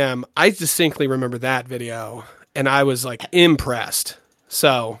PVM, I distinctly remember that video. And I was like impressed.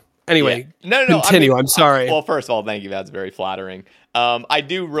 So anyway, no. Continue. I'm sorry. Well, first of all, thank you. That's very flattering. I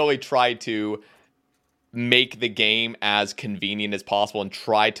do really try to make the game as convenient as possible and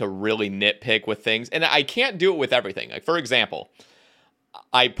try to really nitpick with things. And I can't do it with everything. Like, for example,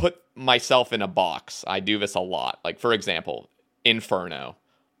 I put myself in a box. I do this a lot. Like, for example, Inferno.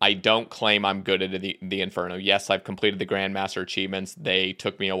 I don't claim I'm good at the Inferno. Yes, I've completed the Grandmaster achievements. They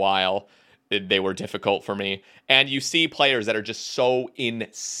took me a while. They were difficult for me. And you see players that are just so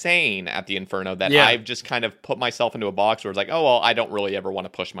insane at the Inferno that I've just kind of put myself into a box where it's like, oh, well, I don't really ever want to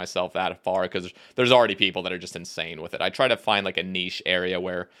push myself that far because there's already people that are just insane with it. I try to find like a niche area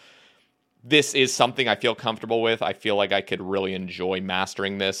where this is something I feel comfortable with. I feel like I could really enjoy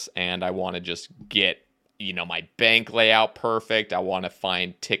mastering this, and I want to just get my bank layout perfect. I want to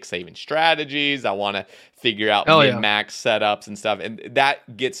find tick saving strategies. I want to figure out min-max setups and stuff. And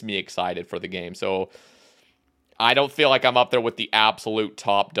that gets me excited for the game. So I don't feel like I'm up there with the absolute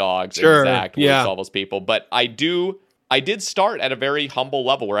top dogs. Sure. Exactly. With all those people. But I did start at a very humble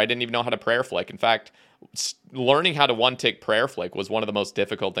level where I didn't even know how to prayer flick. In fact, learning how to one-tick prayer flick was one of the most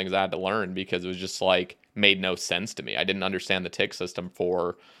difficult things I had to learn because it was just like made no sense to me. I didn't understand the tick system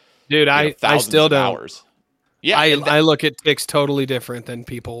for I still don't. Hours. Yeah, I look at ticks totally different than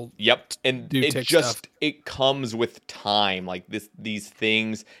people. Yep, and do it tick just stuff. It comes with time. Like these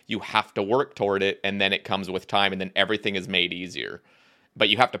things, you have to work toward it, and then it comes with time, and then everything is made easier. But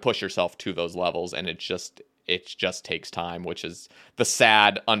you have to push yourself to those levels, and it just takes time, which is the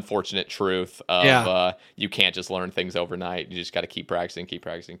sad, unfortunate truth of you can't just learn things overnight. You just got to keep practicing.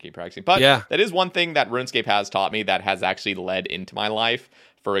 But that is one thing that RuneScape has taught me that has actually led into my life.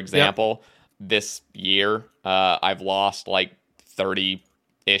 For example. This year, I've lost like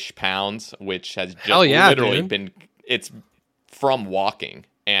 30-ish pounds, which has just literally been, it's from walking,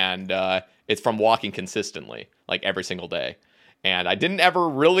 and it's from walking consistently, like every single day. And I didn't ever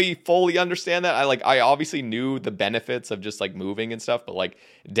really fully understand that. I obviously knew the benefits of just like moving and stuff, but like,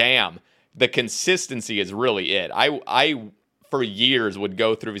 damn, the consistency is really it. I for years would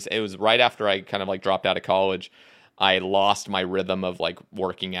go through, it was right after I kind of like dropped out of college. I lost my rhythm of like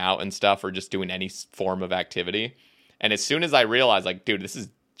working out and stuff or just doing any form of activity. And as soon as I realized like, dude, this is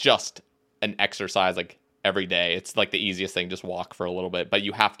just an exercise like every day. It's like the easiest thing, just walk for a little bit, but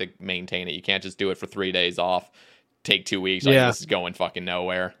you have to maintain it. You can't just do it for 3 days off, take 2 weeks. Like, this is going fucking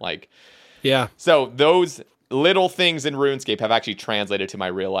nowhere. Like, so those little things in RuneScape have actually translated to my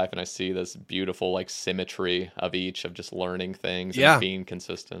real life. And I see this beautiful like symmetry of each of just learning things and being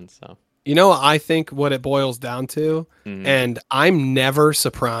consistent. So. I think what it boils down to, and I'm never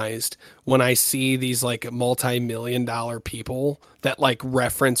surprised when I see these like multi-million-dollar people that like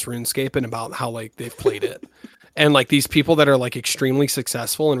reference RuneScape and about how like they've played it. and like these people that are like extremely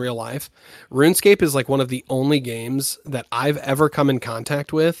successful in real life, RuneScape is like one of the only games that I've ever come in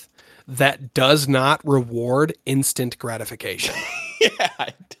contact with that does not reward instant gratification. Yeah,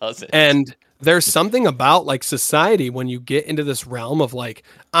 it doesn't. And there's something about like society when you get into this realm of like,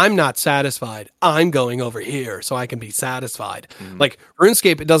 I'm not satisfied, I'm going over here so I can be satisfied. Like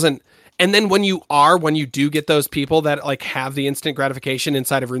RuneScape, it doesn't. And then when you do get those people that like have the instant gratification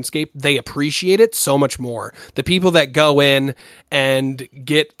inside of RuneScape, they appreciate it so much more. The people that go in and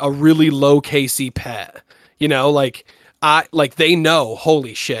get a really low KC pet, you know, like they know,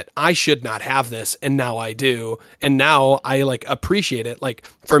 holy shit, I should not have this, and now I do, and now I like appreciate it. Like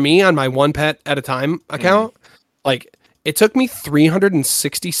for me on my one pet at a time account, like it took me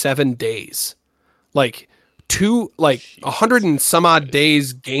 367 days, like 100 and some odd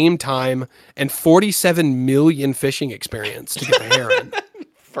days game time and 47 million fishing experience to get the heron.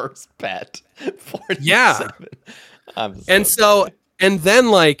 First pet. 47. Yeah. And then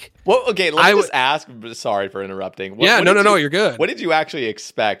like, well, okay, let me just ask, sorry for interrupting. No, you're good. What did you actually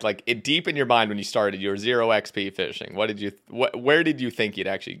expect? Like deep in your mind when you started your 0 XP fishing, where did you think you'd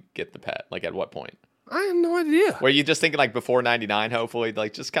actually get the pet? Like at what point? I have no idea. Were you just thinking like before 99, hopefully,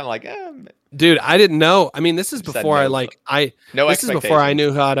 like just kind of like, dude, I didn't know. I mean, this is before this is before I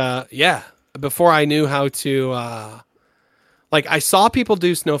knew how to, before I knew how to, like I saw people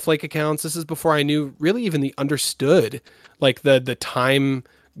do snowflake accounts. This is before I knew really even understood like the time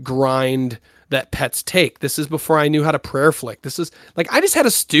grind that pets take. This is before I knew how to prayer flick. This is like, I just had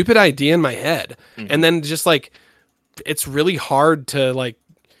a stupid idea in my head. And then just like, it's really hard to like,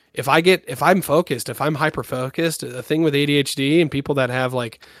 if I'm focused, if I'm hyper focused, a thing with ADHD and people that have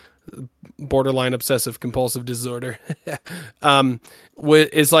like borderline obsessive compulsive disorder,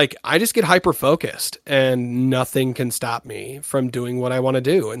 is like, I just get hyper focused and nothing can stop me from doing what I want to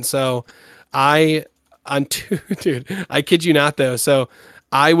do. And so dude, I kid you not though. So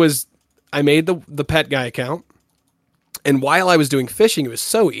I made the pet guy account. And while I was doing fishing, it was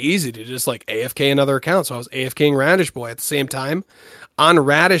so easy to just like AFK another account. So I was AFKing Radish Boy at the same time. On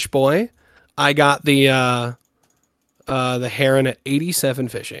Radish Boy, I got the heron at 87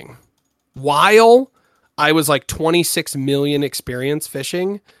 fishing. While I was like 26 million experience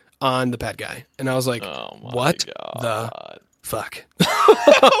fishing on the pet guy. And I was like, what the fuck?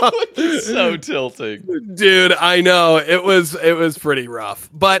 So tilting. Dude, I know. It was pretty rough.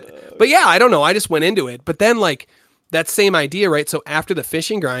 But yeah, I don't know. I just went into it. But then like that same idea, right? So after the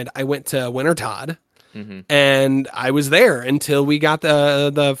fishing grind, I went to Wintertodt. And I was there until we got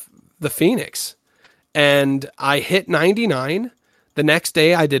the Phoenix, and I hit 99. The next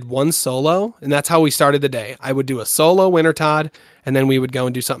day I did one solo, and that's how we started the day. I would do a solo Wintertodt, and then we would go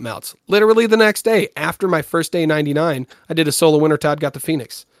and do something else. Literally the next day, after my first day 99, I did a solo Wintertodt, got the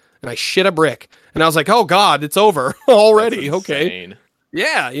Phoenix, and I shit a brick. And I was like, oh God, it's over already. Okay.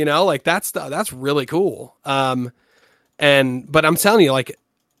 Yeah. You know, like that's really cool. But I'm telling you, like,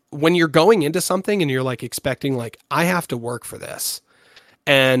 when you're going into something and you're like expecting like, I have to work for this.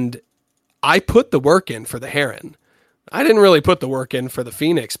 And I put the work in for the heron. I didn't really put the work in for the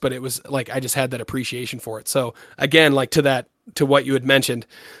Phoenix, but it was like, I just had that appreciation for it. So again, like to what you had mentioned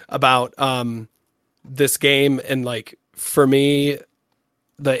about, this game. And like, for me,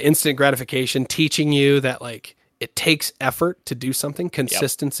 the instant gratification, teaching you that like, it takes effort to do something,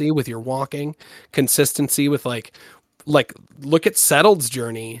 consistency with your walking, consistency with like look at Settled's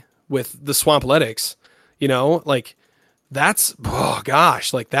journey with the Swampletics, you know, like that's, oh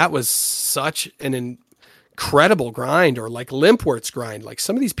gosh, like that was such an incredible grind. Or like Limpworth's grind. Like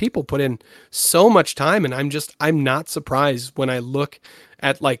some of these people put in so much time, and I'm not surprised when I look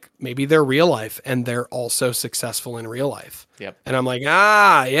at like maybe their real life and they're also successful in real life. Yep. And I'm like,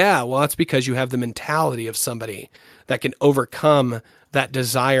 yeah, well, that's because you have the mentality of somebody that can overcome that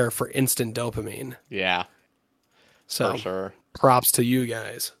desire for instant dopamine. Yeah. So for sure. Props to you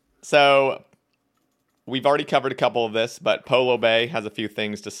guys. So we've already covered a couple of this, but Polo Bay has a few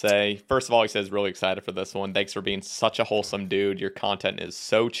things to say. First of all, he says really excited for this one. Thanks for being such a wholesome dude. Your content is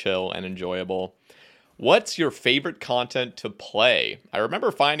so chill and enjoyable. What's your favorite content to play? I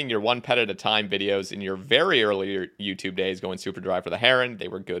remember finding your one pet at a time videos in your very early YouTube days going super dry for the heron. They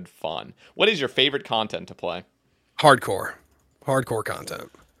were good fun. What is your favorite content to play? Hardcore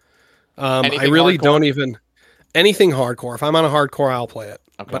content. I Anything really hardcore? don't even... Anything hardcore. If I'm on a hardcore, I'll play it.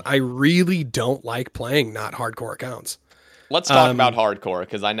 Okay. But I really don't like playing not hardcore accounts. Let's talk about hardcore,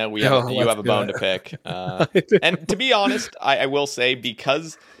 because I know you have a bone to pick. And to be honest, I will say,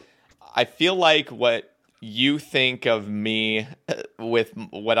 because I feel like what you think of me with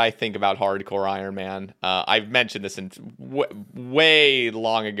what I think about hardcore Iron Man. I've mentioned this in way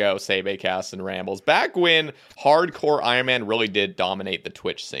long ago, Sabecast and Rambles, back when hardcore Iron Man really did dominate the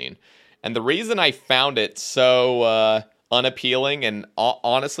Twitch scene. And the reason I found it so unappealing and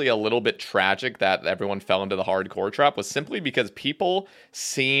honestly a little bit tragic that everyone fell into the hardcore trap was simply because people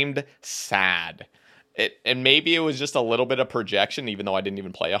seemed sad. And maybe it was just a little bit of projection, even though I didn't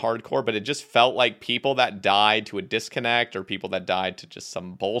even play a hardcore, but it just felt like people that died to a disconnect or people that died to just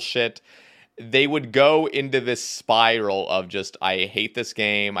some bullshit, they would go into this spiral of just, I hate this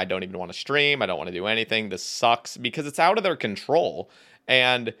game, I don't even want to stream, I don't want to do anything, this sucks, because it's out of their control.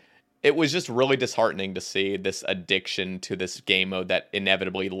 And it was just really disheartening to see this addiction to this game mode that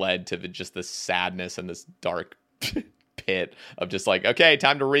inevitably led to just this sadness and this dark pit of just like, okay,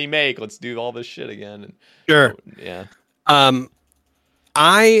 time to remake, let's do all this shit again. And, sure. Yeah.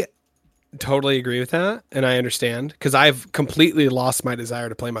 I totally agree with that, and I understand, because I've completely lost my desire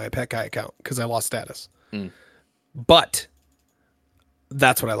to play my Pet Guy account because I lost status. But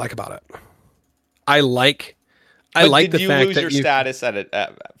that's what I like about it. I like the fact that you lose your status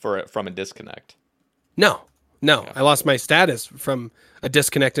from a disconnect? No. I lost my status from a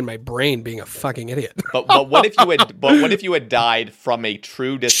disconnect in my brain being a fucking idiot. But what if you had died from a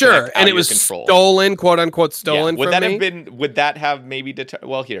true disconnect? Sure, and it was control? Stolen, quote unquote, stolen. Would from that me? have been? Would that have maybe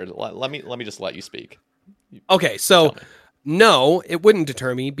well, here, let me just let you speak. Okay, so no, it wouldn't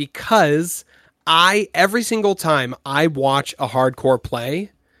deter me, because every single time I watch a hardcore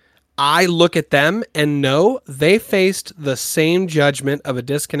play, I look at them and know they faced the same judgment of a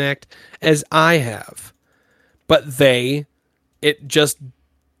disconnect as I have. But it just,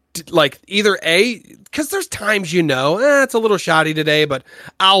 like, either because there's times, it's a little shoddy today, but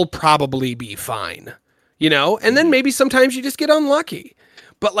I'll probably be fine, and then maybe sometimes you just get unlucky.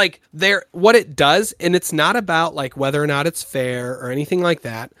 But like what it does, and it's not about like whether or not it's fair or anything like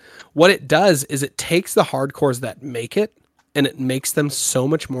that. What it does is it takes the hardcores that make it, and it makes them so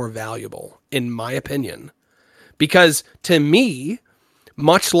much more valuable, in my opinion. Because to me,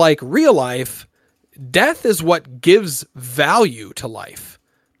 much like real life, death is what gives value to life.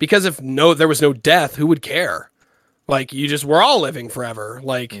 Because if there was no death, who would care? Like, we're all living forever.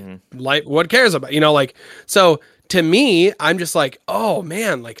 Like, what cares about, so to me, I'm just like, oh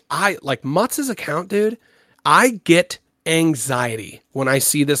man, like Mutz's account, dude, I get anxiety when I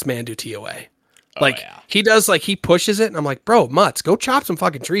see this man do TOA. He does, like, he pushes it, and I'm like, bro, Mutz, go chop some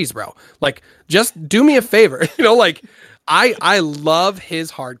fucking trees, bro. Like, just do me a favor. I love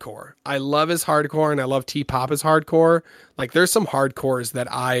his hardcore. I love his hardcore, and I love T-Papa's hardcore. Like, there's some hardcores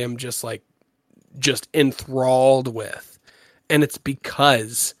that I am just enthralled with. And it's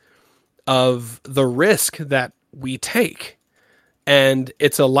because of the risk that we take. And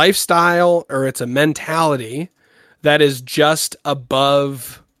it's a lifestyle, or it's a mentality that is just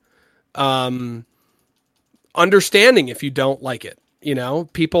above understanding if you don't like it.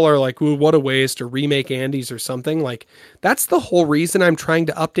 People are like, well, what a waste, or remake Andes or something. Like, that's the whole reason I'm trying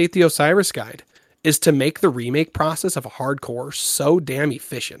to update the Osiris guide, is to make the remake process of a hardcore so damn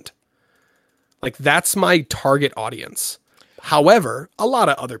efficient. Like, that's my target audience. However, a lot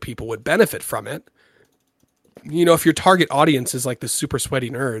of other people would benefit from it. If your target audience is like the super sweaty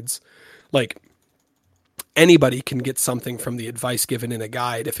nerds, like, anybody can get something from the advice given in a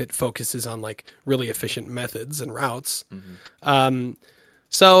guide if it focuses on like really efficient methods and routes.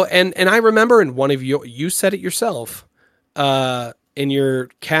 So, and I remember in one of you said it yourself, in your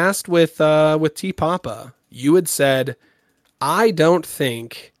cast with T-Papa, you had said, I don't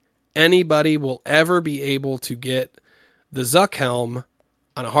think anybody will ever be able to get the Zuck helm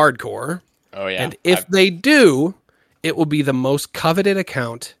on a hardcore. Oh yeah. And if they do, it will be the most coveted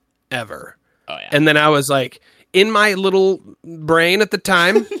account ever. Oh, yeah. And then I was like, in my little brain at the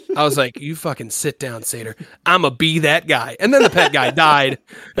time, I was like, you fucking sit down, Sater. I'm going to be that guy. And then the pet guy died.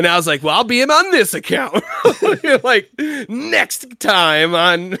 And I was like, well, I'll be him on this account. Like, next time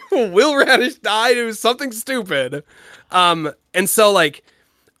on Will Radish died, it was something stupid. And so, like,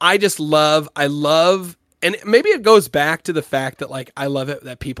 I love, and maybe it goes back to the fact that, like, I love it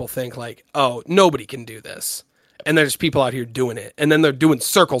that people think, like, oh, nobody can do this. And there's people out here doing it. And then they're doing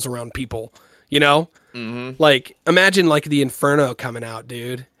circles around people. Like, imagine like the Inferno coming out,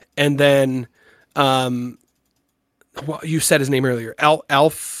 dude. And then, you said his name earlier,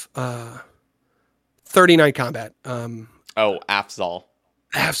 Alf, 39 Combat. Afzal.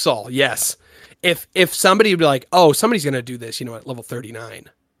 Afzal, yes. If somebody would be like, oh, somebody's going to do this, at level 39,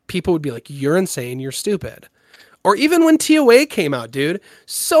 people would be like, you're insane, you're stupid. Or even when TOA came out, dude,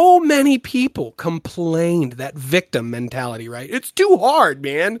 so many people complained that victim mentality, right? It's too hard,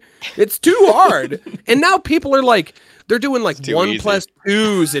 man. It's too hard. And now people are like, they're doing like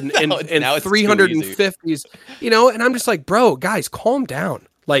 1+2s and 350s, you know? And I'm just like, bro, guys, calm down.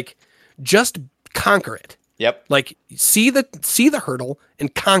 Like, just conquer it. Yep. Like, see the hurdle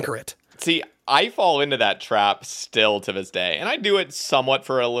and conquer it. See, I fall into that trap still to this day. And I do it somewhat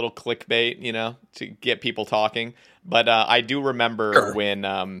for a little clickbait, you know, to get people talking. But I do remember when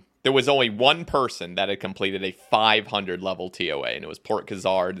there was only one person that had completed a 500 level TOA, and it was Port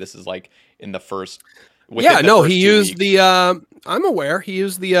Khazard. This is like in the first. He used the. I'm aware he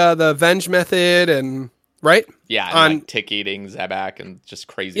used the Avenge method and right. Yeah, and like tick eating, Zebak, and just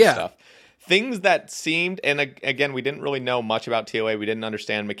crazy stuff. Things that seemed, and again, we didn't really know much about TOA. We didn't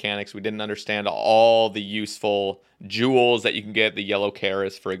understand mechanics. We didn't understand all the useful jewels that you can get. The yellow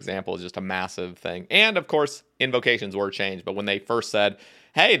Karis, for example, is just a massive thing. And, of course, invocations were changed. But when they first said,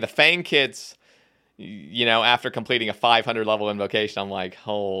 hey, the Fang kits, you know, after completing a 500 level invocation, I'm like,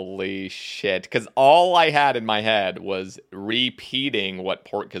 holy shit. Because all I had in my head was repeating what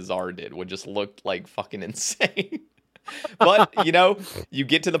Port Khazard did, which just looked like fucking insane. But, you know, you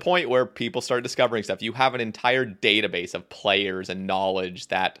get to the point where people start discovering stuff. You have an entire database of players and knowledge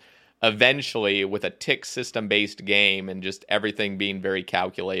that eventually, with a tick system-based game and just everything being very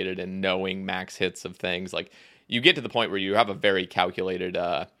calculated and knowing max hits of things, like, you get to the point where you have a very calculated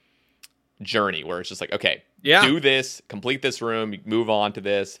journey where it's just like, okay, do this, complete this room, move on to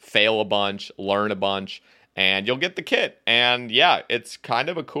this, fail a bunch, learn a bunch, and you'll get the kit. And yeah, it's kind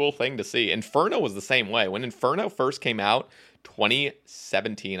of a cool thing to see. Inferno was the same way. When Inferno first came out,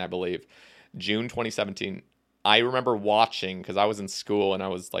 2017, I believe, June 2017, I remember watching, because I was in school and I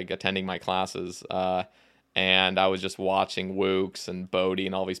was like attending my classes, and I was just watching Wooks and Bodhi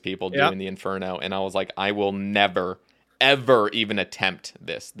and all these people doing the Inferno, and I was like, I will never, ever even attempt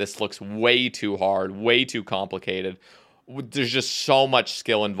this. This looks way too hard, way too complicated. There's just so much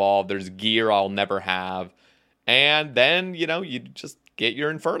skill involved. There's gear I'll never have. And then, you know, you just get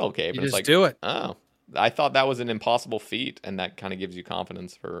your Infernal Cape. You and just it's like, do it. Oh, I thought that was an impossible feat, and that kind of gives you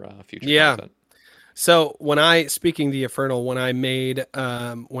confidence for future content. So speaking the Infernal, when I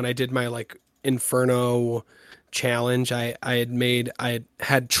did my like Inferno challenge, I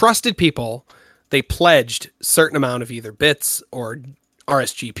had trusted people. They pledged certain amount of either bits or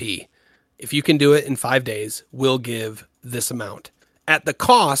RSGP. If you can do it in 5 days, we'll give this amount at the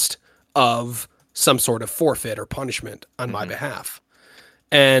cost of some sort of forfeit or punishment on my behalf.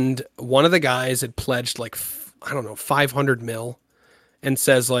 And one of the guys had pledged like, 500 mil, and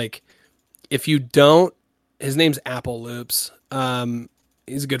says like, if you don't, his name's Apple Loops.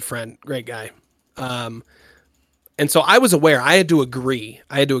 He's a good friend, great guy. And so I was aware I had to agree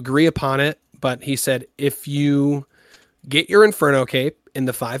upon it, but he said, if you get your Inferno Cape in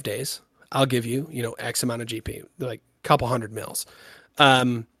the 5 days, I'll give you, X amount of GP, like a couple hundred mils.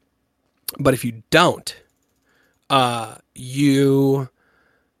 But if you don't, you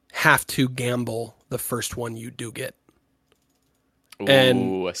have to gamble the first one you do get.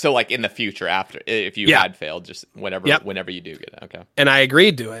 Ooh, so like in the future, after, if you had failed, just whenever you do get it. Okay. And I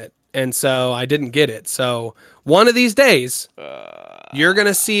agreed to it. And so I didn't get it. So one of these days, you're going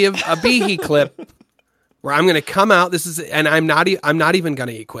to see a Behe clip where I'm going to come out. And I'm not even going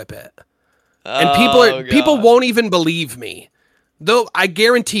to equip it. And people won't even believe me. Though I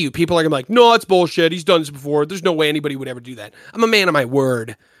guarantee you, people are going to be like, no, it's bullshit. He's done this before. There's no way anybody would ever do that. I'm a man of my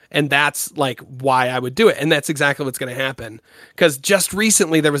word. And that's like why I would do it. And that's exactly what's going to happen. Because just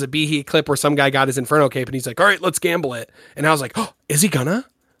recently there was a Behe clip where some guy got his Inferno Cape and he's like, all right, let's gamble it. And I was like, oh, is he gonna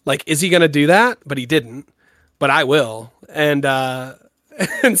do that? But he didn't. But I will. And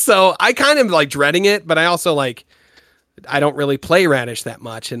so I kind of like dreading it, but I also like, I don't really play Radish that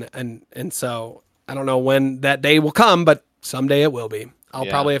much. And so I don't know when that day will come, but someday it will be. I'll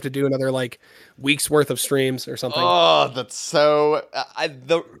probably have to do another like week's worth of streams or something. Oh, that's so...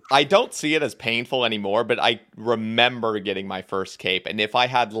 I don't see it as painful anymore, but I remember getting my first cape. And if I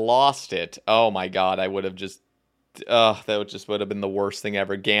had lost it, oh my God, I would have just... that would have been the worst thing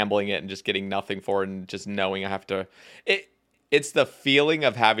ever. Gambling it and just getting nothing for it and just knowing I have to... It's the feeling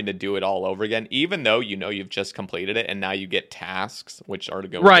of having to do it all over again, even though you've just completed it and now you get tasks, which are to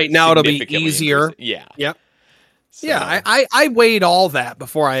go... Right, now it'll be easier. Yeah. Yep. So. Yeah, I weighed all that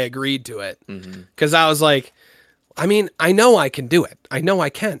before I agreed to it because I was like, I mean, I know I can do it. I know I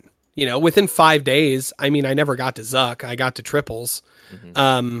can. Within 5 days. I mean, I never got to Zuck. I got to triples.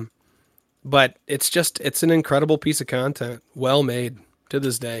 But it's an incredible piece of content, well made to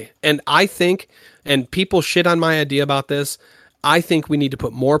this day. And I think, and people shit on my idea about this, I think we need to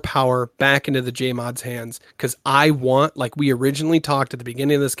put more power back into the JMod's hands, because I want, like we originally talked at the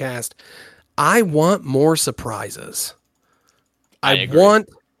beginning of this cast, I want more surprises. I want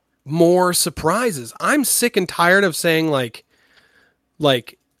more surprises. I'm sick and tired of saying like,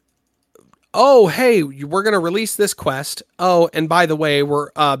 oh, hey, we're going to release this quest. Oh, and by the way,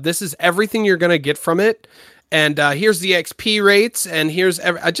 this is everything you're going to get from it. And here's the XP rates, and here's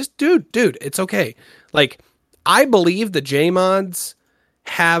dude, it's okay. Like, I believe the JMods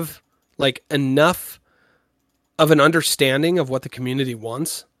have like enough of an understanding of what the community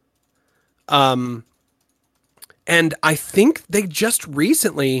wants. And I think they just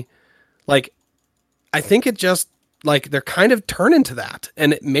recently, like, I think it just, like, they're kind of turning to that,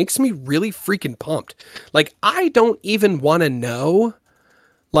 and it makes me really freaking pumped. Like, I don't even want to know,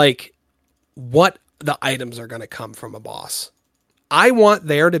 like, what the items are going to come from a boss. I want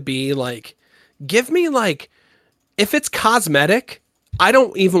there to be, like, give me, like, if it's cosmetic, I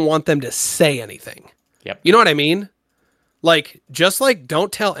don't even want them to say anything. Yep. You know what I mean? Like, just like,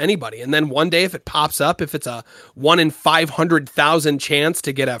 don't tell anybody. And then one day if it pops up, if it's a 1 in 500,000 chance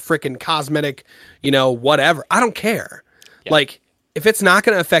to get a freaking cosmetic, whatever, I don't care. Yep. Like, if it's not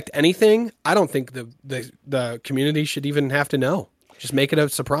going to affect anything, I don't think the community should even have to know. Just make it a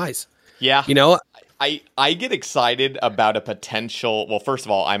surprise. Yeah. I get excited about a potential. Well, first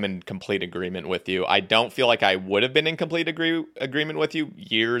of all, I'm in complete agreement with you. I don't feel like I would have been in complete agreement with you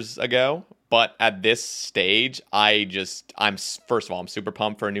years ago. But at this stage, I'm first of all, I'm super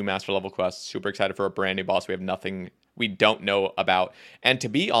pumped for a new master level quest. Super excited for a brand new boss we don't know about. And to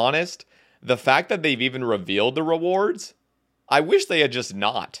be honest, the fact that they've even revealed the rewards, I wish they had just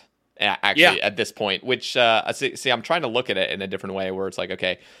not actually at this point. Which see, I'm trying to look at it in a different way, where it's like,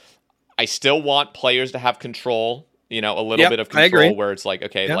 okay, I still want players to have control. A little bit of control, where it's like,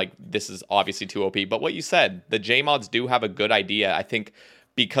 okay, like, this is obviously too OP. But what you said, the JMods do have a good idea, I think,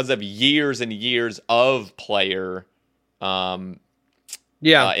 because of years and years of player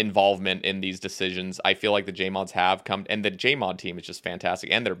involvement in these decisions. I feel like the JMods have come, and the JMod team is just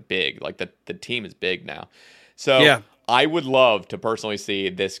fantastic, and they're big. Like, the team is big now. So I would love to personally see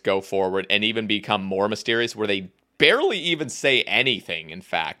this go forward and even become more mysterious, where they barely even say anything. In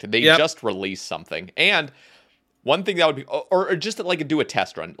fact, they just release something. And one thing that would be, or just like do a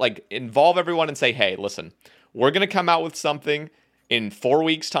test run, like involve everyone and say, hey, listen, we're going to come out with something in 4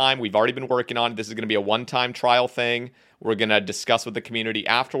 weeks' time. We've already been working on it. This is going to be a one-time trial thing. We're going to discuss with the community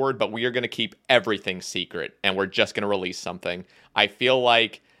afterward, but we are going to keep everything secret, and we're just going to release something. I feel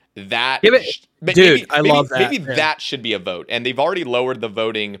like that... I love that. Maybe that should be a vote. And they've already lowered the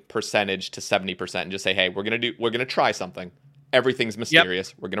voting percentage to 70% and just say, hey, we're going to try something. Everything's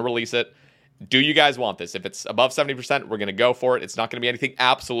mysterious. We're going to release it. Do you guys want this? If it's above 70%, we're going to go for it. It's not going to be anything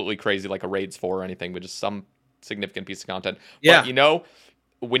absolutely crazy like a Raids 4 or anything, but just some significant piece of content. Yeah. But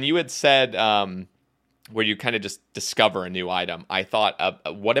when you had said where you kind of just discover a new item, I thought,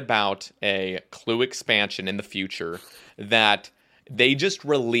 what about a Clue expansion in the future that they just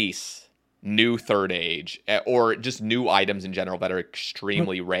release new Third Age or just new items in general that are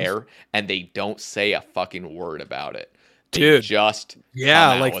extremely rare, and they don't say a fucking word about it? Dude, just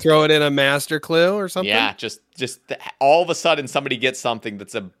like throw it in a master clue or something. Yeah, just all of a sudden somebody gets something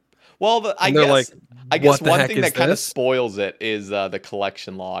that's I guess one thing that kind of spoils it is the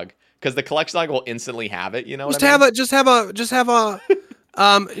collection log, because the collection log will instantly have it. Just have a.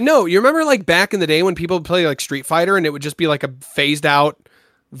 No, you remember like back in the day when people would play like Street Fighter and it would just be like a phased out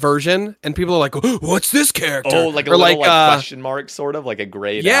version, and people are like, oh, "What's this character?" Oh, like a little question mark, sort of like a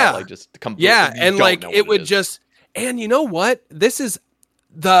grayed out, like just completely. Yeah, and like it would just. And you know what? This is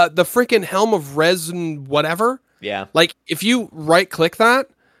the freaking Helm of Resin whatever. Yeah. Like if you right click that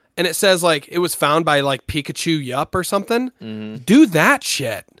and it says like it was found by like Pikachu Yup or something, do that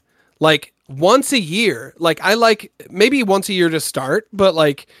shit. Like once a year. Like I like maybe once a year to start, but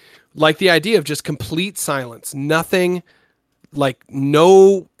like the idea of just complete silence, nothing, like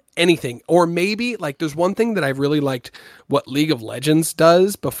no anything. Or maybe like there's one thing that I really liked what League of Legends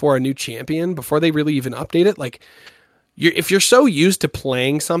does before a new champion, before they really even update it. Like if you're so used to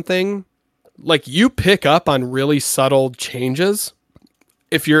playing something, like you pick up on really subtle changes.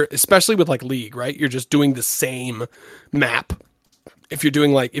 If you're, especially with like League, right? You're just doing the same map. If you're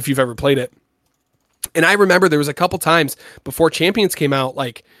doing like, if you've ever played it. And I remember there was a couple times before champions came out,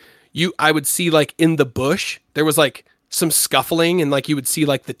 like I would see like in the bush, there was like some scuffling and like you would see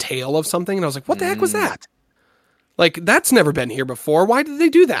like the tail of something. And I was like, what the heck was that? Like that's never been here before. Why did they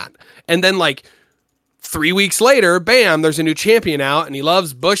do that? And then like 3 weeks later, bam, there's a new champion out and he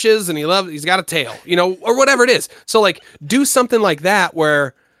loves bushes and he's got a tail, or whatever it is. So like do something like that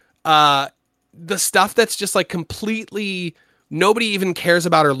where the stuff that's just like completely nobody even cares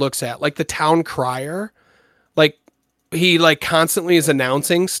about or looks at. Like the town crier, like he like constantly is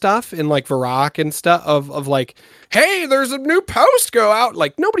announcing stuff in like Varrock and stuff of like, hey, there's a new post go out.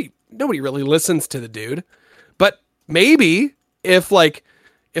 Like nobody really listens to the dude. But maybe if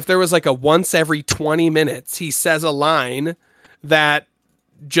there was like a once every 20 minutes, he says a line that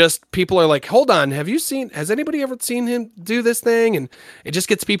just people are like, hold on, has anybody ever seen him do this thing? And it just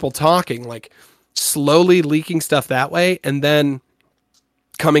gets people talking, like slowly leaking stuff that way. And then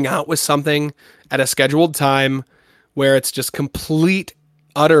coming out with something at a scheduled time where it's just complete,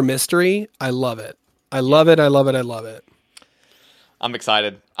 utter mystery. I love it. I love it. I love it. I love it. I'm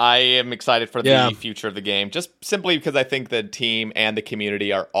excited. I am excited for the future of the game, just simply because I think the team and the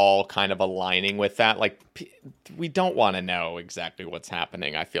community are all kind of aligning with that. Like, we don't want to know exactly what's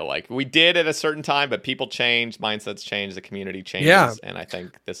happening. I feel like we did at a certain time, but people change, mindsets change, the community changes. Yeah. And I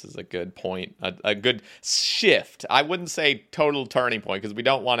think this is a good point, a good shift. I wouldn't say total turning point, because we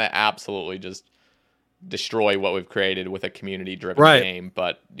don't want to absolutely just destroy what we've created with a community-driven game.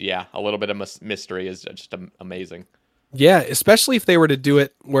 But yeah, a little bit of mystery is just amazing. Yeah, especially if they were to do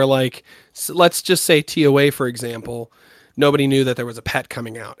it where, like, let's just say TOA, for example, nobody knew that there was a pet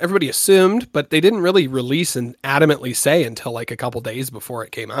coming out. Everybody assumed, but they didn't really release and adamantly say until like a couple days before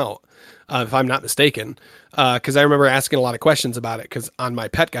it came out, if I'm not mistaken. Because I remember asking a lot of questions about it, because on my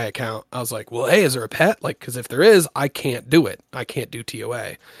Pet Guy account, I was like, well, hey, is there a pet? Like, because if there is, I can't do it. I can't do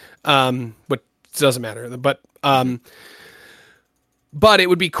TOA. But it doesn't matter. But it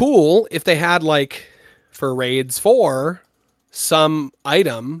would be cool if they had, like, for raids 4, some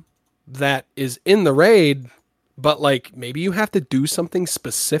item that is in the raid, but like maybe you have to do something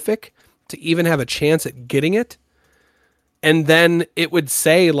specific to even have a chance at getting it. And then it would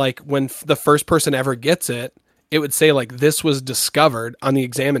say, like, when the first person ever gets it, it would say like, this was discovered on the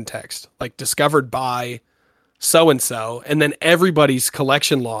examine text, like discovered by so-and-so. And then everybody's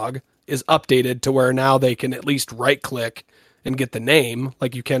collection log is updated to where now they can at least right click and get the name,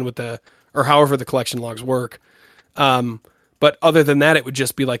 like you can with or however the collection logs work. But other than that, it would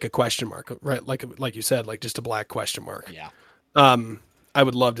just be like a question mark, right? Like you said, like just a black question mark. Yeah. I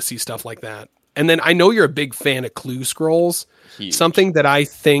would love to see stuff like that. And then I know you're a big fan of clue scrolls. Huge. Something that I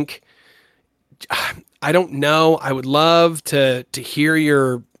think, I don't know. I would love to hear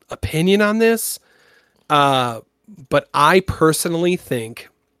your opinion on this. But I personally think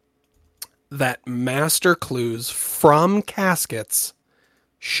that master clues from caskets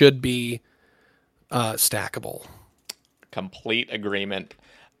should be stackable. Complete agreement.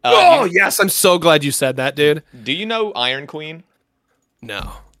 Yes, I'm so glad you said that, dude. Do you know Iron Queen?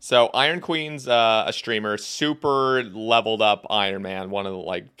 No. So Iron Queen's a streamer, super leveled up Iron Man, one of the,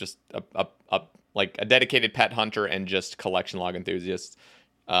 like, just a dedicated pet hunter and just collection log enthusiast.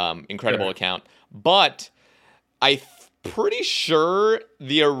 Incredible account. But pretty sure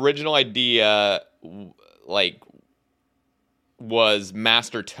the original idea, like, was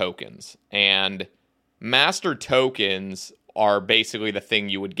master tokens, and master tokens are basically the thing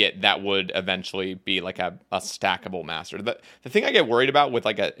you would get that would eventually be like a stackable master. The thing I get worried about with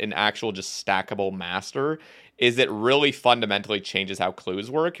like an actual just stackable master is it really fundamentally changes how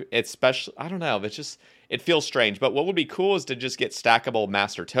clues work. Especially, I don't know, it feels strange. But what would be cool is to just get stackable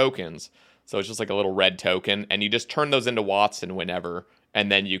master tokens. So it's just like a little red token, and you just turn those into Watson whenever, and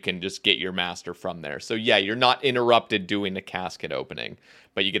then you can just get your master from there. So yeah, you're not interrupted doing the casket opening,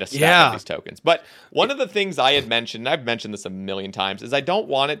 but you get a stack of these tokens. But one of the things I had mentioned, and I've mentioned this a million times, is I don't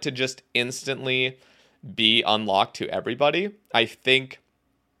want it to just instantly be unlocked to everybody. I think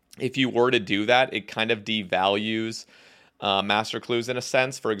if you were to do that, it kind of devalues master clues in a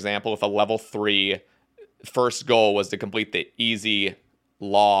sense. For example, if a level 3 first goal was to complete the easy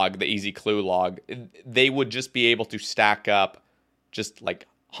log, the easy clue log, they would just be able to stack up just like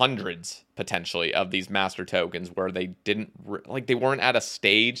hundreds potentially of these master tokens where they didn't they weren't at a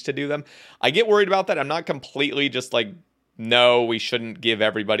stage to do them. I get worried about that. I'm not completely just like, no, we shouldn't give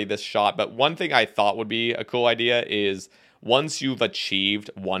everybody this shot. But one thing I thought would be a cool idea is once you've achieved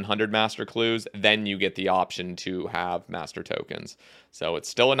 100 master clues, then you get the option to have master tokens. So it's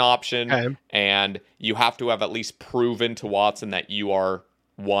still an option, and you have to have at least proven to Watson that you are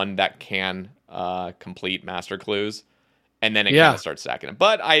one that can complete master clues, and then it kind of starts stacking them.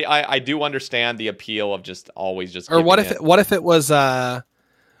 But I do understand the appeal of just always just. Or what if it was a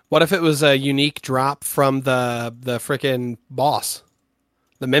unique drop from the frickin' boss,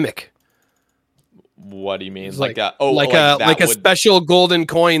 the mimic? What do you mean? Like a special golden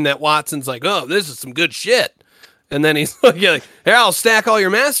coin that Watson's like, oh, this is some good shit. And then he's like, here, I'll stack all your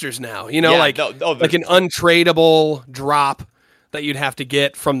masters now. You know, like an untradeable drop that you'd have to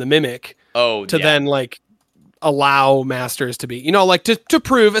get from the mimic. Then, like, allow masters to be, you know, like to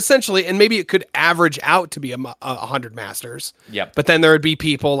prove essentially, and maybe it could average out to be 100 masters. Yep. But then there would be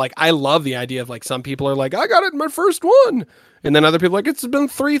people like, I love the idea of like, some people are like, I got it in my first one. And then other people are like, it's been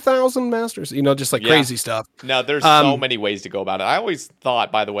 3,000 masters, you know, just like crazy stuff. No, there's so many ways to go about it. I always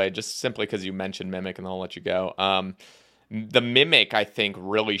thought, by the way, just simply because you mentioned Mimic, and I'll let you go. The Mimic, I think,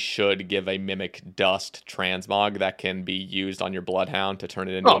 really should give a Mimic Dust transmog that can be used on your Bloodhound to turn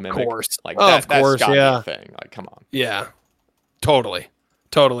it into a Mimic. Of course. Like, of course, that's gotta yeah. be a thing. Like, come on. Yeah, totally.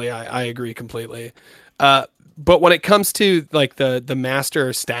 I agree completely. But when it comes to like the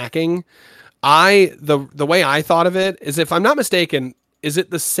master stacking, the way I thought of it is, if I'm not mistaken, is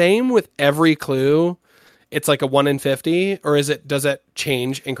it the same with every clue? It's like a 1 in 50, or does it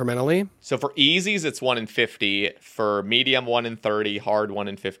change incrementally? So for easies, it's 1 in 50. For medium, 1 in 30. Hard, 1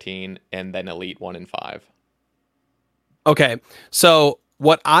 in 15. And then elite, 1 in 5. Okay. So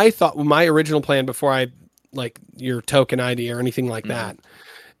what I thought, my original plan before I like your token ID or anything like that,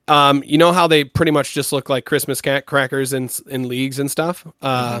 you know how they pretty much just look like Christmas crackers in leagues and stuff?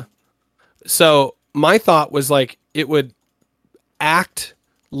 So my thought was like, it would act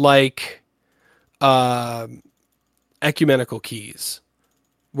like ecumenical keys,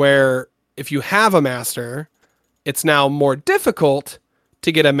 where if you have a master, it's now more difficult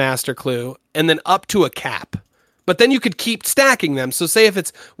to get a master clue, and then up to a cap. But then you could keep stacking them. So say if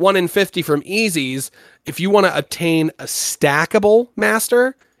it's 1 in 50 from easies, if you want to attain a stackable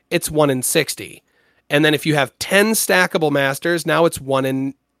master, it's 1 in 60. And then if you have 10 stackable masters, now it's 1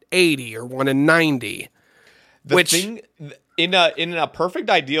 in 80 or 1 in 90. In a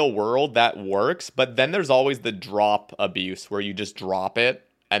perfect ideal world, that works, but then there's always the drop abuse where you just drop it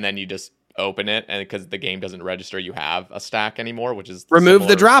and then you just open it, and because the game doesn't register you have a stack anymore, which is remove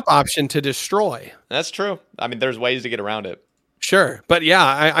the drop option to destroy. That's true. I mean, there's ways to get around it. Sure, but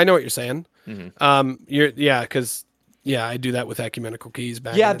yeah, I know what you're saying. Because I do that with ecumenical keys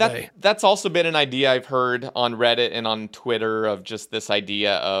back in the day. That's also been an idea I've heard on Reddit and on Twitter, of just this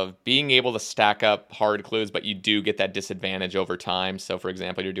idea of being able to stack up hard clues, but you do get that disadvantage over time. So, for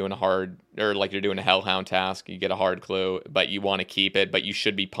example, you're doing you're doing a Hellhound task, you get a hard clue, but you want to keep it, but you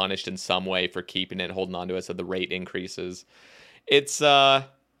should be punished in some way for keeping it, holding on to it, so the rate increases. It's tough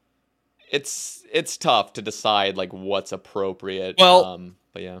to decide like what's appropriate. Well,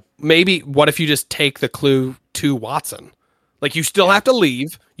 but yeah, maybe what if you just take the clue to Watson? Like, you still have to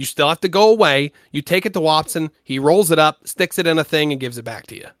leave, you still have to go away. You take it to Watson, he rolls it up, sticks it in a thing, and gives it back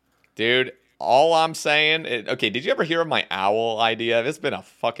to you. Dude, all I'm saying, okay, did you ever hear of my owl idea? It's been a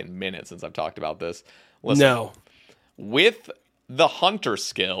fucking minute since I've talked about this. Listen, no. With the hunter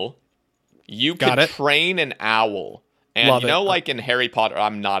skill, you can train an owl. And Love you know, it. like in Harry Potter,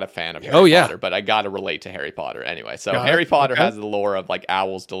 I'm not a fan of Harry Potter, but I got to relate to Harry Potter anyway. So Harry Potter has the lore of like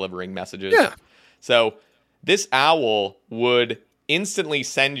owls delivering messages. Yeah. So this owl would instantly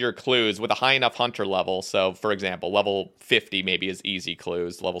send your clues with a high enough hunter level. So, for example, level 50 maybe is easy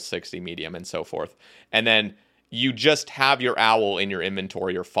clues, level 60 medium, and so forth. And then you just have your owl in your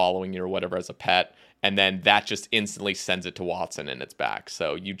inventory or following you or whatever as a pet, and then that just instantly sends it to Watson and it's back.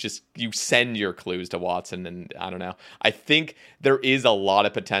 So you send your clues to Watson, and I don't know. I think there is a lot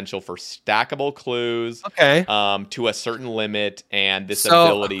of potential for stackable clues to a certain limit, and this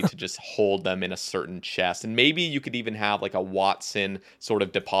ability to just hold them in a certain chest. And maybe you could even have like a Watson sort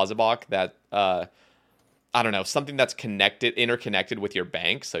of deposit box that I don't know, something that's interconnected with your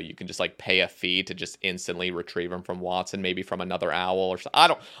bank, so you can just like pay a fee to just instantly retrieve them from Watson, maybe from another owl or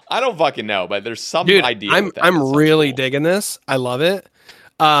something. I don't fucking know, but there's some idea. I'm really digging this. I love it.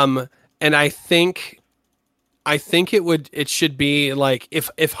 And I think it should be like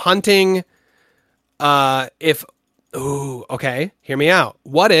if hunting, hear me out.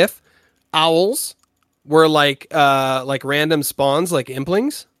 What if owls were like random spawns, like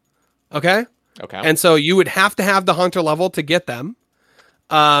implings? Okay. And so you would have to have the hunter level to get them.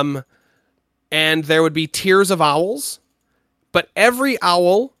 And there would be tiers of owls, but every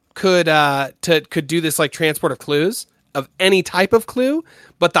owl could do this like transport of clues of any type of clue.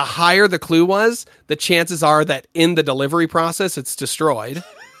 But the higher the clue was, the chances are that in the delivery process, it's destroyed.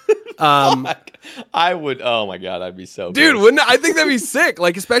 I would. Oh my god, I'd be so. Dude, I think that'd be sick.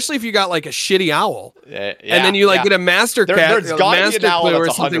 Like, especially if you got like a shitty owl, and then you get a master there's gotta be an owl clue that's or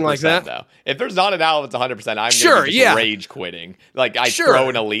something like that. Though. If there's not an owl that's 100%, I'm gonna be just rage quitting. Like I throw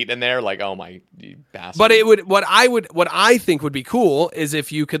an elite in there. Like, oh my bastard. But it would. What I think would be cool is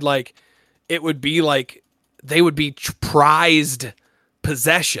if you could like, it would be like they would be prized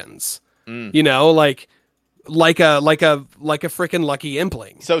possessions. You know, like like a freaking Lucky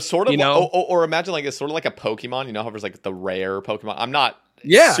Impling. So sort of, you know? or imagine like it's sort of like a Pokemon. You know how there's like the rare Pokemon. I'm not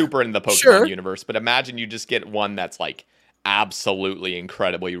super in the Pokemon universe, but imagine you just get one that's like absolutely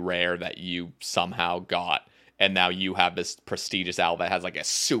incredibly rare that you somehow got, and now you have this prestigious owl that has like a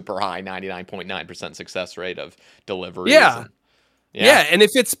super high 99.9% success rate of deliveries. Yeah, and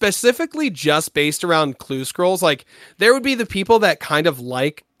if it's specifically just based around clue scrolls, like there would be the people that kind of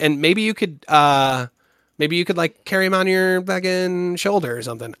like, and maybe you could like carry them on your fucking shoulder or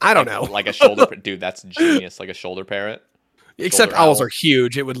something. I don't know. Like a shoulder, dude, that's genius. Like a shoulder parrot. Except shoulder owls owl. are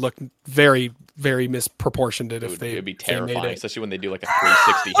huge. It would look very, very misproportioned if they. It'd be terrifying, made it. Especially when they do like a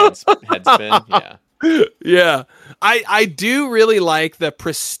 360 head spin. Yeah. Yeah, I do really like the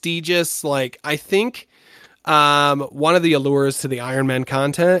prestigious. Like I think. One of the allures to the Iron Man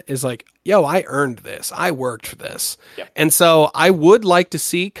content is like, yo, I earned this. I worked for this. Yep. And so I would like to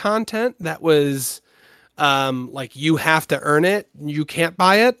see content that was, like you have to earn it. You can't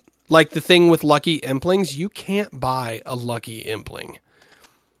buy it. Like the thing with Lucky Implings, you can't buy a Lucky Impling.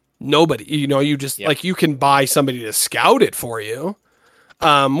 Nobody, you just like, you can buy somebody to scout it for you,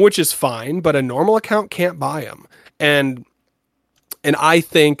 which is fine, but a normal account can't buy them. And I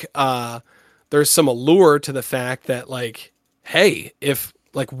think, there's some allure to the fact that like, hey,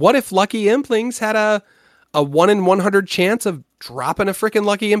 what if Lucky Implings had a 1 in 100 chance of dropping a freaking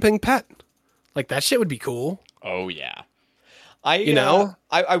Lucky Impling pet? Like that shit would be cool. Oh yeah.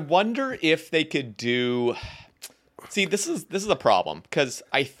 I wonder if they could do. See, this is a problem because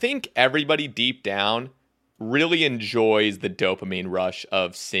I think everybody deep down really enjoys the dopamine rush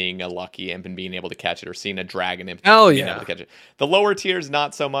of seeing a Lucky Imp and being able to catch it, or seeing a Dragon Imp and being able to catch it. The lower tiers,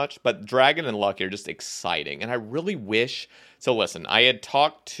 not so much, but Dragon and Lucky are just exciting. And I really wish... So listen, I had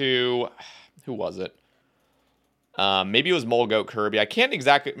talked to... Who was it? Maybe it was Molgoat Kirby. I can't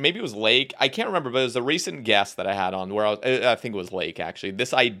exactly... Maybe it was Lake. I can't remember, but it was a recent guest that I had on where I think it was Lake, actually.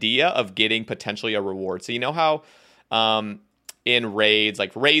 This idea of getting potentially a reward. So you know how in raids,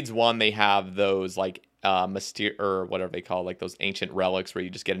 like Raids 1, they have those like or whatever they call, like those ancient relics where you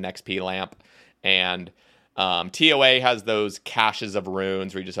just get an XP lamp, and TOA has those caches of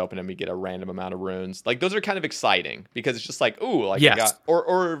runes where you just open them, you get a random amount of runes. Like those are kind of exciting because it's just like, ooh, like you got,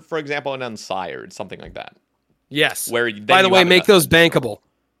 or for example, an Unsired, something like that. Yes. Where by the way, make those bankable.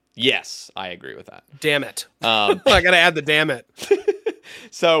 Yes, I agree with that. Damn it. I gotta add the damn it.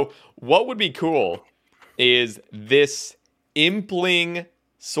 So what would be cool is this Impling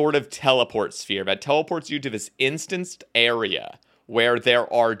sort of teleport sphere that teleports you to this instanced area where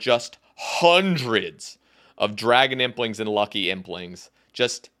there are just hundreds of Dragon Implings and Lucky Implings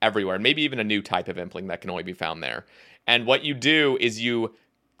just everywhere. And maybe even a new type of Impling that can only be found there. And what you do is you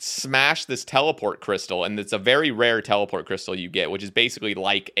smash this teleport crystal, and it's a very rare teleport crystal you get, which is basically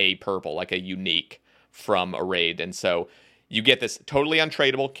like a purple, like a unique from a raid. And so you get this totally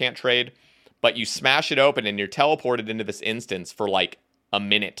untradeable, can't trade, but you smash it open and you're teleported into this instance for like a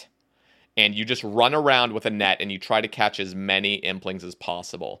minute, and you just run around with a net and you try to catch as many Implings as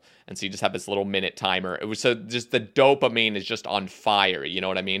possible. And so you just have this little minute timer. So just the dopamine is just on fire, you know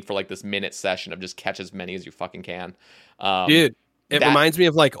what I mean, for like this minute session of just catch as many as you fucking can. Dude, it reminds me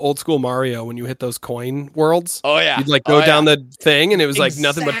of like old school Mario when you hit those coin worlds. Oh yeah, you'd like go down the thing and it was like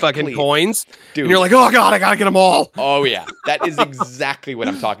nothing but fucking coins. Dude. And you're like, oh god, I gotta get them all. Oh yeah, that is exactly what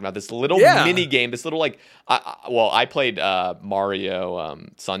I'm talking about. This little mini game, this little like, I played Mario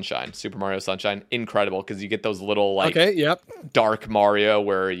Sunshine, Super Mario Sunshine, incredible because you get those little like dark Mario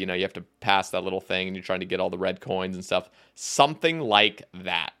where you have to pass that little thing and you're trying to get all the red coins and stuff. Something like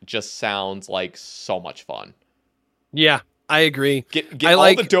that just sounds like so much fun. Yeah. I agree. Get all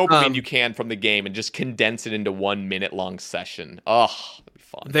the dopamine you can from the game and just condense it into 1 minute long session. Oh, that'd be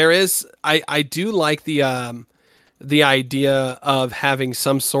fun. There is, I do like the idea of having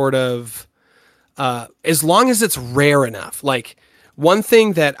some sort of, as long as it's rare enough. Like one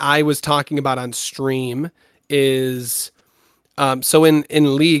thing that I was talking about on stream is, so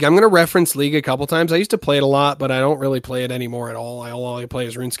in League, I'm going to reference League a couple times. I used to play it a lot, but I don't really play it anymore at all. All I play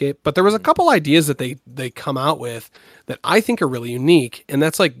is RuneScape. But there was a couple ideas that they come out with that I think are really unique, and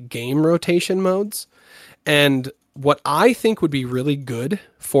that's like game rotation modes. And what I think would be really good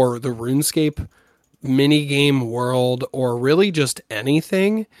for the RuneScape mini game world, or really just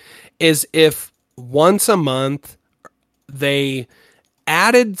anything, is if once a month they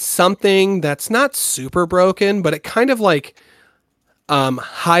added something that's not super broken, but it kind of like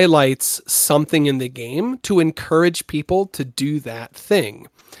highlights something in the game to encourage people to do that thing.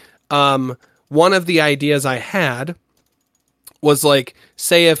 One of the ideas I had was like,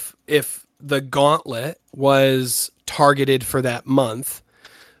 say if the gauntlet was targeted for that month,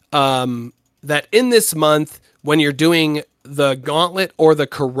 that in this month, when you're doing the gauntlet or the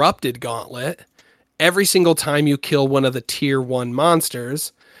corrupted gauntlet, every single time you kill one of the tier 1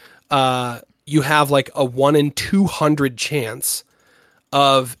 monsters, you have like a 1 in 200 chance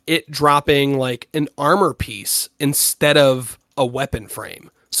of it dropping like an armor piece instead of a weapon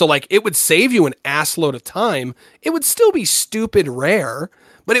frame. So like it would save you an ass load of time. It would still be stupid rare,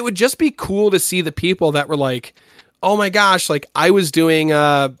 but it would just be cool to see the people that were like, oh my gosh, like I was doing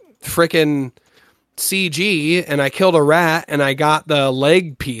frickin' CG and I killed a rat and I got the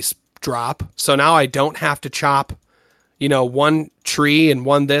leg piece drop. So now I don't have to chop, one tree and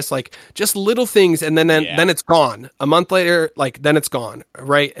one this, like just little things. And then it's gone. A month later, like then it's gone.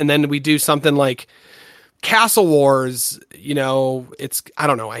 Right. And then we do something like Castle Wars, I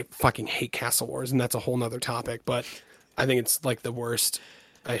don't know. I fucking hate Castle Wars and that's a whole nother topic, but I think it's like the worst.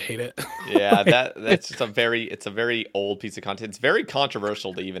 I hate it. Yeah, that's just it's a very old piece of content. It's very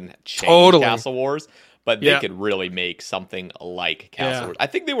controversial to even change Castle Wars, but they could really make something like Castle Wars. I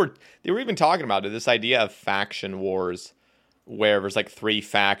think they were even talking about it, this idea of faction wars, where there's like 3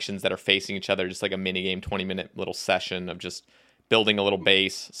 factions that are facing each other, just like a mini game, 20-minute little session of just building a little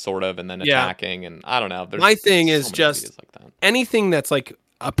base, sort of, and then attacking. And I don't know. My thing is just like that. Anything that's like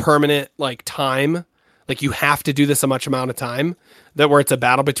a permanent like time. Like you have to do this a much amount of time that where it's a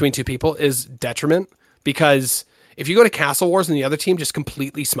battle between 2 people is detriment, because if you go to Castle Wars and the other team just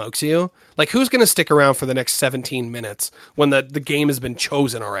completely smokes you, like who's going to stick around for the next 17 minutes when the game has been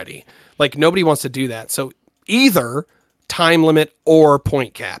chosen already? Like nobody wants to do that. So either time limit or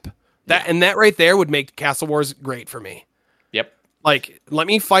point cap. That right there would make Castle Wars great for me. Yep. Like, let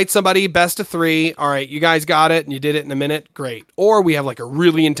me fight somebody, best of 3. All right, you guys got it, and you did it in a minute. Great. Or we have like a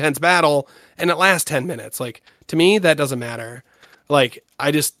really intense battle, and it lasts 10 minutes. Like, to me, that doesn't matter. Like,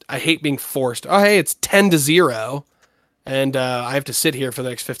 I hate being forced. Oh, hey, it's 10-0, and I have to sit here for the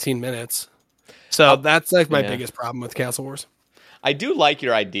next 15 minutes. So that's like my biggest problem with Castle Wars. I do like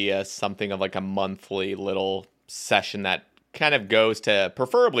your idea, something of like a monthly little session that kind of goes to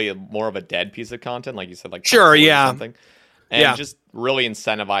preferably more of a dead piece of content, like you said, like sure, yeah, something. And just really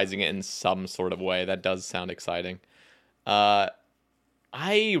incentivizing it in some sort of way. That does sound exciting. I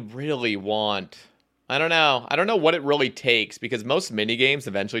really want... I don't know what it really takes, because most mini games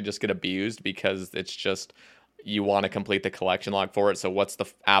eventually just get abused because it's just you want to complete the collection log for it. So what's the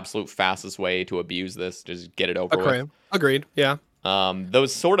absolute fastest way to abuse this? Just get it over with. Agreed. Yeah.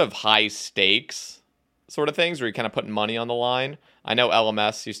 Those sort of high stakes sort of things where you're kind of putting money on the line. I know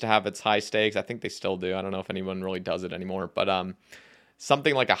LMS used to have its high stakes. I think they still do. I don't know if anyone really does it anymore, but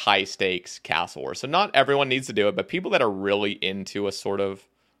something like a high stakes Castle War. So not everyone needs to do it, but people that are really into a sort of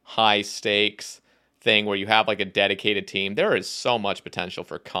high stakes thing where you have like a dedicated team, there is so much potential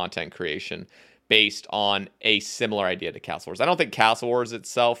for content creation based on a similar idea to Castle Wars. I don't think Castle Wars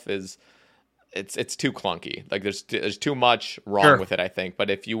itself is it's too clunky. Like there's too much wrong with it, I think. But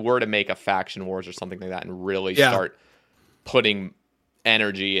if you were to make a Faction Wars or something like that and really start putting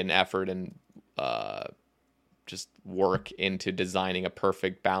energy and effort and just work into designing a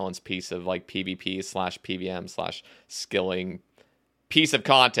perfect balanced piece of like PvP/PVM/skilling piece of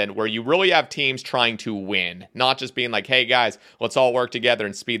content where you really have teams trying to win, not just being like, hey guys, let's all work together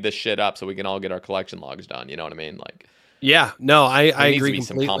and speed this shit up so we can all get our collection logs done. You know what I mean? Like, yeah, no, I agree completely.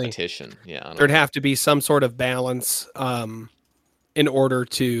 Some competition. Yeah, there'd have to be some sort of balance in order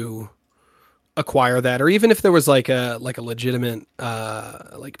to acquire that, or even if there was like a legitimate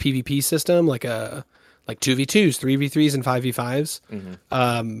like PvP system, like 2v2s, 3v3s, and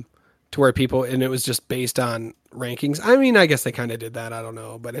 5v5s, to where people, and it was just based on rankings. I mean, I guess they kind of did that. I don't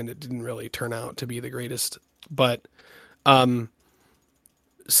know, but and it didn't really turn out to be the greatest. But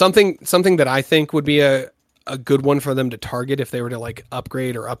something that I think would be a good one for them to target if they were to like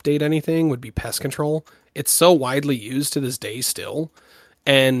upgrade or update anything would be pest control. It's so widely used to this day still,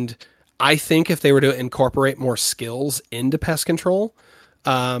 and I think if they were to incorporate more skills into pest control,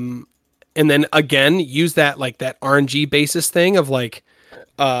 and then again use that like that RNG basis thing of like,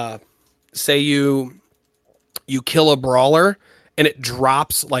 say you kill a brawler and it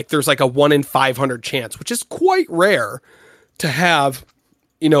drops, like there's like a 1 in 500 chance, which is quite rare to have,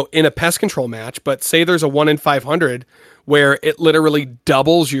 in a pest control match. But say there's a 1 in 500 where it literally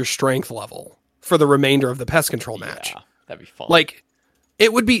doubles your strength level for the remainder of the pest control match. Yeah, that'd be fun. Like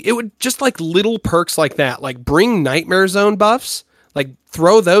it would just like little perks like that, like bring Nightmare Zone buffs, like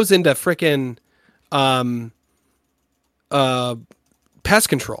throw those into frickin' pest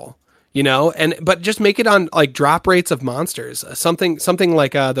control. But just make it on like drop rates of monsters, something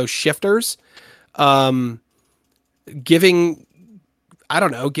like those shifters, giving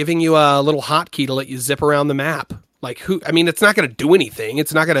you a little hotkey to let you zip around the map, Like I mean, it's not going to do anything.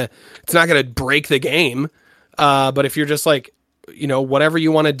 It's not going to break the game. But if you're just like, whatever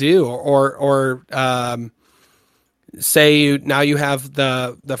you want to do, or say now you have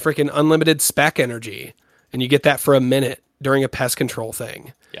the freaking unlimited spec energy and you get that for a minute during a pest control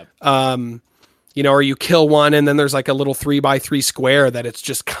thing. Yep. Or you kill one and then there's like a little 3x3 square that it's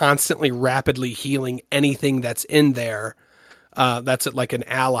just constantly rapidly healing anything that's in there. That's like an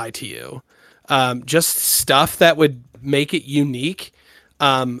ally to you. Just stuff that would make it unique.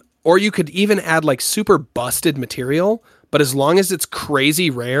 Or you could even add like super busted material, but as long as it's crazy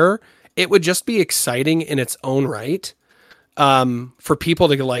rare, it would just be exciting in its own right. For people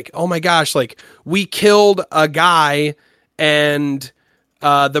to go like, oh my gosh, like we killed a guy and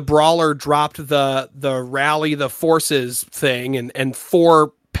the brawler dropped the rally the forces thing and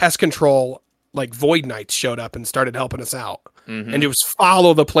 4 pest control like Void Knights showed up and started helping us out. Mm-hmm. And it was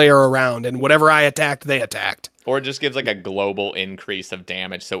follow the player around and whatever I attacked, they attacked. Or it just gives like a global increase of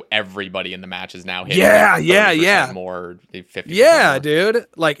damage, so everybody in the match is now hitting. Yeah. More 50%. Yeah, more. Dude.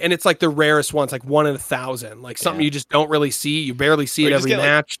 Like, and it's like the rarest ones, like 1 in 1,000, like something you just don't really see. You barely see it every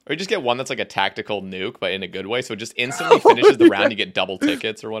match. Or you just get one that's like a tactical nuke, but in a good way, so it just instantly finishes the round. You get double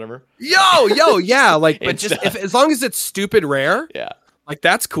tickets or whatever. Yeah. Like, but just as long as it's stupid rare, like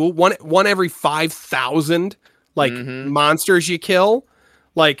that's cool. One every 5,000 like monsters you kill,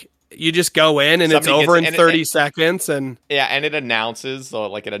 like. You just go in and somebody it's over in 30 seconds and and it announces who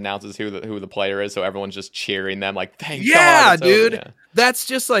the player is, so everyone's just cheering them like thank God. Yeah, dude. Yeah. That's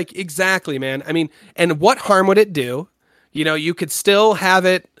just like exactly, man. I mean, and what harm would it do? You could still have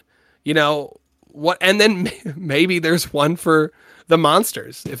it, and then maybe there's one for the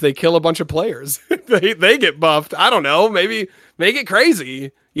monsters if they kill a bunch of players. they get buffed. I don't know, maybe make it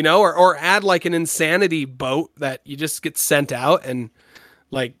crazy, or add like an insanity boat that you just get sent out and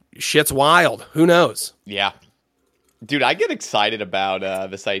like shit's wild. Who knows? Yeah. Dude, I get excited about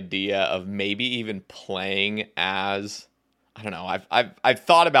this idea of maybe even playing as, I don't know, I've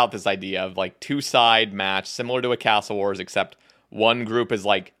thought about this idea of like 2-side match similar to a Castle Wars, except one group is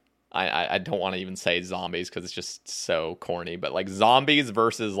like, I don't want to even say zombies because it's just so corny, but like zombies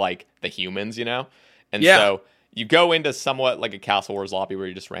versus like the humans, And so you go into somewhat like a Castle Wars lobby where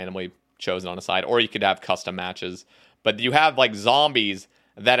you're just randomly chosen on a side, or you could have custom matches, but you have like zombies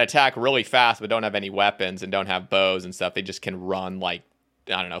that attack really fast but don't have any weapons and don't have bows and stuff. They just can run like,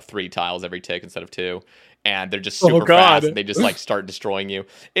 I don't know, 3 tiles every tick instead of 2. And they're just super fast. And they just like start destroying you.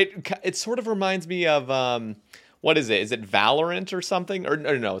 It sort of reminds me of, what is it? Is it Valorant or something? Or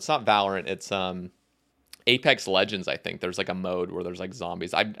no, it's not Valorant. It's Apex Legends, I think. There's like a mode where there's like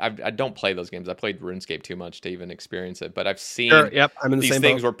zombies. I don't play those games. I played RuneScape too much to even experience it. But I've seen I'm in the these same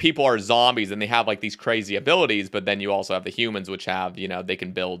things boat. where people are zombies and they have like these crazy abilities, but then you also have the humans which have, they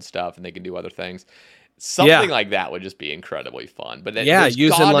can build stuff and they can do other things. Something like that would just be incredibly fun. But there's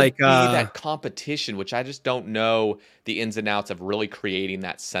using like be that competition, which I just don't know the ins and outs of really creating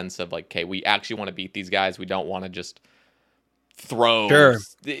that sense of like, okay, we actually want to beat these guys. We don't want to just throw. Sure.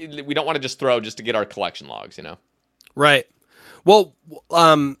 We don't want to just throw just to get our collection logs, Right. Well,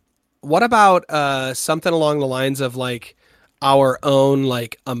 what about something along the lines of like our own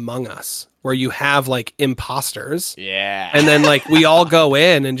like Among Us, where you have like imposters. Yeah. And then like we all go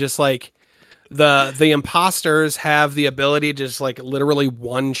in and just like the imposters have the ability to just like literally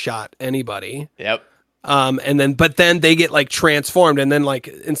one shot anybody. Yep. But then they get like transformed, and then like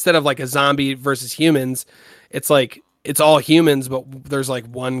instead of like a zombie versus humans, it's like it's all humans, but there's like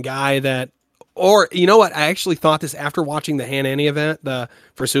one guy that, or you know what? I actually thought this after watching the Han Annie event,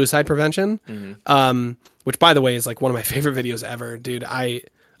 for suicide prevention, which by the way is like one of my favorite videos ever, dude. I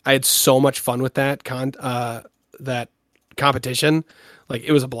had so much fun with that that competition. Like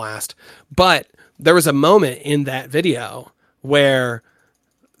it was a blast. But there was a moment in that video where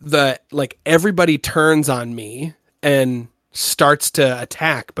everybody turns on me and starts to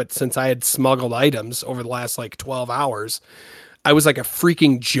attack. But since I had smuggled items over the last like 12 hours, I was like a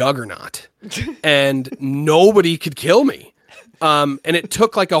freaking juggernaut and nobody could kill me. And it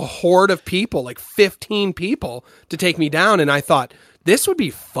took like a horde of people, like 15 people to take me down. And I thought this would be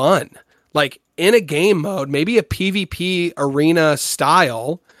fun. Like in a game mode, maybe a PvP arena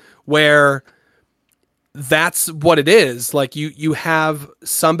style where that's what it is. Like you have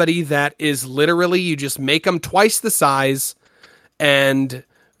somebody that is literally, you just make them twice the size and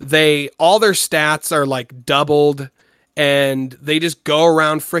all their stats are like doubled and they just go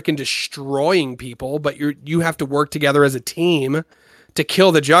around freaking destroying people, but you have to work together as a team to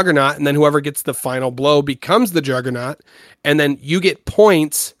kill the Juggernaut. And then whoever gets the final blow becomes the Juggernaut. And then you get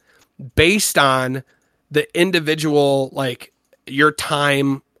points based on the individual, like your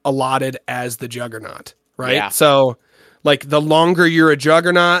time allotted as the Juggernaut. right? Yeah. So like the longer you're a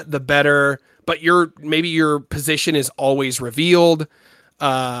Juggernaut, the better, but maybe your position is always revealed.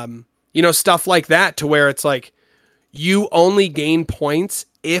 Stuff like that, to where it's like you only gain points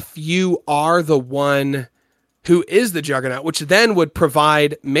if you are the one who is the Juggernaut, which then would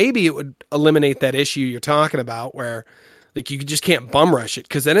provide, maybe it would eliminate that issue you're talking about where like you just can't bum rush it,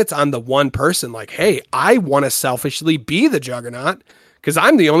 because then it's on the one person like, hey, I want to selfishly be the Juggernaut because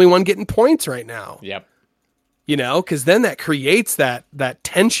I'm the only one getting points right now. Yep. Because then that creates that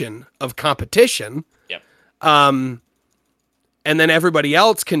tension of competition. Yep. And then everybody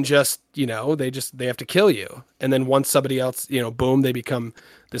else can just, they have to kill you. And then once somebody else, boom, they become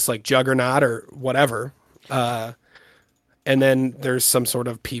this like Juggernaut or whatever. And then there's some sort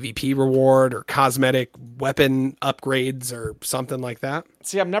of PvP reward or cosmetic weapon upgrades or something like that.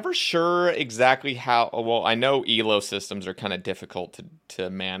 See, I'm never sure exactly how. Well, I know elo systems are kind of difficult to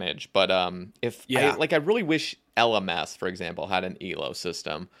manage, but I really wish LMS, for example, had an elo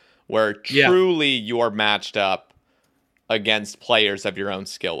system where truly you are matched up against players of your own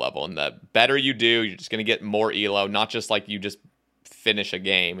skill level, and the better you do, you're just going to get more elo, not just like you just finish a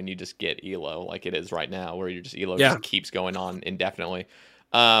game and you just get elo like it is right now, where you just elo just keeps going on indefinitely.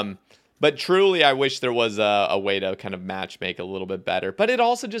 But truly, I wish there was a way to kind of match make a little bit better. But it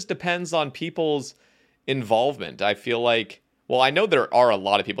also just depends on people's involvement. I feel like, well, I know there are a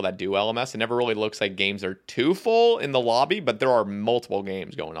lot of people that do LMS. It never really looks like games are too full in the lobby, but there are multiple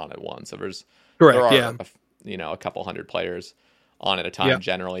games going on at once. So there are a couple hundred players on at a time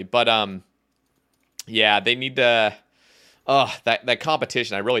generally. But they need to. That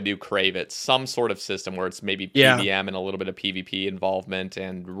competition, I really do crave it. Some sort of system where it's maybe PvM and a little bit of PvP involvement,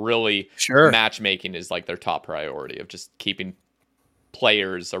 and really matchmaking is like their top priority of just keeping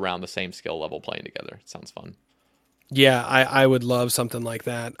players around the same skill level playing together. It sounds fun. Yeah, I would love something like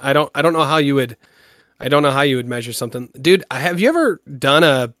that. I don't know how you would measure something. Dude, have you ever done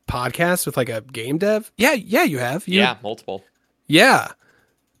a podcast with like a game dev? Yeah, you have. Multiple. Yeah.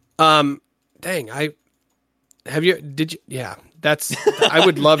 That's, I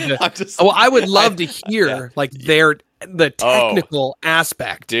would love to, I would love to hear like the technical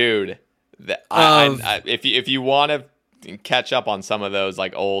aspect. Dude, if you want to catch up on some of those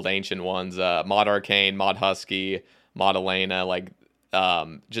like old ancient ones, Mod Arcane, Mod Husky, Mod Elena, like,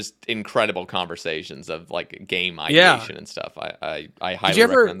 just incredible conversations of like game ideation and stuff. I highly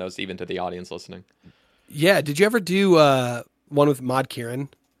recommend those even to the audience listening. Yeah. Did you ever do, one with Mod Kieran?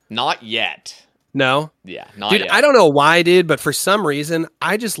 Not yet. No? Yeah, not dude, yet. I don't know why, dude, but for some reason,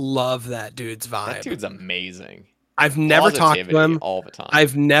 I just love that dude's vibe. That dude's amazing. I've never talked to him all the time.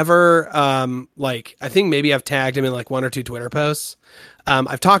 I've never, I think maybe I've tagged him in like one or two Twitter posts.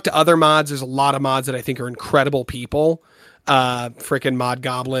 I've talked to other mods. There's a lot of mods that I think are incredible people. Freaking Mod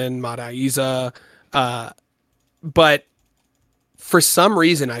Goblin, Mod Aiza. But for some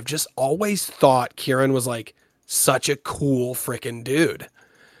reason, I've just always thought Kieran was like such a cool freaking dude.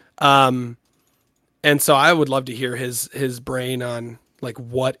 And so I would love to hear his brain on like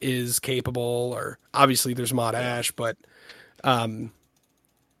what is capable, or obviously there's Mod Ash, but Mod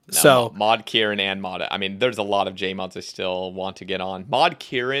Kieran and Mod. I mean, there's a lot of J mods I still want to get on. Mod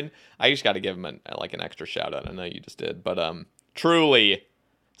Kieran, I just got to give him an extra shout out. I know you just did, but truly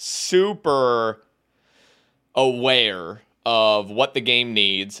super aware of what the game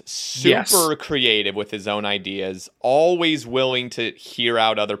needs, super creative with his own ideas, always willing to hear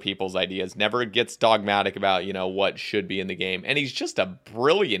out other people's ideas, never gets dogmatic about, what should be in the game. And he's just a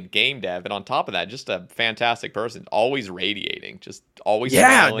brilliant game dev. And on top of that, just a fantastic person, always radiating, just always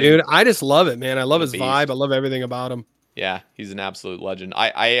smiling. Dude, I just love it, man. I love his vibe. I love everything about him. Yeah, he's an absolute legend.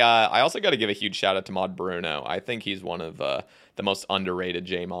 I also got to give a huge shout out to Mod Bruno. I think he's one of the most underrated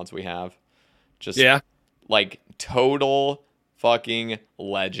J mods we have. Like total fucking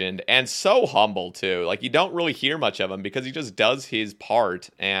legend, and so humble too. Like you don't really hear much of him because he just does his part,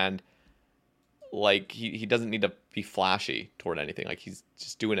 and like he doesn't need to be flashy toward anything. Like he's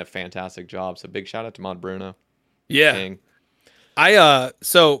just doing a fantastic job. So big shout out to Mod Bruno. Yeah. King.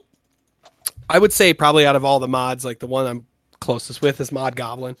 So I would say probably out of all the mods, like the one I'm closest with is Mod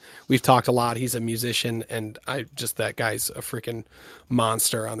Goblin. We've talked a lot. He's a musician, and that guy's a freaking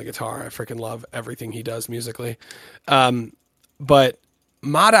monster on the guitar. I freaking love everything he does musically. But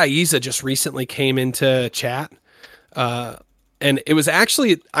Mod Aiza just recently came into chat. And it was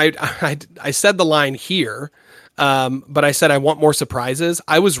actually, I said the line here, but I said I want more surprises.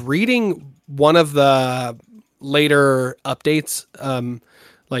 I was reading one of the later updates,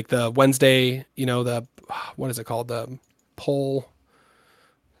 like the Wednesday, what is it called? The poll.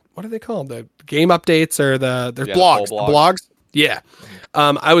 What are they called? The game updates or there's blogs. The blogs. Yeah.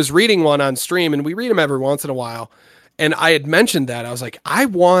 I was reading one on stream, and we read them every once in a while. And I had mentioned that. I was like, I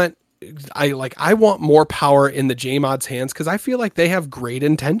want more power in the JMod's hands because I feel like they have great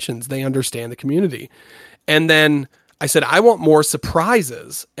intentions. They understand the community. And then I said, I want more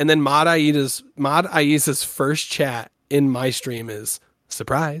surprises. And then Mod Aiza's first chat in my stream is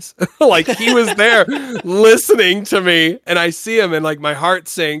surprise. Like he was there listening to me, and I see him and like my heart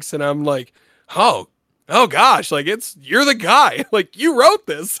sinks and I'm like, oh gosh, like you're the guy, like you wrote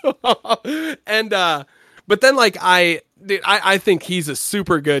this. And but then like I think he's a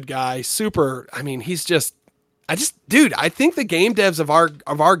super good guy. I think the game devs of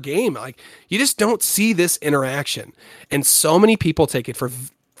our game, like you just don't see this interaction, and so many people take it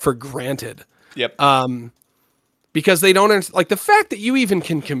for granted. Yep. Because they don't like the fact that you even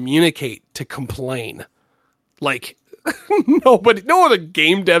can communicate to complain. Like no other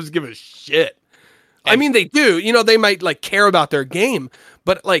game devs give a shit. I mean, they do, they might like care about their game,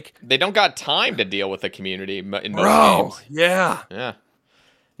 but like they don't got time to deal with the community in most games. Yeah.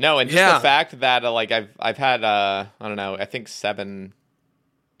 No, and just the fact that like I've had I don't know, I think seven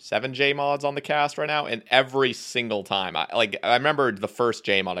JMods on the cast right now, and every single time I remember the first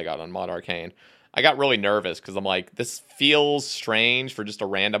JMod I got on Mod Arcane, I got really nervous because I'm like, this feels strange for just a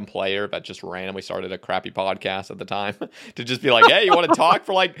random player that just randomly started a crappy podcast at the time to just be like, hey, you want to talk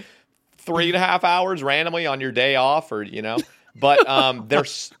for like 3.5 hours randomly on your day off, or But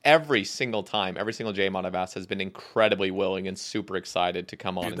there's every single JMod I've asked has been incredibly willing and super excited to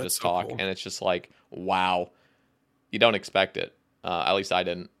come on and just talk. Cool. And it's just like, wow, you don't expect it. At least I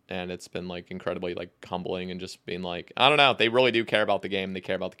didn't. And it's been like incredibly like humbling and just being like, I don't know. They really do care about the game. They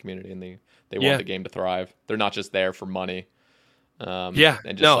care about the community, and they want the game to thrive. They're not just there for money. And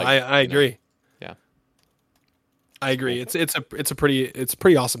just I agree. Yeah, I agree. It's a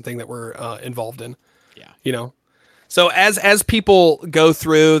pretty awesome thing that we're involved in. Yeah. So as people go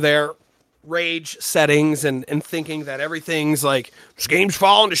through their rage settings and thinking that everything's like, this game's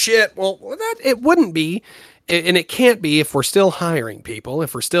falling to shit. Well, that it wouldn't be. And it can't be if we're still hiring people,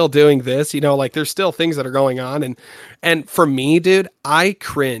 if we're still doing this, like there's still things that are going on. And for me, dude, I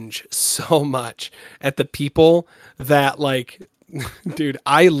cringe so much at the people that like, dude,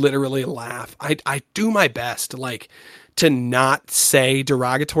 I literally laugh. I do my best, like, to not say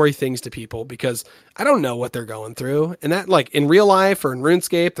derogatory things to people because I don't know what they're going through. And that like in real life or in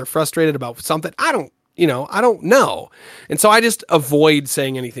RuneScape, they're frustrated about something. I don't know. And so I just avoid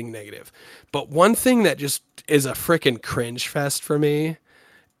saying anything negative. But one thing that just is a freaking cringe fest for me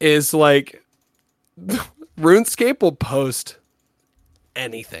is like RuneScape will post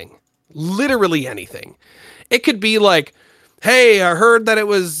anything, literally anything. It could be like, hey, I heard that it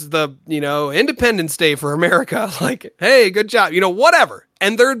was the, Independence Day for America. Like, hey, good job, whatever.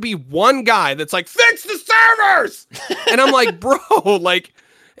 And there'd be one guy that's like, fix the servers. And I'm like, bro, like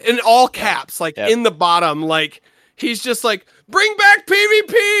in all caps, like in the bottom, like he's just like, bring back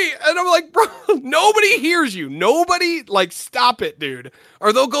PvP. And I'm like, bro, nobody hears you. Nobody, like, stop it, dude.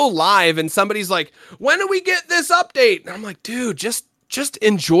 Or they'll go live and somebody's like, when do we get this update? And I'm like, dude, just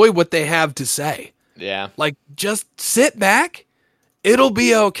enjoy what they have to say. Yeah. Like, just sit back. It'll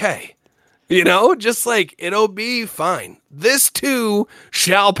be okay. Just like, it'll be fine. This too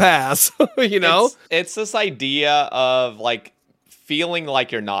shall pass, It's this idea of like, feeling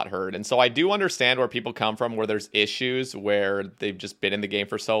like you're not heard. And so I do understand where people come from, where there's issues where they've just been in the game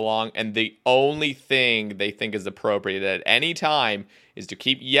for so long, and the only thing they think is appropriate at any time is to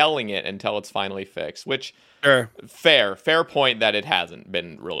keep yelling it until it's finally fixed, which fair point that it hasn't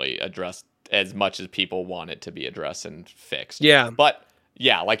been really addressed as much as people want it to be addressed and fixed. Yeah. But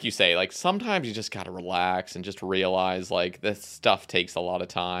yeah, like you say, like sometimes you just got to relax and just realize like this stuff takes a lot of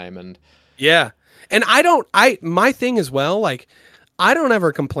time. And yeah. And my thing as well, like, I don't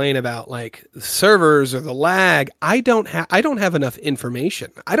ever complain about like servers or the lag. I don't have enough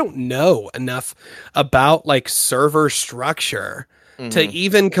information. I don't know enough about like server structure to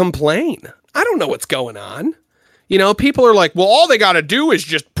even complain. I don't know what's going on. People are like, well, all they got to do is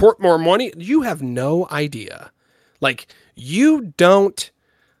just port more money. You have no idea. Like you don't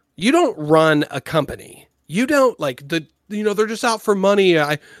run a company. You don't like they're just out for money.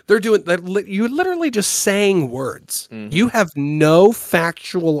 They're doing that. You're literally just saying words. Mm-hmm. You have no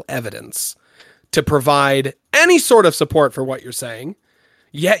factual evidence to provide any sort of support for what you're saying.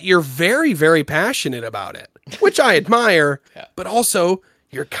 Yet you're very, very passionate about it, which I admire, but also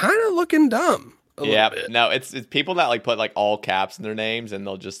you're kind of looking dumb. No, it's people that like put like all caps in their names, and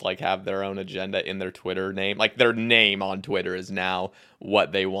they'll just like have their own agenda in their Twitter name. Like their name on Twitter is now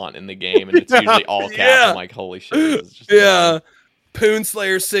what they want in the game, and it's usually all caps. I'm like, holy shit. This is just dumb.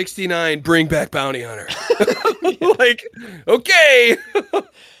 Poonslayer 69, bring back Bounty Hunter. Like, okay.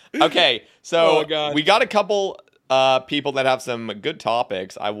 Okay, so Oh, God. we got a couple people that have some good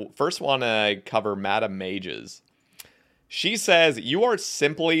topics. I first want to cover Madam Mages. She says, "You are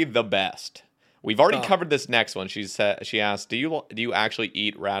simply the best." We've already covered this next one. She asked, "Do you actually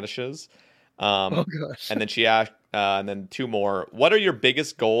eat radishes?" Oh gosh. And then she asked, and then two more. What are your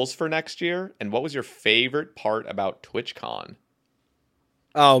biggest goals for next year? And what was your favorite part about TwitchCon?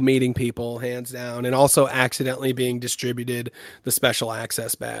 Oh, meeting people, hands down, and also accidentally being distributed the special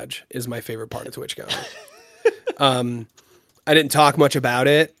access badge is my favorite part of TwitchCon. I didn't talk much about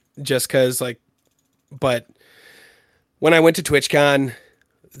it just because, but when I went to TwitchCon,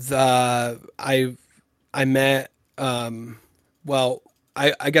 I met,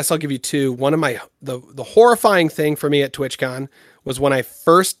 I guess I'll give you two. One of the horrifying thing for me at TwitchCon was when I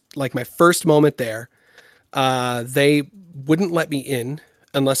my first moment there, they wouldn't let me in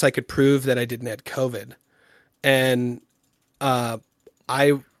unless I could prove that I didn't have COVID. And, I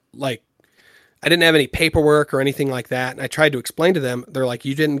didn't have any paperwork or anything like that. And I tried to explain to them, they're like,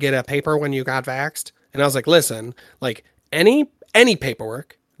 "You didn't get a paper when you got vaxxed?" And I was like, "Listen, like any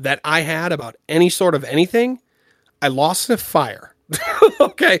paperwork that I had about any sort of anything, I lost in a fire."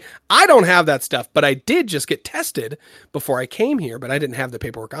 Okay. I don't have that stuff, but I did just get tested before I came here, but I didn't have the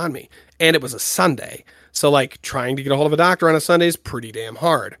paperwork on me. And it was a Sunday. So trying to get a hold of a doctor on a Sunday is pretty damn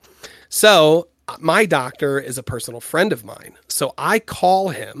hard. So my doctor is a personal friend of mine. So I call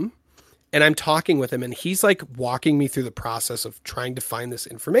him and I'm talking with him and he's walking me through the process of trying to find this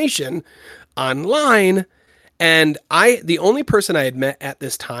information online. And the only person I had met at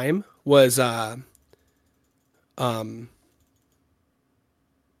this time was,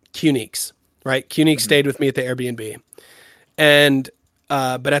 Qneeks, right? Qneeks stayed with me at the Airbnb. And,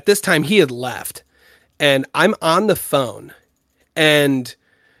 but at this time he had left and I'm on the phone and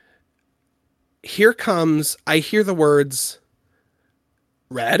I hear the words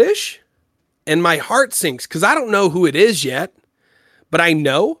radish and my heart sinks because I don't know who it is yet, but I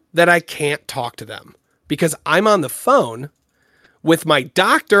know that I can't talk to them because I'm on the phone with my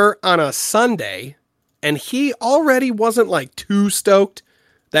doctor on a Sunday and he already wasn't too stoked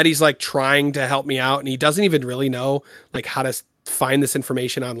that he's trying to help me out. And he doesn't even really know how to find this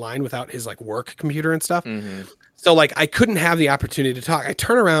information online without his work computer and stuff. Mm-hmm. So I couldn't have the opportunity to talk. I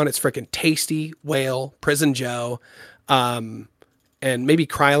turn around, it's freaking Tasty, Whale, Prison Joe, and maybe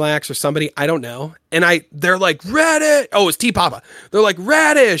Krylax or somebody, I don't know. And they're like, "Radish." Oh, it's T-Papa. They're like,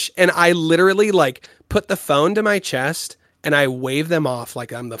 "Radish." And I literally put the phone to my chest and I wave them off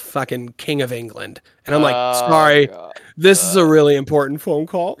like I'm the fucking king of England. And I'm like, "Sorry, this is a really important phone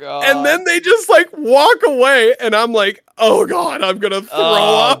call." God. And then they just walk away and I'm like, "Oh God, I'm going to throw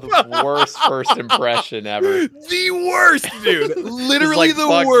up." The worst first impression ever. The worst, dude. Literally the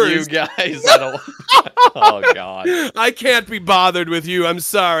fuck worst. You guys. Oh God. I can't be bothered with you. I'm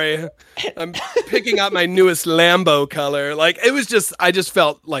sorry. I'm picking out my newest Lambo color. I just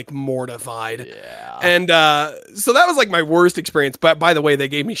felt mortified. Yeah. And so that was my worst experience. But by the way, they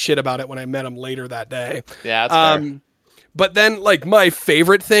gave me shit about it when I met them later that day. Yeah, that's fair. But then my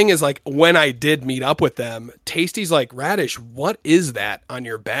favorite thing is when I did meet up with them, Tasty's like, "Radish, what is that on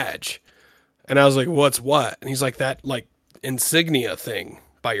your badge?" And I was like, "What's what?" And he's like, "That insignia thing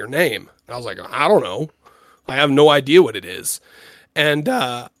by your name." And I was like, "I don't know. I have no idea what it is." And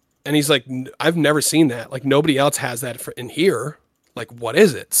he's like, "I've never seen that. Nobody else has that in here. What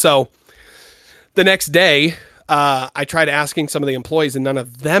is it?" So the next day, I tried asking some of the employees and none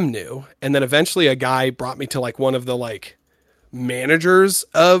of them knew. And then eventually a guy brought me to one of the managers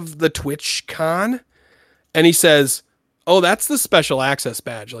of the TwitchCon. And he says, "Oh, that's the special access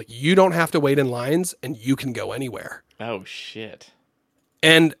badge. You don't have to wait in lines and you can go anywhere." Oh shit.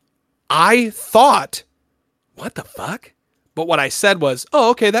 And I thought, what the fuck? But what I said was, "Oh,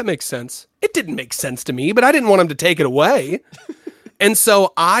 okay, that makes sense." It didn't make sense to me, but I didn't want him to take it away. And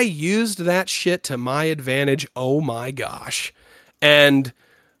so I used that shit to my advantage. Oh my gosh. And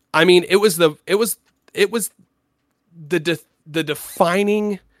I mean, it was the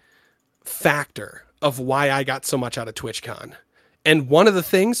defining factor of why I got so much out of TwitchCon. And one of the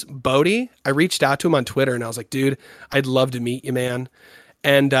things, Bodie, I reached out to him on Twitter and I was like, "Dude, I'd love to meet you, man."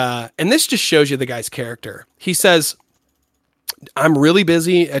 And this just shows you the guy's character. He says, "I'm really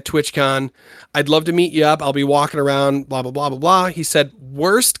busy at TwitchCon. I'd love to meet you up. I'll be walking around, blah, blah, blah, blah, blah." He said,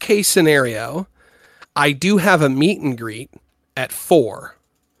 "Worst case scenario, I do have a meet and greet at 4.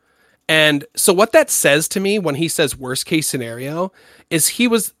 And so what that says to me when he says worst case scenario is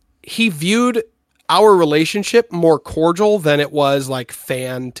he viewed our relationship more cordial than it was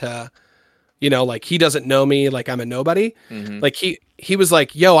fan to, You know, like he doesn't know me, like I'm a nobody. Mm-hmm. Like he was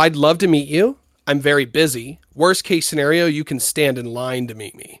like, yo, I'd love to meet you. I'm very busy. Worst case scenario, you can stand in line to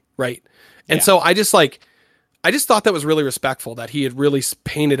meet me. Right. And so I just thought that was really respectful that he had really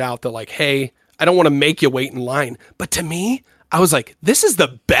painted out the like, hey, I don't want to make you wait in line. But to me, I was like, this is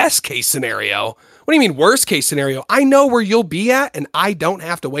the best case scenario. What do you mean worst case scenario? I know where you'll be at and I don't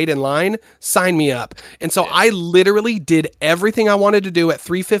have to wait in line. Sign me up. And so I literally did everything I wanted to do at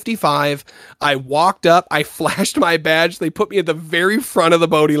 3:55. I walked up, I flashed my badge. They put me at the very front of the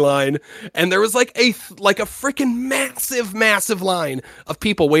Bodie line. And there was like a freaking massive line of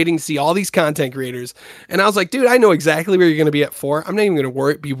people waiting to see all these content creators. And I was like, dude, I know exactly where you're going to be at 4. I'm not even going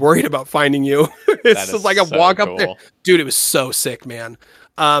to be worried about finding you. It's just like a walk up there. Dude, it was so sick, man.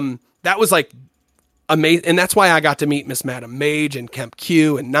 That was like amazing. And that's why I got to meet Miss Madam Mage and Kemp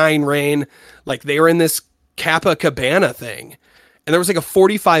Q and Nine Rain. Like they were in this Kappa Cabana thing. And there was like a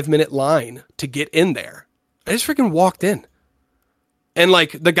 45-minute line to get in there. I just freaking walked in. And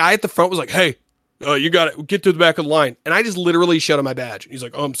like the guy at the front was like, hey, you got it. Get to the back of the line. And I just literally showed him my badge. He's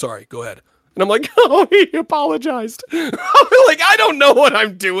like, oh, I'm sorry. Go ahead. And I'm like, oh, he apologized. I'm like, I don't know what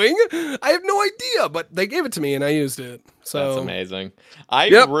I'm doing. I have no idea, but they gave it to me and I used it. So that's amazing.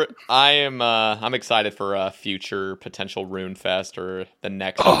 I'm excited for a future potential Rune Fest or the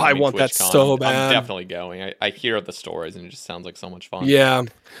next. Oh, I want that so bad. I'm definitely going. I hear the stories and it just sounds like so much fun. Yeah.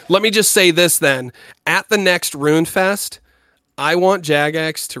 Let me just say this then. At the next Rune Fest, I want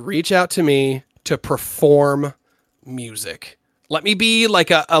Jagex to reach out to me to perform music. Let me be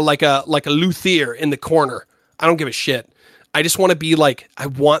like a luthier in the corner. I don't give a shit. I just want to be like, I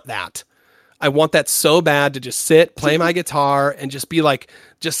want that. I want that so bad to just sit, play my guitar, and just be like,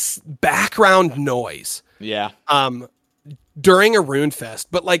 just background noise. Yeah. During a Rune Fest,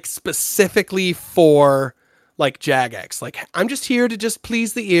 but like specifically for like Jagex. Like I'm just here to just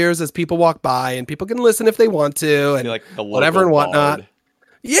please the ears as people walk by, and people can listen if they want to, and like the whatever and whatnot. Bard.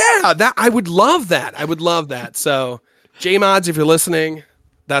 Yeah, that I would love that. I would love that. So. J-Mods, if you're listening,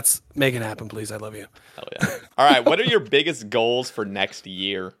 make it happen, please. I love you. Hell yeah. All right. What are your biggest goals for next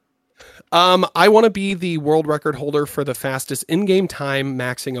year? I want to be the world record holder for the fastest in-game time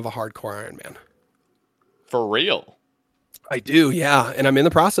maxing of a hardcore Ironman. For real? I do, yeah. And I'm in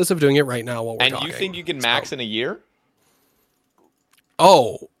the process of doing it right now while we're talking. And you think you can max in a year?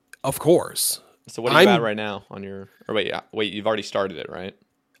 Oh, of course. So what are you at right now on your... Or wait, you've already started it, right?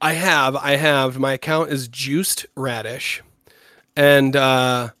 I have. My account is Juiced Radish, and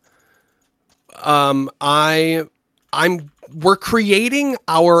we're creating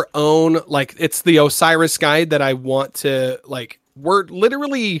our own, like, it's the Osiris guide that I want to, like, we're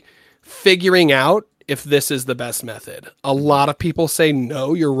literally figuring out if this is the best method. A lot of people say,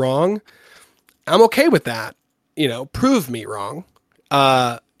 no, you're wrong. I'm okay with that. You know, prove me wrong.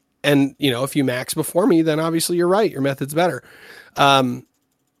 And you know, if you max before me, then obviously you're right. Your method's better.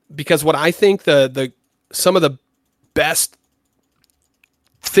 Because what I think some of the best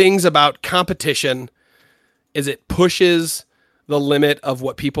things about competition is it pushes the limit of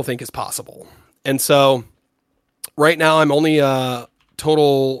what people think is possible. And so right now I'm only a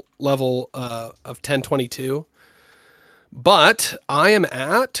total level of 1022, but I am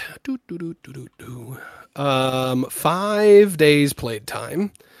at 5 days played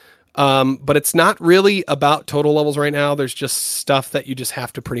time. But it's not really about total levels right now. There's just stuff that you just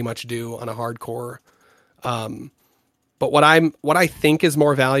have to pretty much do on a hardcore. But what I think is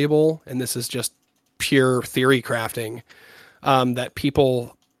more valuable, and this is just pure theory crafting, that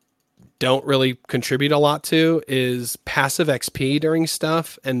people don't really contribute a lot to, is passive XP during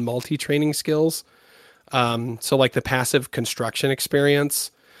stuff and multi-training skills. So like the passive construction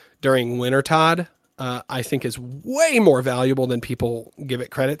experience during Wintertod, I think is way more valuable than people give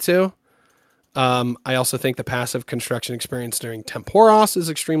it credit to. I also think the passive construction experience during Temporos is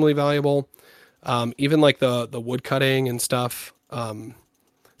extremely valuable. Even like the wood cutting and stuff.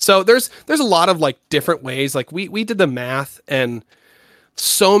 So there's a lot of like different ways. Like we did the math, and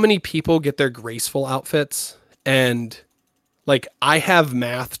so many people get their graceful outfits, and like I have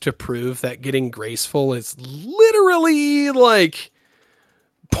math to prove that getting graceful is literally like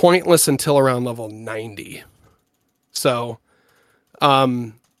pointless until around level 90. So,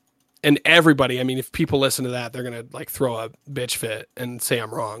 and everybody, I mean, if people listen to that, they're going to like throw a bitch fit and say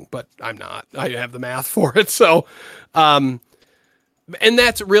I'm wrong, but I'm not. I have the math for it. So, and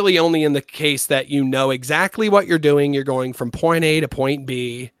that's really only in the case that you know exactly what you're doing. You're going from point A to point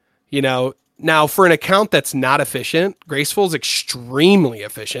B, you know. Now, for an account that's not efficient, Graceful is extremely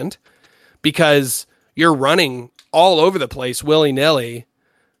efficient because you're running all over the place willy-nilly,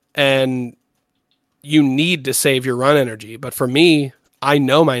 and you need to save your run energy. But for me, I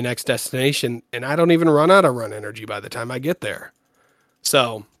know my next destination, and I don't even run out of run energy by the time I get there.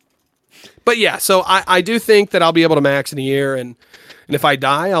 So, but yeah, so I do think that I'll be able to max in a year, and if I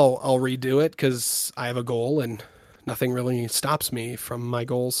die, I'll redo it because I have a goal, and nothing really stops me from my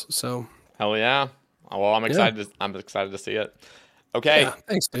goals. So hell yeah. Well, I'm excited. I'm excited to see it. Okay. Yeah,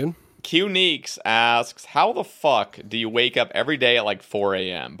 thanks, dude. Q Neeks asks, how the fuck do you wake up every day at like 4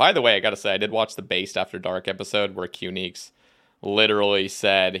 a.m.? By the way, I gotta say, I did watch the Based After Dark episode where Q Neeks literally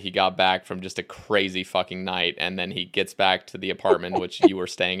said he got back from just a crazy fucking night, and then he gets back to the apartment which you were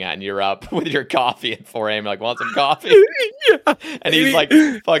staying at, and you're up with your coffee at 4 a.m. Like, want some coffee? Yeah. And he's like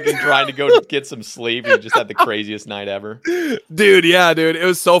fucking trying to go get some sleep. He just had the craziest night ever. Dude, yeah, dude. It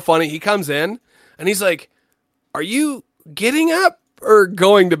was so funny. He comes in and he's like, are you getting up or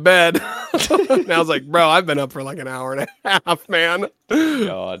going to bed? And I was like, bro, I've been up for like an hour and a half, man.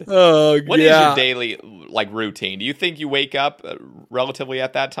 God. What is your daily like routine? Do you think you wake up relatively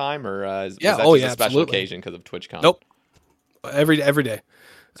at that time, or is that just a special occasion because of TwitchCon? Nope. Every day.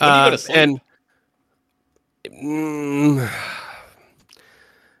 So when do you go to sleep? And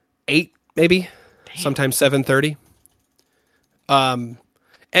 8 maybe. Damn. Sometimes 7:30. And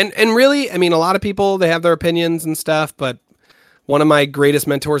really, I mean, a lot of people, they have their opinions and stuff, but one of my greatest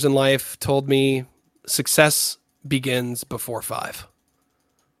mentors in life told me success begins before 5.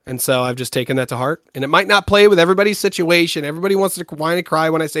 And so I've just taken that to heart. And it might not play with everybody's situation. Everybody wants to whine and cry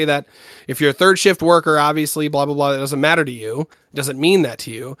when I say that. If you're a third shift worker, obviously, blah, blah, blah, it doesn't matter to you. It doesn't mean that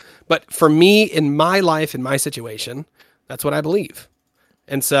to you. But for me, in my life, in my situation, that's what I believe.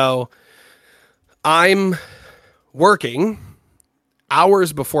 And so I'm working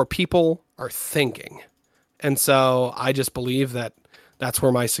hours before people are thinking. And so I just believe that that's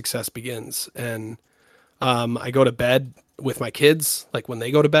where my success begins. And I go to bed with my kids, like when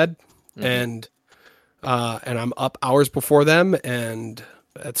they go to bed, and I'm up hours before them, and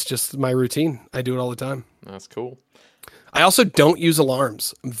that's just my routine. I do it all the time. That's cool. I also don't use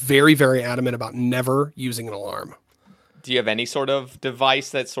alarms. I'm very, very adamant about never using an alarm. Do you have any sort of device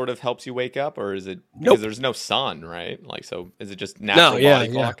that sort of helps you wake up, or is it because there's no sun, right? Like, so is it just natural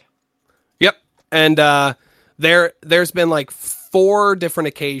body clock? Yep. And there's been like 4 different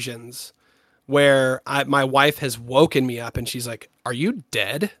occasions where my wife has woken me up and she's like, are you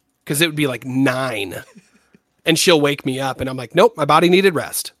dead? Because it would be like 9 and she'll wake me up and I'm like, nope, my body needed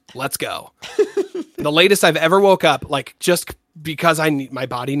rest. Let's go. The latest I've ever woke up, like just because my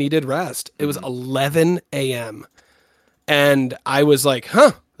body needed rest, it was 11 a.m. And I was like,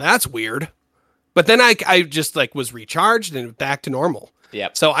 huh, that's weird. But then I just like was recharged and back to normal.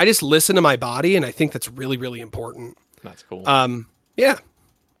 Yep. So I just listen to my body, and I think that's really, really important. That's cool. Yeah.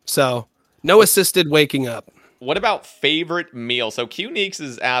 So no assisted waking up. What about favorite meal? So Q Neeks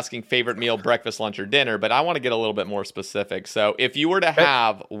is asking favorite meal, breakfast, lunch, or dinner, but I want to get a little bit more specific. So if you were to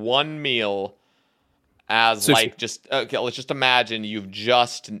have one meal as sushi. Like just okay, let's just imagine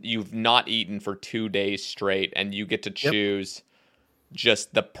you've not eaten for 2 days straight, and you get to choose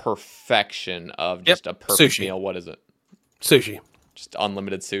just the perfection of just a perfect meal. What is it? Sushi. Just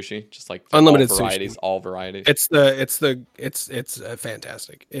unlimited sushi, just like unlimited all varieties, sushi. All varieties. It's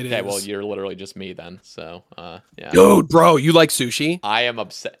fantastic. It is. Okay, well, you're literally just me then. So, yeah. Dude, bro, you like sushi? I am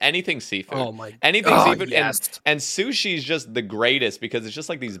obsessed. Anything seafood. Oh my. Anything seafood. Yes. And sushi is just the greatest because it's just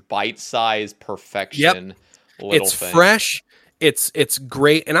like these bite-sized perfection. Little it's things. Fresh. It's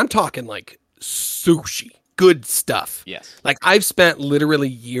great, and I'm talking like sushi. Good stuff. Yes. Like I've spent literally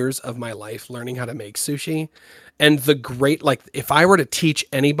years of my life learning how to make sushi. And if I were to teach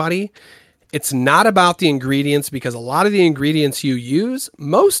anybody, it's not about the ingredients, because a lot of the ingredients you use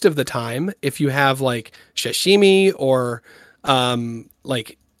most of the time, if you have like sashimi or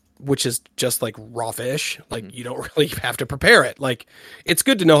which is just like raw fish, like you don't really have to prepare it. Like it's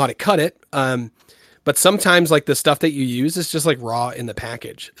good to know how to cut it. But sometimes like the stuff that you use is just like raw in the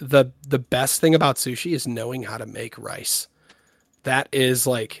package. The best thing about sushi is knowing how to make rice. That is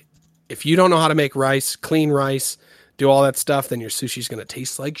like, if you don't know how to make rice, clean rice, do all that stuff, then your sushi's going to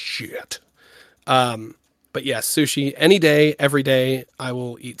taste like shit. But yeah, sushi any day, every day, I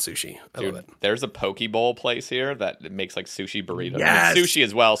will eat sushi. I love it. There's a poke bowl place here that makes like sushi burritos. Yes. I mean, sushi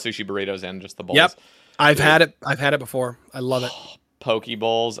as well, sushi burritos and just the bowls. Yep. I've had it before. I love it. Poke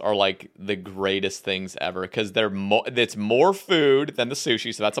bowls are like the greatest things ever because it's more food than the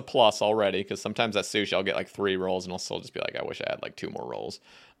sushi, so that's a plus already. Because sometimes that sushi, I'll get like 3 rolls and I'll still just be like, I wish I had like 2 more rolls.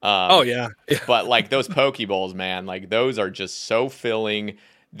 Yeah. But like those poke bowls, man, like those are just so filling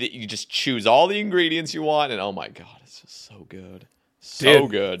that you just choose all the ingredients you want, and oh my god, it's just so good,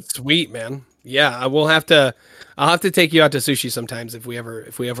 good, sweet, man. Yeah, I'll have to take you out to sushi sometimes if we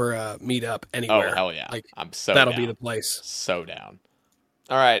ever meet up anywhere. Oh hell yeah, like I'm so that'll down. be the place. So down.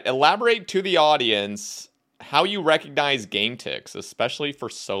 All right. Elaborate to the audience how you recognize game ticks, especially for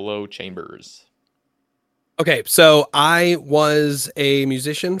solo chambers. Okay, so I was a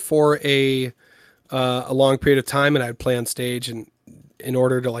musician for a long period of time, and I'd play on stage, and in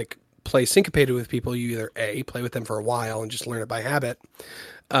order to like play syncopated with people, you either A, play with them for a while and just learn it by habit,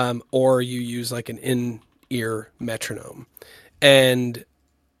 or you use like an in-ear metronome. And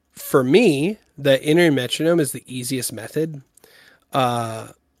for me, the in-ear metronome is the easiest method.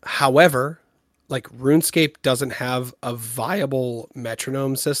 However, like RuneScape doesn't have a viable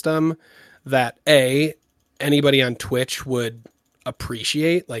metronome system that anybody on Twitch would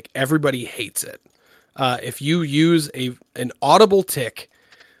appreciate. Like everybody hates it. If you use an audible tick,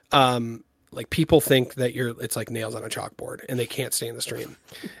 like people think that it's like nails on a chalkboard and they can't stay in the stream.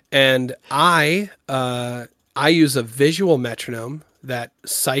 And I use a visual metronome that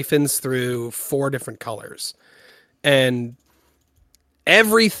siphons through 4 different colors, and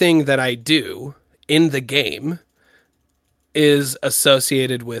everything that I do in the game is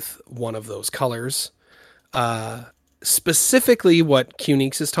associated with one of those colors. Specifically what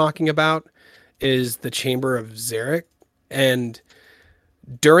Qneeks is talking about is the Chamber of Xeric. And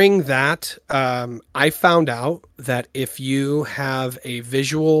during that, I found out that if you have a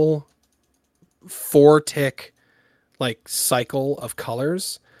visual 4-tick like cycle of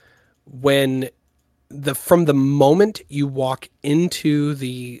colors, from the moment you walk into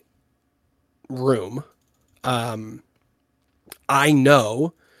the room, I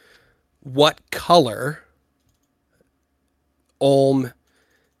know what color Olm's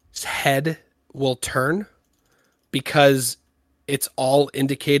head will turn, because it's all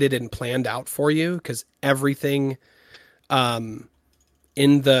indicated and planned out for you, because everything in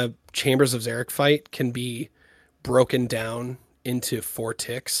the Chambers of Xeric fight can be broken down into 4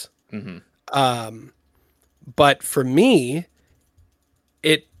 ticks. Mm-hmm. But for me,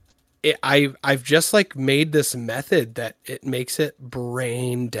 I've just like made this method that it makes it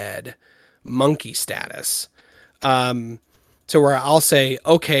brain dead monkey status. So where I'll say,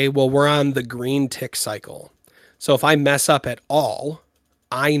 okay, well, we're on the green tick cycle. So if I mess up at all,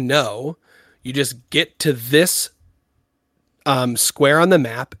 I know you just get to this square on the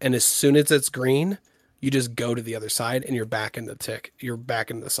map, and as soon as it's green, you just go to the other side and you're back in the tick. You're back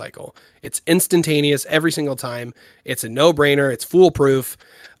in the cycle. It's instantaneous every single time. It's a no-brainer. It's foolproof.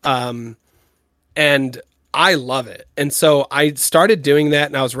 And I love it. And so I started doing that,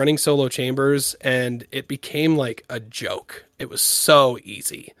 and I was running solo chambers, and it became like a joke. It was so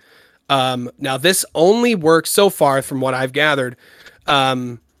easy. Now this only works so far from what I've gathered.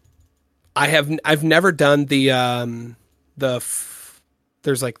 I've never done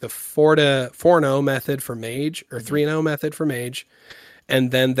there's like the 4-0 method for mage, or 3-0 method for mage.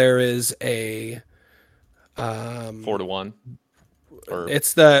 And then there is a 4-1. Or...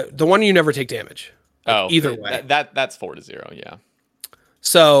 It's the one you never take damage. Oh, either way. That's 4-0. Yeah.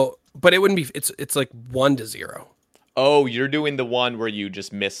 So, but it wouldn't be, it's like 1-0. Oh, you're doing the one where you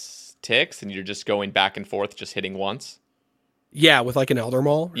just miss ticks and you're just going back and forth, just hitting once? Yeah, with like an Elder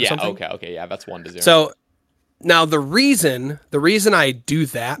Maul or yeah, something. Okay, yeah, that's 1-0. So now the reason I do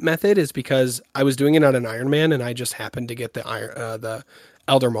that method is because I was doing it on an Iron Man, and I just happened to get the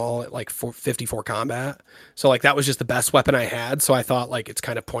Elder Maul at like 54 combat. So like that was just the best weapon I had. So I thought like it's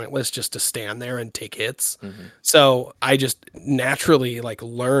kind of pointless just to stand there and take hits. Mm-hmm. So I just naturally like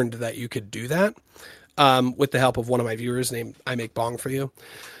learned that you could do that with the help of one of my viewers named I Make Bong For You.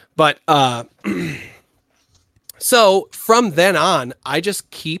 But so from then on, I just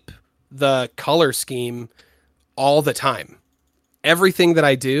keep the color scheme all the time. Everything that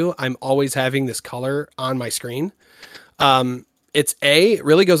I do, I'm always having this color on my screen. It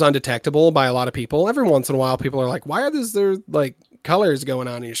really goes undetectable by a lot of people. Every once in a while, people are like, why are there like colors going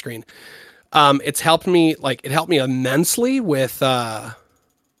on your screen? It helped me immensely with the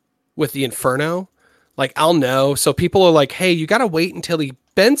Inferno. Like I'll know. So people are like, hey, you got to wait until he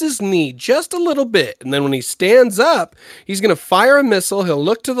bends his knee just a little bit. And then when he stands up, he's going to fire a missile. He'll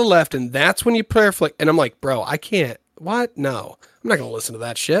look to the left, and that's when you prayer flick. And I'm like, bro, I can't. What? No, I'm not going to listen to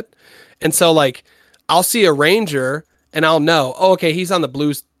that shit. And so like, I'll see a ranger and I'll know, oh, okay, he's on the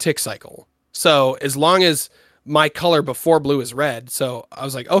blue tick cycle. So as long as my color before blue is red. So I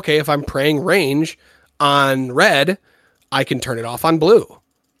was like, okay, if I'm praying range on red, I can turn it off on blue.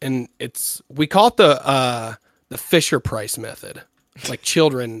 And we call it the Fisher Price method. Like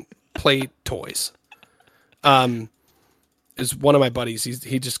children play toys. Is one of my buddies.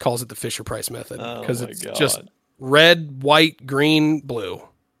 He just calls it the Fisher Price method because it's just red, white, green, blue.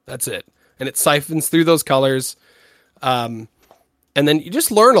 That's it. And it siphons through those colors. And then you just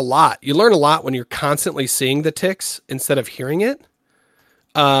learn a lot. You learn a lot when you're constantly seeing the ticks instead of hearing it.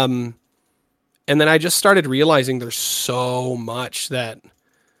 And then I just started realizing there's so much that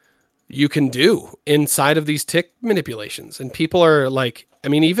you can do inside of these tick manipulations. And people are like, I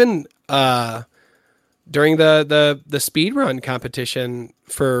mean, even during the speed run competition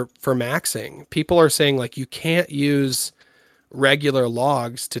for maxing, people are saying like, you can't use regular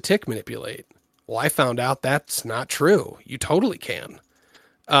logs to tick manipulate. Well, I found out that's not true. You totally can.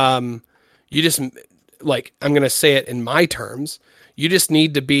 You just, like, I'm going to say it in my terms. You just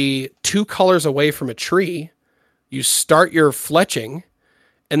need to be 2 colors away from a tree. You start your fletching,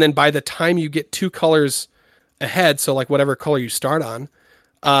 and then by the time you get 2 colors ahead, so like whatever color you start on,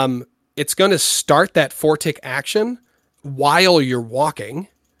 it's going to start that 4-tick action while you're walking,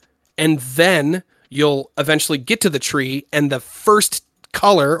 and then you'll eventually get to the tree, and the first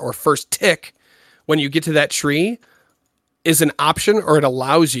color or first tick when you get to that tree is an option, or it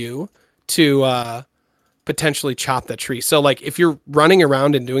allows you to potentially chop that tree. So like if you're running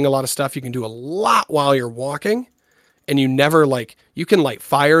around and doing a lot of stuff, you can do a lot while you're walking, and you never like, you can light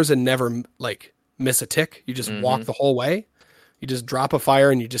fires and never like miss a tick. You just walk the whole way. You just drop a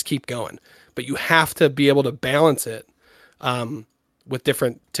fire and you just keep going. But you have to be able to balance it with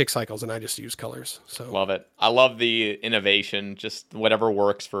different tick cycles, and I just use colors. So love it. I love the innovation, just whatever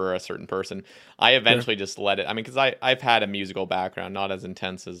works for a certain person. I eventually just let it. I mean, because I've had a musical background, not as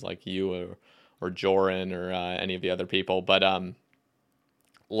intense as like you or Joran or any of the other people, but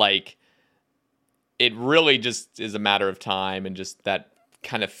like it really just is a matter of time and just that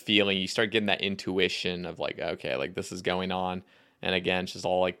kind of feeling. You start getting that intuition of like, okay, like this is going on, and again, it's just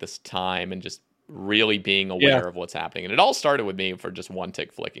all like this time and just really being aware of what's happening. And it all started with me for just 1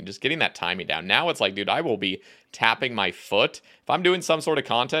 tick flicking, just getting that timing down. Now it's like, dude, I will be tapping my foot. If I'm doing some sort of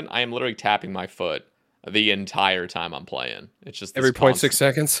content, I am literally tapping my foot the entire time I'm playing. It's just every 0.6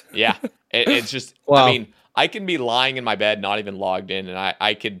 seconds. Yeah. It's just, wow. I mean, I can be lying in my bed, not even logged in, and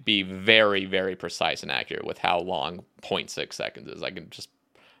I could be very, very precise and accurate with how long 0.6 seconds is. I can just,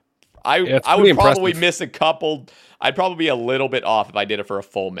 I would probably miss a couple. I'd probably be a little bit off if I did it for a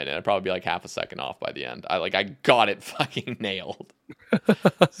full minute. I'd probably be like half a second off by the end. I got it fucking nailed.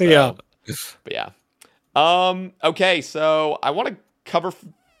 So, yeah. But yeah. Okay, so I want to cover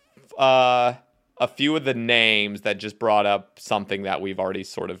a few of the names that just brought up something that we've already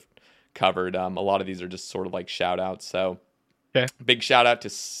sort of covered. A lot of these are just sort of like shout outs. So big shout out to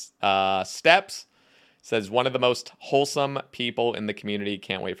Steps. Says one of the most wholesome people in the community.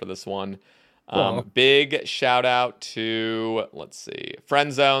 Can't wait for this one. Big shout out to, let's see,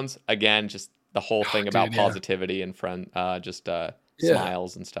 Friend Zones. Again, just the whole thing about positivity and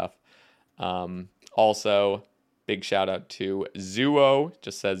smiles and stuff. Also, big shout out to Zuo.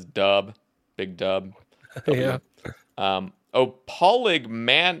 Just says dub. Big dub. Yeah.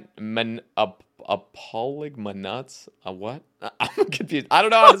 Polygmonuts? What? I'm confused. I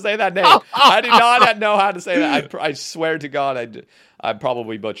don't know how to say that name. I do not know how to say that. I swear to God, I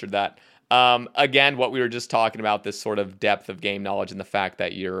probably butchered that. Again, what we were just talking about, this sort of depth of game knowledge and the fact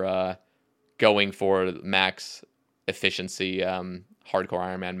that you're going for max efficiency, hardcore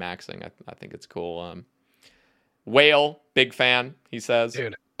Ironman maxing. I think it's cool. Whale, big fan, he says.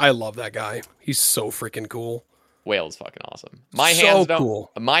 Dude, I love that guy. He's so freaking cool. Whale is fucking awesome. My hands don't work.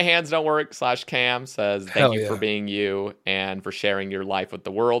 /Cam says, thank you for being you and for sharing your life with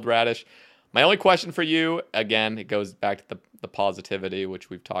the world, Radish. My only question for you, again, it goes back to the positivity, which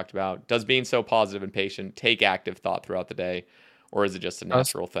we've talked about. Does being so positive and patient take active thought throughout the day, or is it just a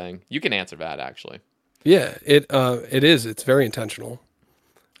natural thing? You can answer that, actually. Yeah, it is. It's very intentional.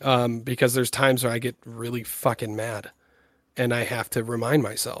 Because there's times where I get really fucking mad, and I have to remind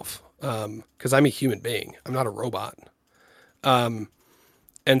myself. Because I'm a human being. I'm not a robot. And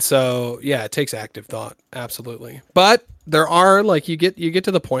so, yeah, it takes active thought. Absolutely. But there are like, you get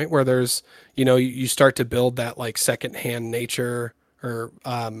to the point where there's, you start to build that like secondhand nature or,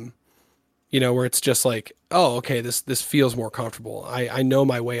 where it's just like, oh, okay, this feels more comfortable. I know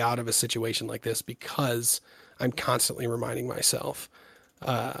my way out of a situation like this because I'm constantly reminding myself,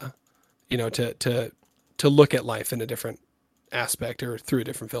 to look at life in a different aspect or through a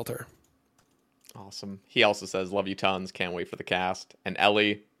different filter. Awesome. He also says, love you tons. Can't wait for the cast. And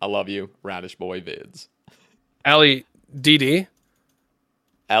Ellie, I love you. Radish Boy Vids. Ellie DD?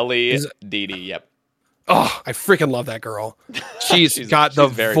 Ellie DD, yep. Oh, I freaking love that girl. She's got the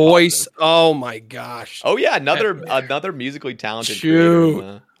voice. Positive. Oh my gosh. Oh yeah, another musically talented creator in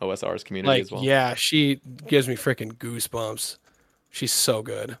the OSR's community as well. Yeah, she gives me freaking goosebumps. She's so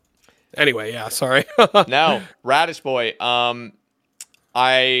good. Anyway, yeah, sorry. No, Radish Boy.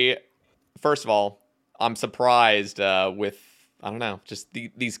 First of all, I'm surprised with, I don't know, just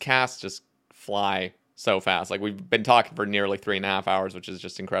these casts just fly so fast. Like, we've been talking for nearly 3.5 hours, which is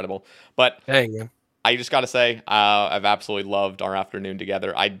just incredible. But dang, man. I just got to say, I've absolutely loved our afternoon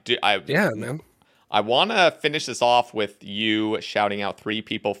together. Yeah, man. I want to finish this off with you shouting out 3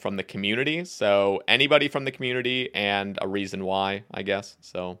 people from the community. So anybody from the community and a reason why, I guess.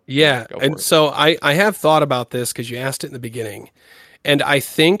 So yeah. And so I have thought about this because you asked it in the beginning. And I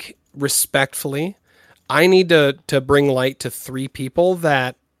think respectfully, I need to bring light to 3 people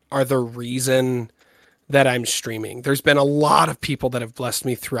that are the reason that I'm streaming. There's been a lot of people that have blessed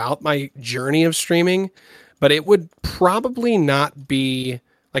me throughout my journey of streaming, but it would probably not be,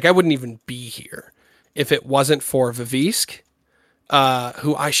 like, I wouldn't even be here if it wasn't for Vivisk,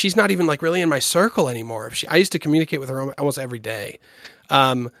 she's not even like really in my circle anymore. I used to communicate with her almost every day.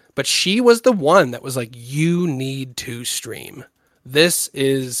 But she was the one that was like, you need to stream. This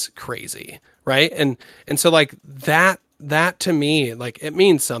is crazy. Right. And so like that to me, like, it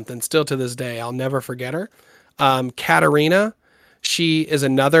means something still to this day. I'll never forget her. Katarina, she is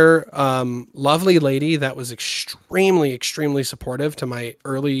another lovely lady that was extremely, extremely supportive to my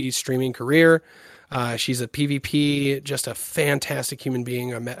early streaming career. She's a PvP, just a fantastic human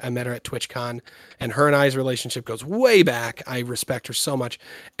being. I met her at TwitchCon, and her and I's relationship goes way back. I respect her so much.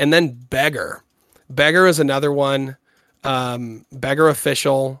 And then Beggar. Beggar is another one. Beggar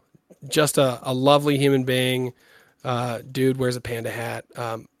Official, just a lovely human being. Dude wears a panda hat.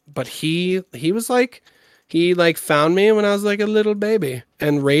 But he was like, he like found me when I was like a little baby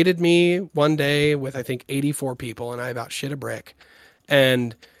and raided me one day with, I think, 84 people, and I about shit a brick.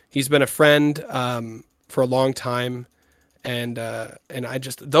 And he's been a friend for a long time, and I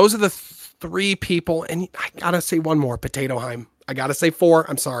just, those are the 3 people, and I gotta say one more, Potato Heim. I gotta say 4.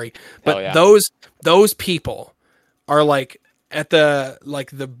 I'm sorry, but those people are like at the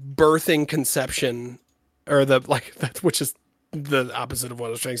birthing conception, or which is the opposite of what I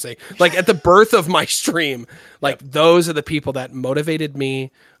was trying to say. Like at the birth of my stream, like those are the people that motivated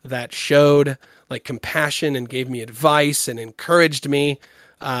me, that showed like compassion and gave me advice and encouraged me.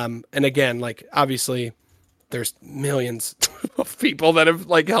 And again, like obviously there's millions of people that have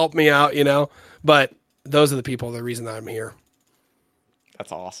like helped me out, but those are the people, the reason that I'm here.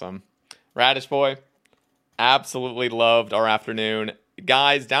 That's awesome. Radish Boy, absolutely loved our afternoon.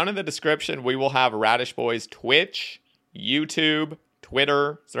 Guys, down in the description, we will have Radish Boy's Twitch, YouTube,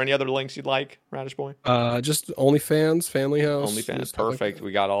 Twitter. Is there any other links you'd like, Radish Boy? Just OnlyFans, Family House. OnlyFans, perfect. Like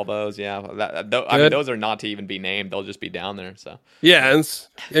we got all those. Yeah, I mean, those are not to even be named. They'll just be down there. So yeah,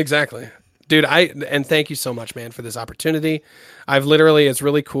 exactly, dude. And thank you so much, man, for this opportunity. It's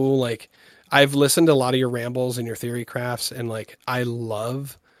really cool. Like, I've listened to a lot of your rambles and your theory crafts, and like I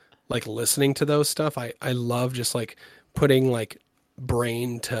love like listening to those stuff. I love just like putting like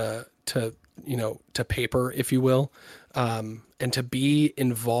brain to paper, if you will. And to be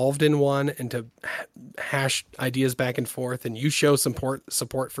involved in one and to hash ideas back and forth, and you show support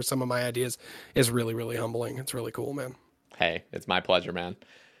for some of my ideas is really, really humbling. It's really cool, man. Hey, it's my pleasure, man.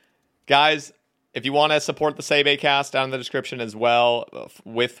 Guys, if you want to support the Sebe Cast, down in the description as well,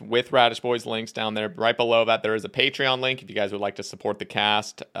 with Radish Boy's links down there. Right below that, there is a Patreon link if you guys would like to support the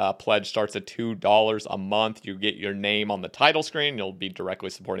cast. Pledge starts at $2 a month. You get your name on the title screen. You'll be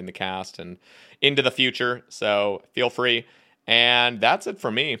directly supporting the cast and into the future. So feel free. And that's it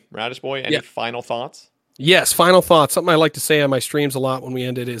for me. Radish Boy, any final thoughts? Yes, final thoughts. Something I like to say on my streams a lot when we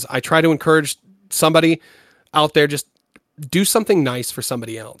end it is I try to encourage somebody out there, just do something nice for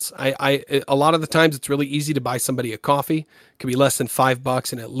somebody else. A lot of the times it's really easy to buy somebody a coffee. It could be less than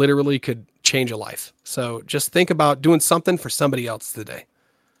 $5 and it literally could change a life. So just think about doing something for somebody else today.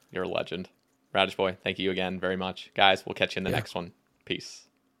 You're a legend. Radish Boy, thank you again very much. Guys, we'll catch you in the next one. Peace.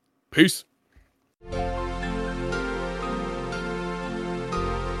 Peace.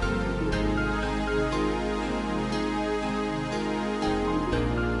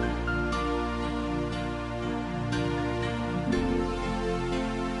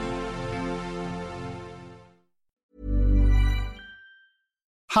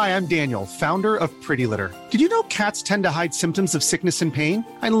 Hi, I'm Daniel, founder of Pretty Litter. Did you know cats tend to hide symptoms of sickness and pain?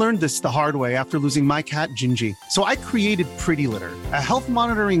 I learned this the hard way after losing my cat, Gingy. So I created Pretty Litter, a health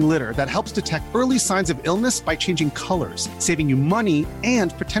monitoring litter that helps detect early signs of illness by changing colors, saving you money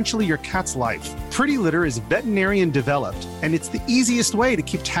and potentially your cat's life. Pretty Litter is veterinarian developed, and it's the easiest way to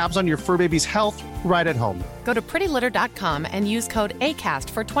keep tabs on your fur baby's health right at home. Go to prettylitter.com and use code ACAST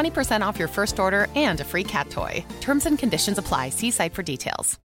for 20% off your first order and a free cat toy. Terms and conditions apply. See site for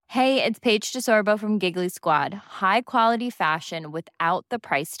details. Hey, it's Paige DeSorbo from Giggly Squad. High quality fashion without the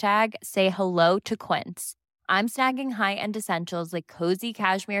price tag. Say hello to Quince. I'm snagging high-end essentials like cozy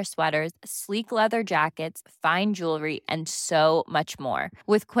cashmere sweaters, sleek leather jackets, fine jewelry, and so much more.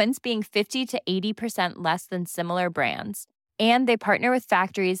 With Quince being 50 to 80% less than similar brands. And they partner with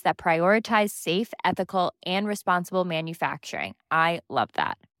factories that prioritize safe, ethical, and responsible manufacturing. I love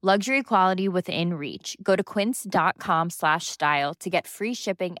that. Luxury quality within reach. Go to quince.com/style to get free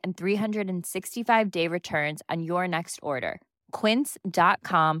shipping and 365-day returns on your next order.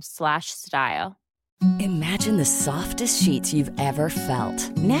 Quince.com/style. Imagine the softest sheets you've ever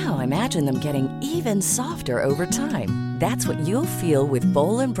felt. Now imagine them getting even softer over time. That's what you'll feel with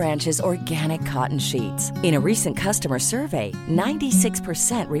Boll & Branch's organic cotton sheets. In a recent customer survey,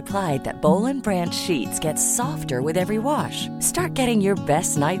 96% replied that Boll & Branch sheets get softer with every wash. Start getting your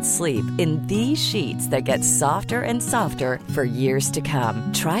best night's sleep in these sheets that get softer and softer for years to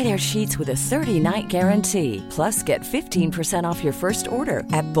come. Try their sheets with a 30-night guarantee. Plus, get 15% off your first order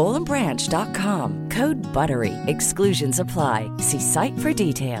at bollandbranch.com. Code BUTTERY. Exclusions apply. See site for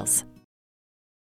details.